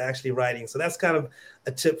yourself into actually writing. So that's kind of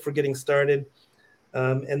a tip for getting started.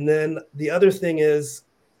 And then the other thing is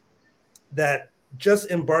that just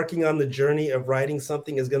embarking on the journey of writing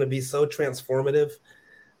something is going to be so transformative.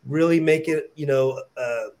 Really make it,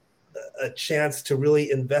 a chance to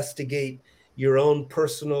really investigate your own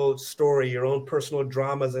personal story, your own personal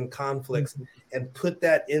dramas and conflicts, and put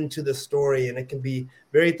that into the story. And it can be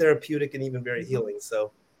very therapeutic and even very healing.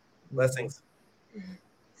 So blessings.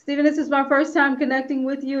 Stephen, this is my first time connecting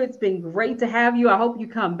with you. It's been great to have you. I hope you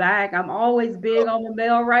come back. I'm always big on the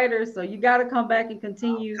male writers, so you got to come back and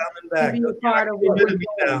continue to be a part of what we're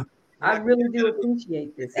doing. I really do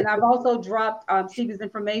appreciate this. And I've also dropped Stephen's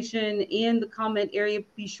information in the comment area.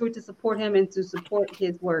 Be sure to support him and to support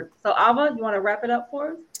his work. So Ava, you want to wrap it up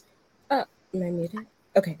for us? Am I muted?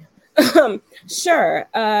 Okay. Sure.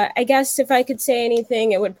 I guess if I could say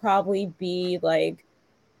anything, it would probably be like,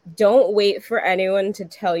 don't wait for anyone to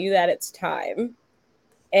tell you that it's time,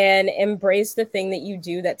 and embrace the thing that you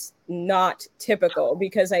do that's not typical.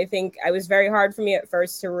 Because I think it was very hard for me at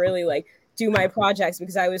first to really like do my projects,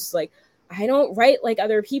 because I was like, I don't write like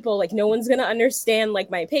other people. Like no one's going to understand like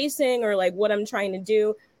my pacing or like what I'm trying to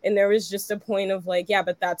do. And there was just a point of like, yeah,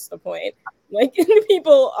 but that's the point. Like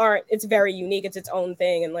people aren't, it's very unique. It's its own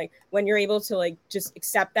thing. And like, when you're able to like, just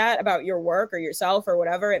accept that about your work or yourself or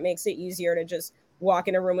whatever, it makes it easier to just walk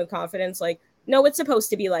in a room with confidence. Like, no, it's supposed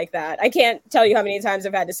to be like that. I can't tell you how many times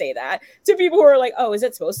I've had to say that to people who are like, oh, is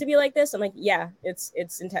it supposed to be like this? I'm like, yeah, it's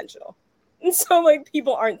intentional. And so like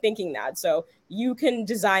people aren't thinking that. So you can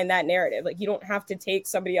design that narrative. Like you don't have to take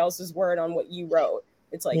somebody else's word on what you wrote.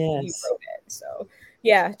 It's like you wrote it. So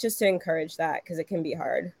yeah, just to encourage that, because it can be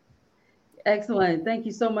hard. Excellent. Thank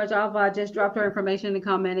you so much, Alva. I just dropped her information in the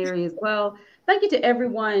comment area as well. Thank you to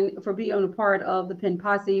everyone for being a part of the Pen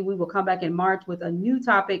Posse. We will come back in March with a new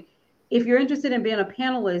topic. If you're interested in being a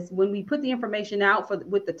panelist, when we put the information out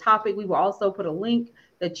with the topic, we will also put a link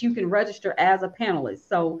that you can register as a panelist.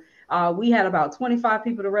 So we had about 25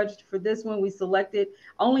 people to register for this one. We selected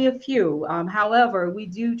only a few. However, we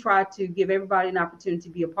do try to give everybody an opportunity to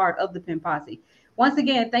be a part of the Pen Posse. Once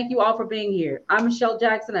again, thank you all for being here. I'm Michelle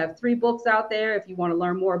Jackson. I have 3 books out there. If you want to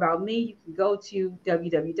learn more about me, you can go to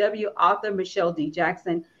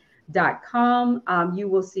www.authormichelledjackson.com. You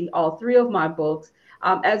will see all 3 of my books,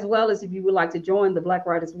 as well as if you would like to join the Black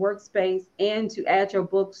Writers Workspace and to add your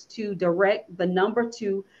books to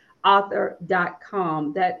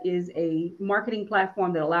direct2author.com. That is a marketing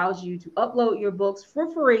platform that allows you to upload your books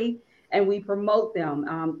for free, and we promote them.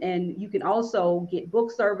 And you can also get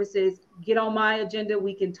book services, get on my agenda.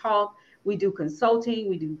 We can talk. We do consulting.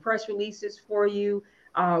 We do press releases for you.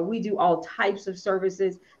 We do all types of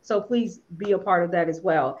services. So please be a part of that as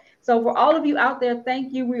well. So for all of you out there,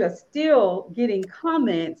 thank you. We are still getting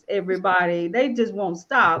comments, everybody. They just won't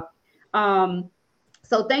stop.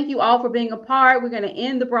 So thank you all for being a part. We're going to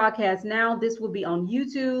end the broadcast now. This will be on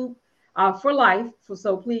YouTube for life.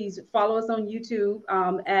 So please follow us on YouTube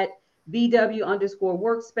at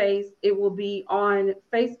BW_workspace. It will be on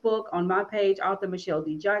Facebook on my page, Author Michelle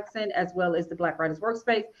D. Jackson, as well as the Black Writers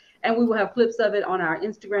Workspace. And we will have clips of it on our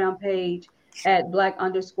Instagram page at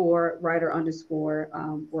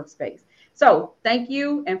Black_writer_workspace. So thank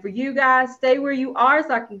you. And for you guys, stay where you are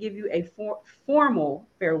so I can give you a formal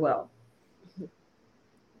farewell.